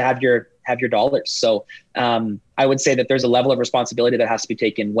coins or to have your dollars. So I would say that there's a level of responsibility that has to be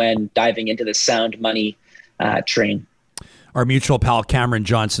taken when diving into the sound money train. Our mutual pal Cameron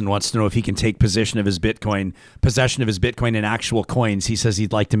Johnson wants to know if he can take possession of his Bitcoin in actual coins. He says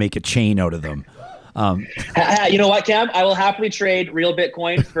he'd like to make a chain out of them. You know what, Cam? I will happily trade real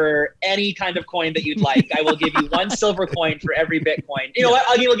Bitcoin for any kind of coin that you'd like. I will give you 1 silver coin for every Bitcoin. You know what?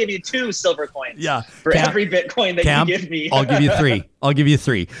 I'll give you 2 silver coins for every Bitcoin that you give me. I'll give you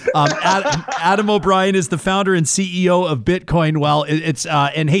 3. Adam O'Brien is the founder and CEO of Bitcoin. Well,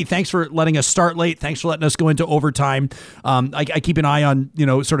 and hey, thanks for letting us start late. Thanks for letting us go into overtime. I keep an eye on,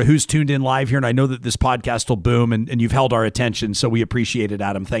 sort of who's tuned in live here, and I know that this podcast will boom, and you've held our attention, so we appreciate it,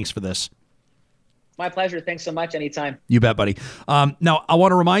 Adam. Thanks for this. My pleasure. Thanks so much. Anytime. You bet, buddy. Now, I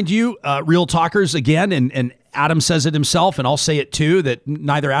want to remind you, Real Talkers, again, and Adam says it himself, and I'll say it too, that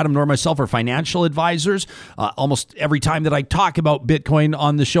neither Adam nor myself are financial advisors. Almost every time that I talk about Bitcoin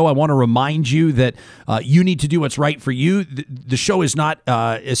on the show, I want to remind you that you need to do what's right for you. The show is not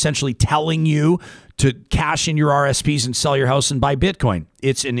essentially telling you to cash in your RSPs and sell your house and buy Bitcoin.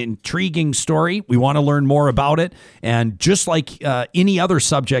 It's an intriguing story. We want to learn more about it. And just like any other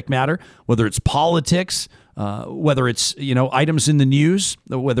subject matter, whether it's politics, whether it's, items in the news,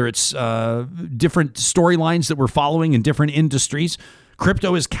 whether it's different storylines that we're following in different industries,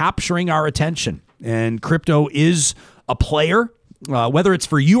 crypto is capturing our attention. And crypto is a player. Whether it's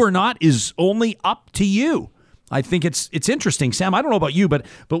for you or not is only up to you. I think it's interesting, Sam. I don't know about you, but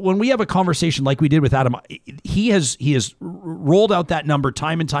when we have a conversation like we did with Adam, he has rolled out that number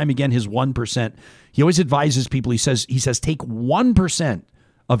time and time again, his 1%. He always advises people. He says take 1%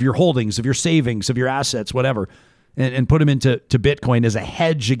 of your holdings, of your savings, of your assets, whatever, and put them into Bitcoin as a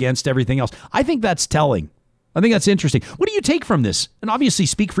hedge against everything else. I think that's telling. I think that's interesting. What do you take from this? And obviously,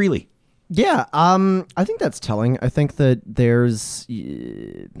 speak freely. Yeah, I think that's telling. I think that there's...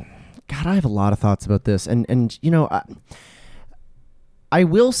 God, I have a lot of thoughts about this. And I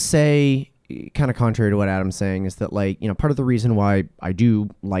will say, kind of contrary to what Adam's saying, is that, part of the reason why I do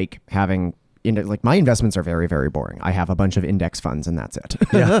like having... my investments are very, very boring. I have a bunch of index funds and that's it.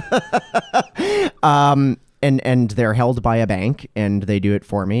 Yeah. And they're held by a bank and they do it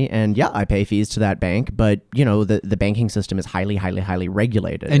for me. And yeah, I pay fees to that bank, but the banking system is highly, highly, highly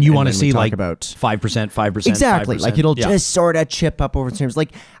regulated. And you want to see about 5%. Exactly. 5%. It'll just sort of chip up over time.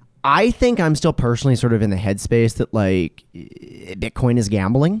 I think I'm still personally sort of in the headspace that Bitcoin is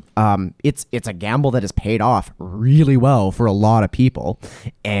gambling. It's a gamble that has paid off really well for a lot of people.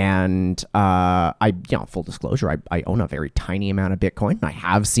 And full disclosure, I own a very tiny amount of Bitcoin. I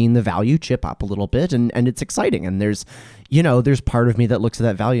have seen the value chip up a little bit, and it's exciting. And there's part of me that looks at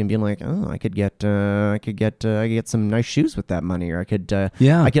that value and being like, oh, I could get some nice shoes with that money, or I could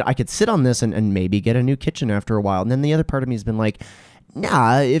sit on this and maybe get a new kitchen after a while. And then the other part of me has been like,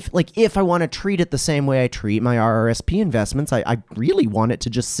 nah, if I want to treat it the same way I treat my RRSP investments, I really want it to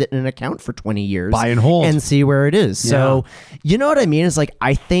just sit in an account for 20 years. Buy and hold. And see where it is. Yeah. So, you know what I mean? It's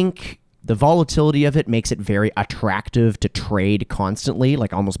I think the volatility of it makes it very attractive to trade constantly,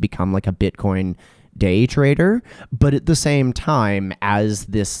 almost become like a Bitcoin day trader. But at the same time, as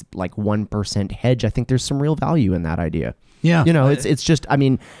this 1% hedge, I think there's some real value in that idea. Yeah. It's just,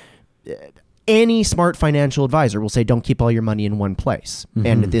 any smart financial advisor will say, don't keep all your money in one place. Mm-hmm.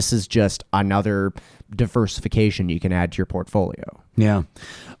 And this is just another diversification you can add to your portfolio. Yeah.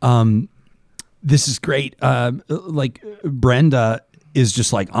 This is great. Brenda is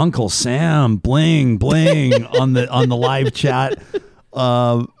just like Uncle Sam, bling, bling on the live chat.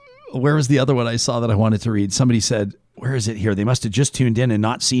 Where was the other one I saw that I wanted to read? Somebody said, where is it here? They must have just tuned in and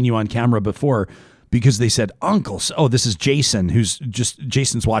not seen you on camera before. Because they said, this is Jason,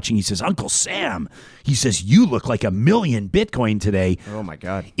 Jason's watching. He says, Uncle Sam, he says, you look like 1 million Bitcoin today. Oh my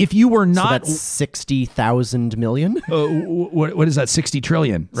God. If you were not... So that's 60,000 million? What is that? 60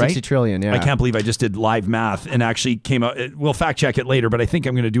 trillion, right? 60 trillion, yeah. I can't believe I just did live math and actually came out. We'll fact check it later, but I think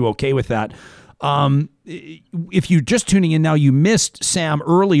I'm going to do okay with that. If you're just tuning in now, you missed Sam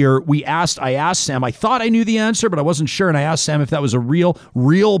earlier. I asked Sam, I thought I knew the answer, but I wasn't sure. And I asked Sam if that was a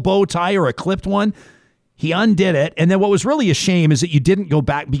real bow tie or a clipped one. He undid it. And then what was really a shame is that you didn't go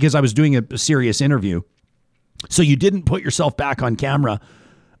back, because I was doing a serious interview. So you didn't put yourself back on camera.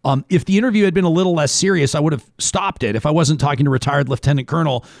 If the interview had been a little less serious, I would have stopped it. If I wasn't talking to retired Lieutenant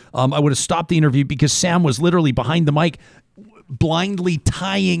Colonel, I would have stopped the interview, because Sam was literally behind the mic blindly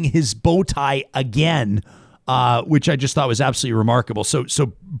tying his bow tie again, which I just thought was absolutely remarkable. So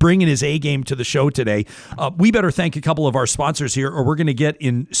bringing his A game to the show today. We better thank a couple of our sponsors here, or we're going to get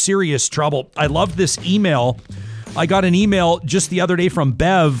in serious trouble. I love this email. I got an email just the other day from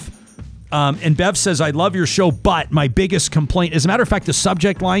Bev. And Bev says, I love your show, but my biggest complaint, as a matter of fact, the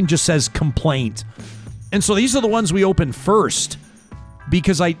subject line just says complaint. And so these are the ones we open first,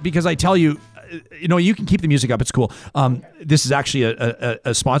 because I tell you, you can keep the music up. It's cool. This is actually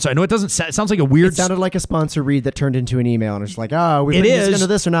a sponsor. I know it doesn't. It sounds like a weird. It sounded like a sponsor read that turned into an email, and it's like, oh, we're into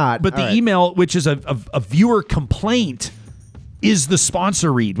this or not. But the email, which is a viewer complaint, is the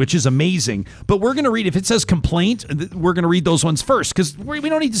sponsor read, which is amazing. But we're going to read, if it says complaint, we're going to read those ones first, because we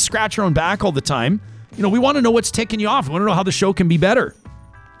don't need to scratch our own back all the time. We want to know what's ticking you off. We want to know how the show can be better.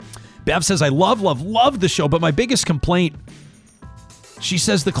 Bev says, I love the show, but my biggest complaint, she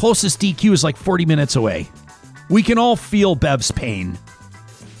says the closest DQ is like 40 minutes away. We can all feel Bev's pain.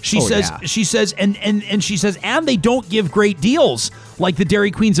 She says, and they don't give great deals like the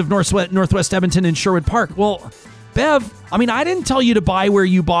Dairy Queens of Northwest Edmonton and Sherwood Park. Well, Bev, I didn't tell you to buy where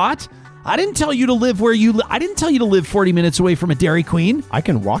you bought. I didn't tell you to live where you I didn't tell you to live 40 minutes away from a Dairy Queen. I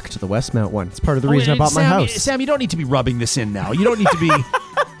can walk to the Westmount one. It's part of the reason I bought my house. Sam, you don't need to be rubbing this in now. You don't need to be...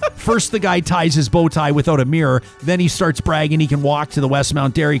 First, the guy ties his bow tie without a mirror. Then he starts bragging he can walk to the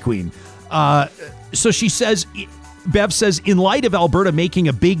Westmount Dairy Queen. So she says, Bev says, in light of Alberta making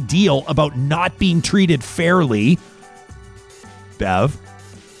a big deal about not being treated fairly, Bev,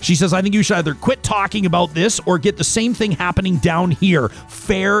 she says, I think you should either quit talking about this or get the same thing happening down here.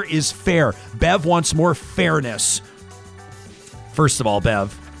 Fair is fair. Bev wants more fairness. First of all,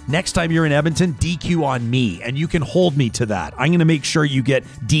 Bev, next time you're in Edmonton, DQ on me, and you can hold me to that. I'm going to make sure you get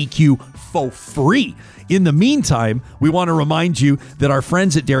DQ for free. In the meantime, we want to remind you that our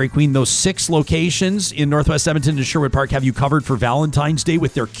friends at Dairy Queen, those 6 locations in Northwest Edmonton and Sherwood Park, have you covered for Valentine's Day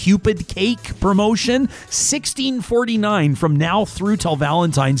with their Cupid Cake promotion. $16.49 from now through till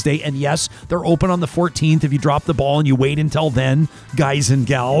Valentine's Day. And yes, they're open on the 14th if you drop the ball and you wait until then, guys and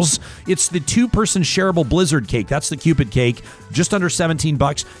gals. It's the 2-person shareable blizzard cake. That's the Cupid Cake. Just under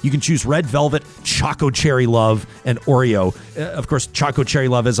 $17. You can choose red velvet, Choco Cherry Love, and Oreo. Of course, Choco Cherry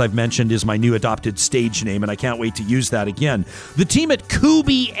Love, as I've mentioned, is my new adopted stage name, and I can't wait to use that again. The team at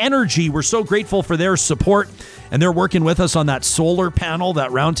Kubi Energy, we're so grateful for their support, and they're working with us on that solar panel,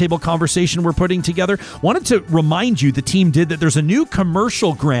 that roundtable conversation we're putting together. Wanted to remind you, the team did, that there's a new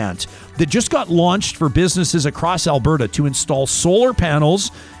commercial grant that just got launched for businesses across Alberta to install solar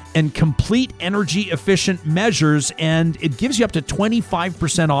panels and complete energy efficient measures, and it gives you up to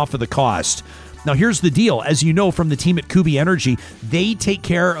 25% off of the cost. Now, here's the deal. As you know from the team at Kubi Energy, they take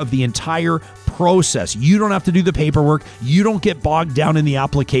care of the entire process. You don't have to do the paperwork. You don't get bogged down in the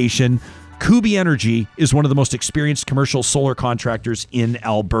application. Kubi Energy is one of the most experienced commercial solar contractors in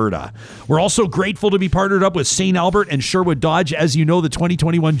Alberta. We're also grateful to be partnered up with St. Albert and Sherwood Dodge. As you know, the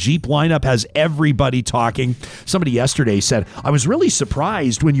 2021 Jeep lineup has everybody talking. Somebody yesterday said, I was really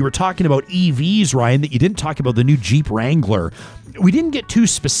surprised when you were talking about EVs, Ryan, that you didn't talk about the new Jeep Wrangler. We didn't get too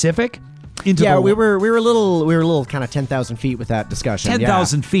specific. We were a little kind of 10,000 feet with that discussion.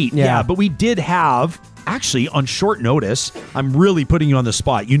 10,000 feet, yeah. But we did have, actually, on short notice, I'm really putting you on the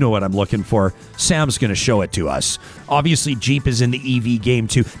spot. You know what I'm looking for. Sam's going to show it to us. Obviously, Jeep is in the EV game,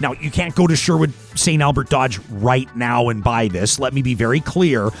 too. Now, you can't go to Sherwood St. Albert Dodge right now and buy this. Let me be very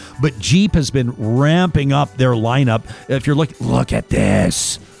clear. But Jeep has been ramping up their lineup. If you're looking, look at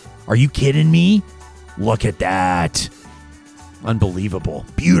this. Are you kidding me? Look at that. Unbelievable.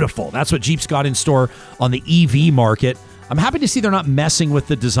 Beautiful. That's what Jeep's got in store on the EV market. I'm happy to see they're not messing with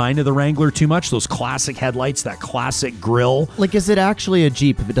the design of the Wrangler too much. Those classic headlights, that classic grille. Like, is it actually a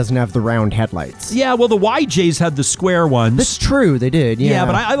Jeep if it doesn't have the round headlights? Yeah, well, the YJs had the square ones. That's true, they did. Yeah,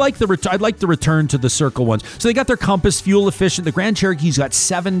 but I like I'd like the return to the circle ones. So they got their Compass, fuel efficient. The Grand Cherokee's got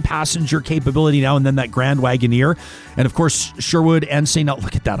 7 passenger capability now, and then that Grand Wagoneer, and of course Sherwood and St. Albert.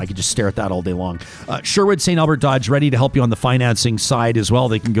 Look at that! I could just stare at that all day long. Sherwood, St. Albert Dodge, ready to help you on the financing side as well.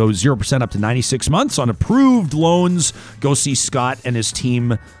 They can go 0% up to 96 months on approved loans. Go see Scott and his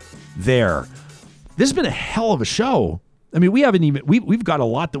team there. This has been a hell of a show. I mean, we've got a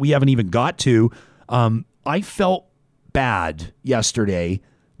lot that we haven't even got to. I felt bad yesterday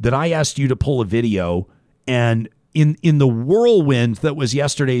that I asked you to pull a video, and in the whirlwind that was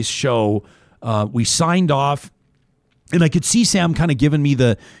yesterday's show, we signed off, and I could see Sam kind of giving me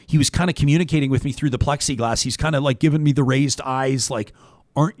he was kind of communicating with me through the plexiglass. He's kind of like giving me the raised eyes, like,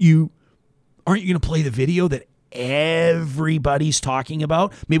 aren't you going to play the video that everybody's talking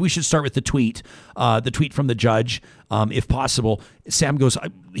about? Maybe we should start with the tweet from the judge, if possible. Sam goes,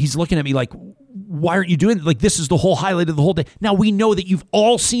 he's looking at me like, why aren't you doing it? Like, this is the whole highlight of the whole day. Now, we know that you've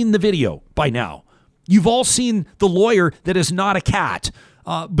all seen the video by now. You've all seen the lawyer that is not a cat.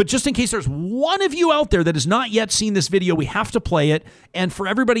 But just in case there's one of you out there that has not yet seen this video, we have to play it. And for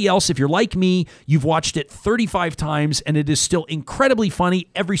everybody else, if you're like me, you've watched it 35 times and it is still incredibly funny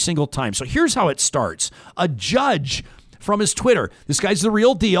every single time. So here's how it starts. A judge from his Twitter, this guy's the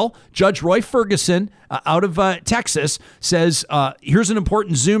real deal, Judge Roy Ferguson out of Texas, says, here's an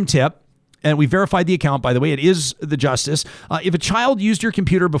important Zoom tip. and we verified the account, by the way. It is the Justice. If a child used your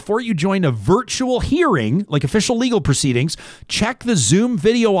computer before you join a virtual hearing, like official legal proceedings, check the Zoom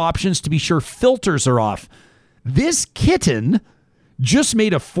video options to be sure filters are off. This kitten just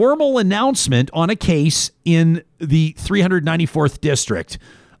made a formal announcement on a case in the 394th district.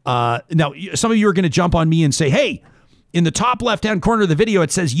 Now, some of you are going to jump on me and say, hey, in the top left-hand corner of the video,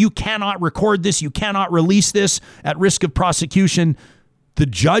 it says you cannot record this, you cannot release this at risk of prosecution. The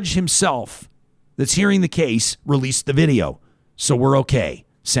judge himself that's hearing the case released the video. So we're okay.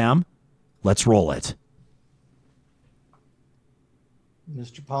 Sam, let's roll it.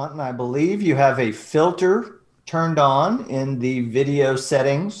 Mr. Ponton, I believe you have a filter turned on in the video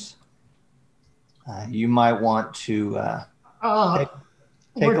settings. You might want to take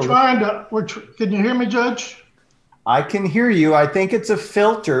a look. Can you hear me, Judge? I can hear you. I think it's a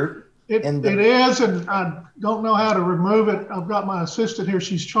filter. It is, and I don't know how to remove it. I've got my assistant here.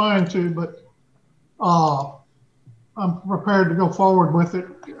 She's trying to, but I'm prepared to go forward with it.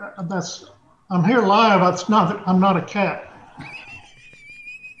 I'm here live. I'm not a cat.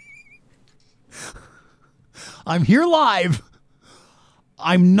 I'm here live.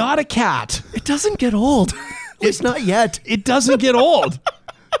 I'm not a cat. It doesn't get old. It's not yet. It doesn't get old.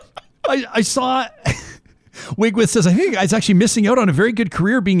 I saw... Wigwith says, I think guy's actually missing out on a very good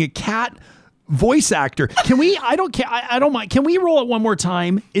career being a cat voice actor. Can we, I don't mind. Can we roll it one more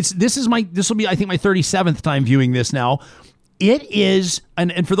time? This will be, I think, my 37th time viewing this now. It is,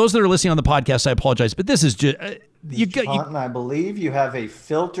 and for those that are listening on the podcast, I apologize, but this is just, I believe you have a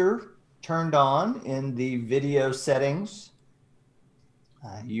filter turned on in the video settings.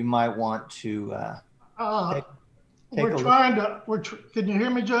 You might want to take a look. Can you hear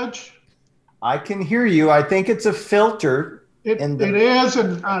me, Judge? I can hear you. I think it's a filter. It is,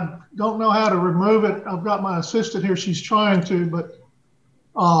 and I don't know how to remove it. I've got my assistant here. She's trying to, but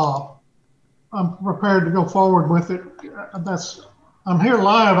I'm prepared to go forward with it. I'm here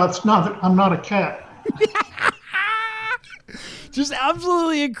live. I'm not a cat. Just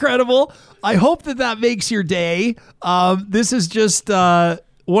absolutely incredible. I hope that makes your day. This is just one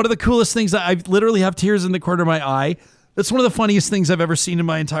of the coolest things. I literally have tears in the corner of my eye. That's one of the funniest things I've ever seen in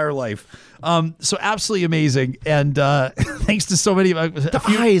my entire life. So absolutely amazing. And thanks to so many of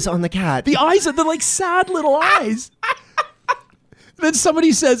eyes on the cat. The eyes are the like sad little eyes. Then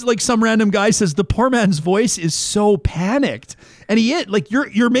somebody says, like some random guy says, the poor man's voice is so panicked. And he is like,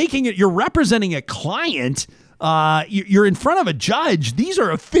 you're making it, you're representing a client. You're in front of a judge. These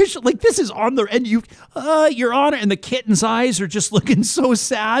are official, like this is on the, and Your Honor, and the kitten's eyes are just looking so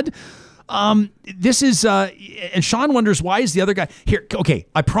sad. This is, and Sean wonders, why is the other guy here? Okay.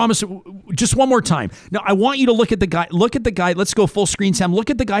 I promise just one more time. Now I want you to look at the guy. Let's go full screen, Sam.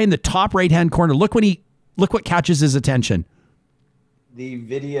 Look at the guy in the top right-hand corner. Look what catches his attention. The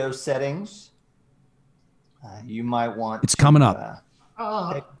video settings. You might want it's coming up.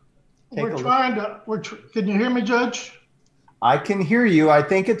 Can you hear me, Judge? I can hear you. I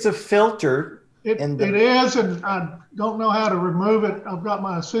think it's a filter. It is, and I don't know how to remove it. I've got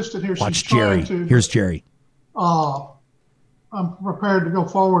my assistant here. Watch Jerry. Here's Jerry. I'm prepared to go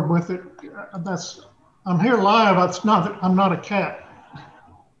forward with it. I'm here live. I'm not a cat.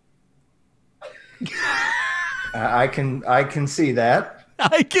 I can see that.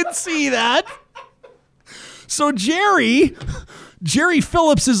 I can see that. So Jerry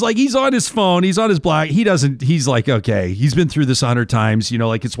Phillips is like, he's on his phone. He's on his black. He's like, okay, he's been through this 100 times. You know,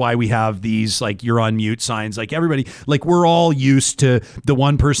 like it's why we have these, like you're on mute signs. Like everybody, like we're all used to the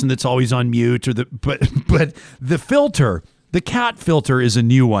one person that's always on mute but the filter, the cat filter is a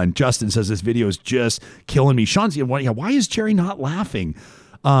new one. Justin says this video is just killing me. Sean's, why is Jerry not laughing?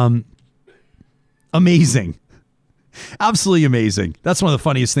 Amazing. Absolutely amazing. That's one of the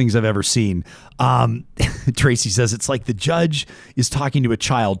funniest things I've ever seen. Tracy says it's like the judge is talking to a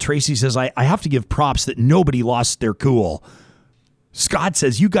child. Tracy says, I have to give props that nobody lost their cool. Scott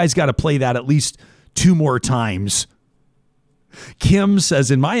says, you guys got to play that at least 2 more times. Kim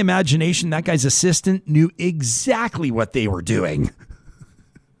says, in my imagination, that guy's assistant knew exactly what they were doing.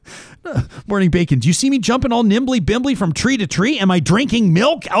 Morning Bacon, do you see me jumping all nimbly bimbly from tree to tree? Am I drinking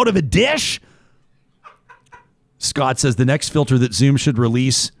milk out of a dish? Scott says the next filter that Zoom should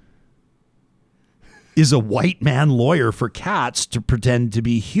release is a white man lawyer for cats to pretend to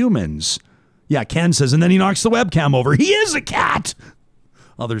be humans. Yeah, Ken says, and then he knocks the webcam over. He is a cat.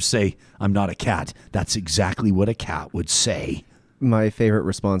 Others say, I'm not a cat. That's exactly what a cat would say. My favorite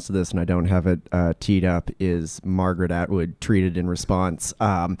response to this, and I don't have it teed up, is Margaret Atwood tweeted in response,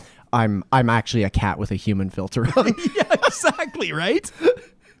 I'm actually a cat with a human filter on. Yeah, exactly, right?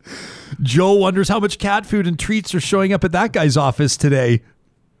 Joe wonders how much cat food and treats are showing up at that guy's office today.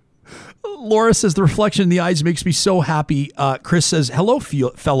 Laura says the reflection in the eyes makes me so happy. Chris says, hello,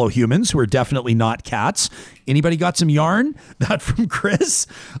 fellow humans who are definitely not cats. Anybody got some yarn? That from Chris.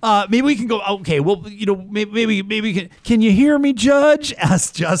 Maybe we can go. Okay, well, maybe can you hear me, Judge?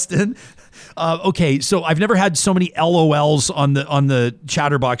 Asked Justin. Okay, so I've never had so many LOLs on the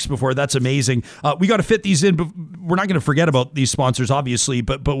chatterbox before. That's amazing. We got to fit these in, but we're not going to forget about these sponsors, obviously.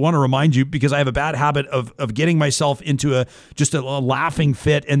 But want to remind you, because I have a bad habit of getting myself into just a laughing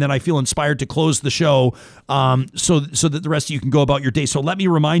fit, and then I feel inspired to close the show, so that the rest of you can go about your day. So let me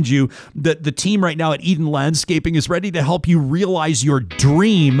remind you that the team right now at Eden Landscaping is ready to help you realize your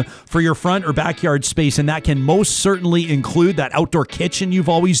dream for your front or backyard space, and that can most certainly include that outdoor kitchen you've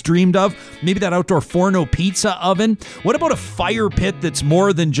always dreamed of. Maybe that outdoor Forno pizza oven. What about a fire pit that's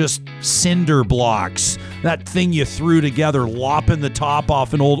more than just cinder blocks? That thing you threw together, lopping the top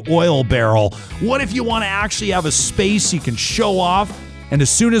off an old oil barrel. What if you want to actually have a space you can show off? And as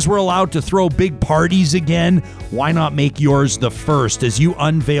soon as we're allowed to throw big parties again, why not make yours the first as you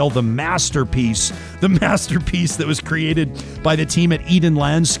unveil the masterpiece that was created by the team at Eden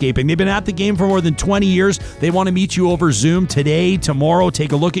Landscaping. They've been at the game for more than 20 years. They want to meet you over Zoom today, tomorrow.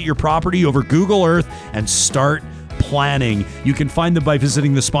 Take a look at your property over Google Earth and start planning. You can find them by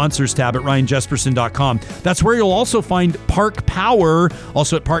visiting the sponsors tab at ryanjesperson.com. That's where you'll also find Park Power,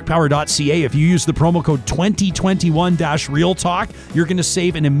 also at parkpower.ca. If you use the promo code 2021-Real Talk, you're going to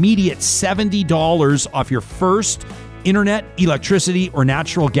save an immediate $70 off your first internet, electricity, or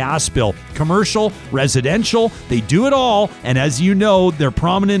natural gas bill. Commercial, residential, they do it all. And as you know, they're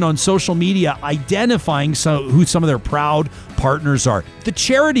prominent on social media identifying who some of their proud partners are. The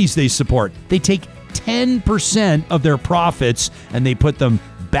charities they support, they take 10% of their profits and they put them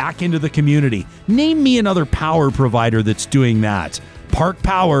back into the community. Name me another power provider that's doing that. Park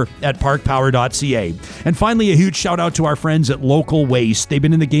Power at parkpower.ca. And finally, a huge shout out to our friends at Local Waste. They've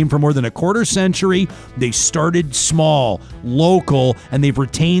been in the game for more than a quarter century. They started small, local, and they've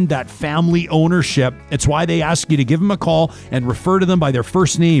retained that family ownership. It's why they ask you to give them a call and refer to them by their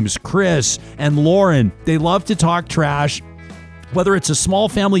first names, Chris and Lauren. They love to talk trash. Whether it's a small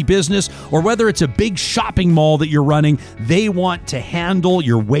family business or whether it's a big shopping mall that you're running, they want to handle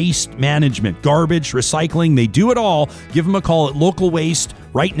your waste management, garbage, recycling. They do it all. Give them a call at Local Waste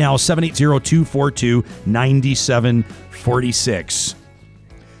right now, 780-242-9746.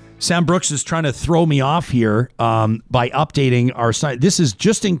 Sam Brooks is trying to throw me off here by updating our site. This is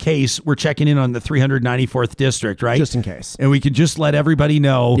just in case we're checking in on the 394th district, right? Just in case. And we can just let everybody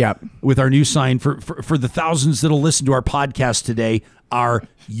know Yep. with our new sign for the thousands that'll listen to our podcast today, our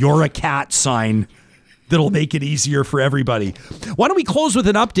You're a Cat sign that'll make it easier for everybody. Why don't we close with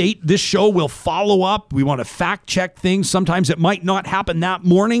an update? This show will follow up. We want to fact check things. Sometimes it might not happen that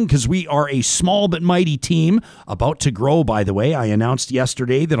morning because we are a small but mighty team about to grow, by the way. I announced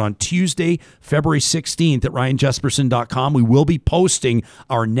yesterday that on Tuesday, February 16th at ryanjesperson.com, we will be posting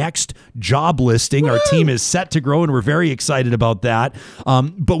our next job listing. Woo! Our team is set to grow and we're very excited about that.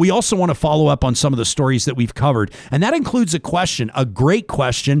 But we also want to follow up on some of the stories that we've covered. And that includes a great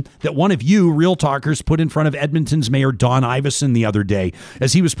question that one of you Real Talkers put in front of Edmonton's Mayor Don Iveson the other day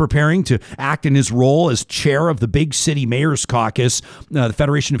as he was preparing to act in his role as chair of the Big City Mayor's Caucus, the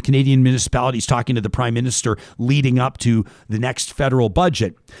Federation of Canadian Municipalities, talking to the Prime Minister leading up to the next federal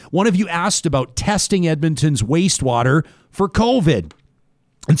budget. One of you asked about testing Edmonton's wastewater for COVID.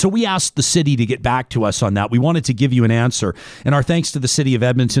 And so we asked the city to get back to us on that. We wanted to give you an answer. And our thanks to the city of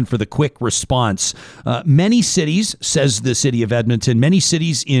Edmonton for the quick response. Many cities, says the city of Edmonton, many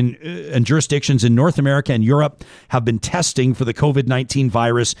cities and jurisdictions in North America and Europe have been testing for the COVID-19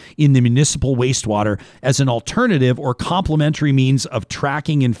 virus in the municipal wastewater as an alternative or complementary means of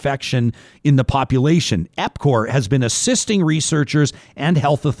tracking infection in the population. EPCOR has been assisting researchers and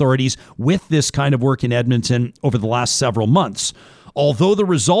health authorities with this kind of work in Edmonton over the last several months. Although the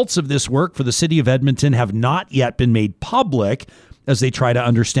results of this work for the city of Edmonton have not yet been made public, as they try to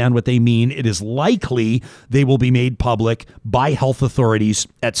understand what they mean, it is likely they will be made public by health authorities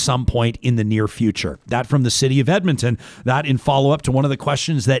at some point in the near future. That from the city of Edmonton. That in follow-up to one of the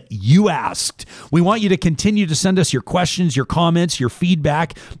questions that you asked. We want you to continue to send us your questions, your comments, your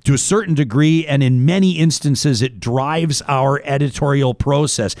feedback to a certain degree, and in many instances, it drives our editorial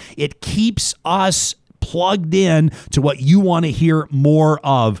process. It keeps us plugged in to what you want to hear more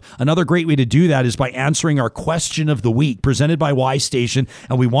of. Another great way to do that is by answering our question of the week presented by Y Station.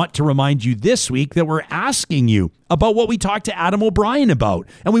 And we want to remind you this week that we're asking you about what we talked to Adam O'Brien about.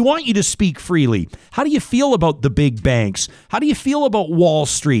 And we want you to speak freely. How do you feel about the big banks? How do you feel about Wall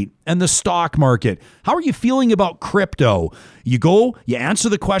Street? and the stock market. How are you feeling about crypto? You go, you answer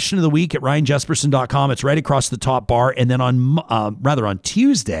the question of the week at ryanjesperson.com. It's right across the top bar. And then on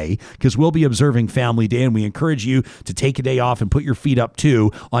Tuesday, because we'll be observing Family Day and we encourage you to take a day off and put your feet up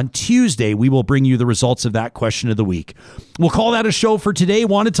too. On Tuesday, we will bring you the results of that question of the week. We'll call that a show for today.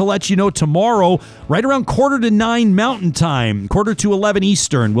 Wanted to let you know tomorrow, right around 8:45 Mountain Time, 11:45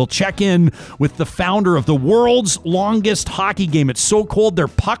 Eastern, we'll check in with the founder of the world's longest hockey game. It's so cold, their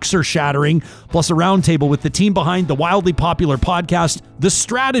pucks are shattering, plus a roundtable with the team behind the wildly popular podcast, The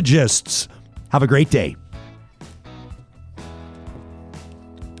Strategists. Have a great day.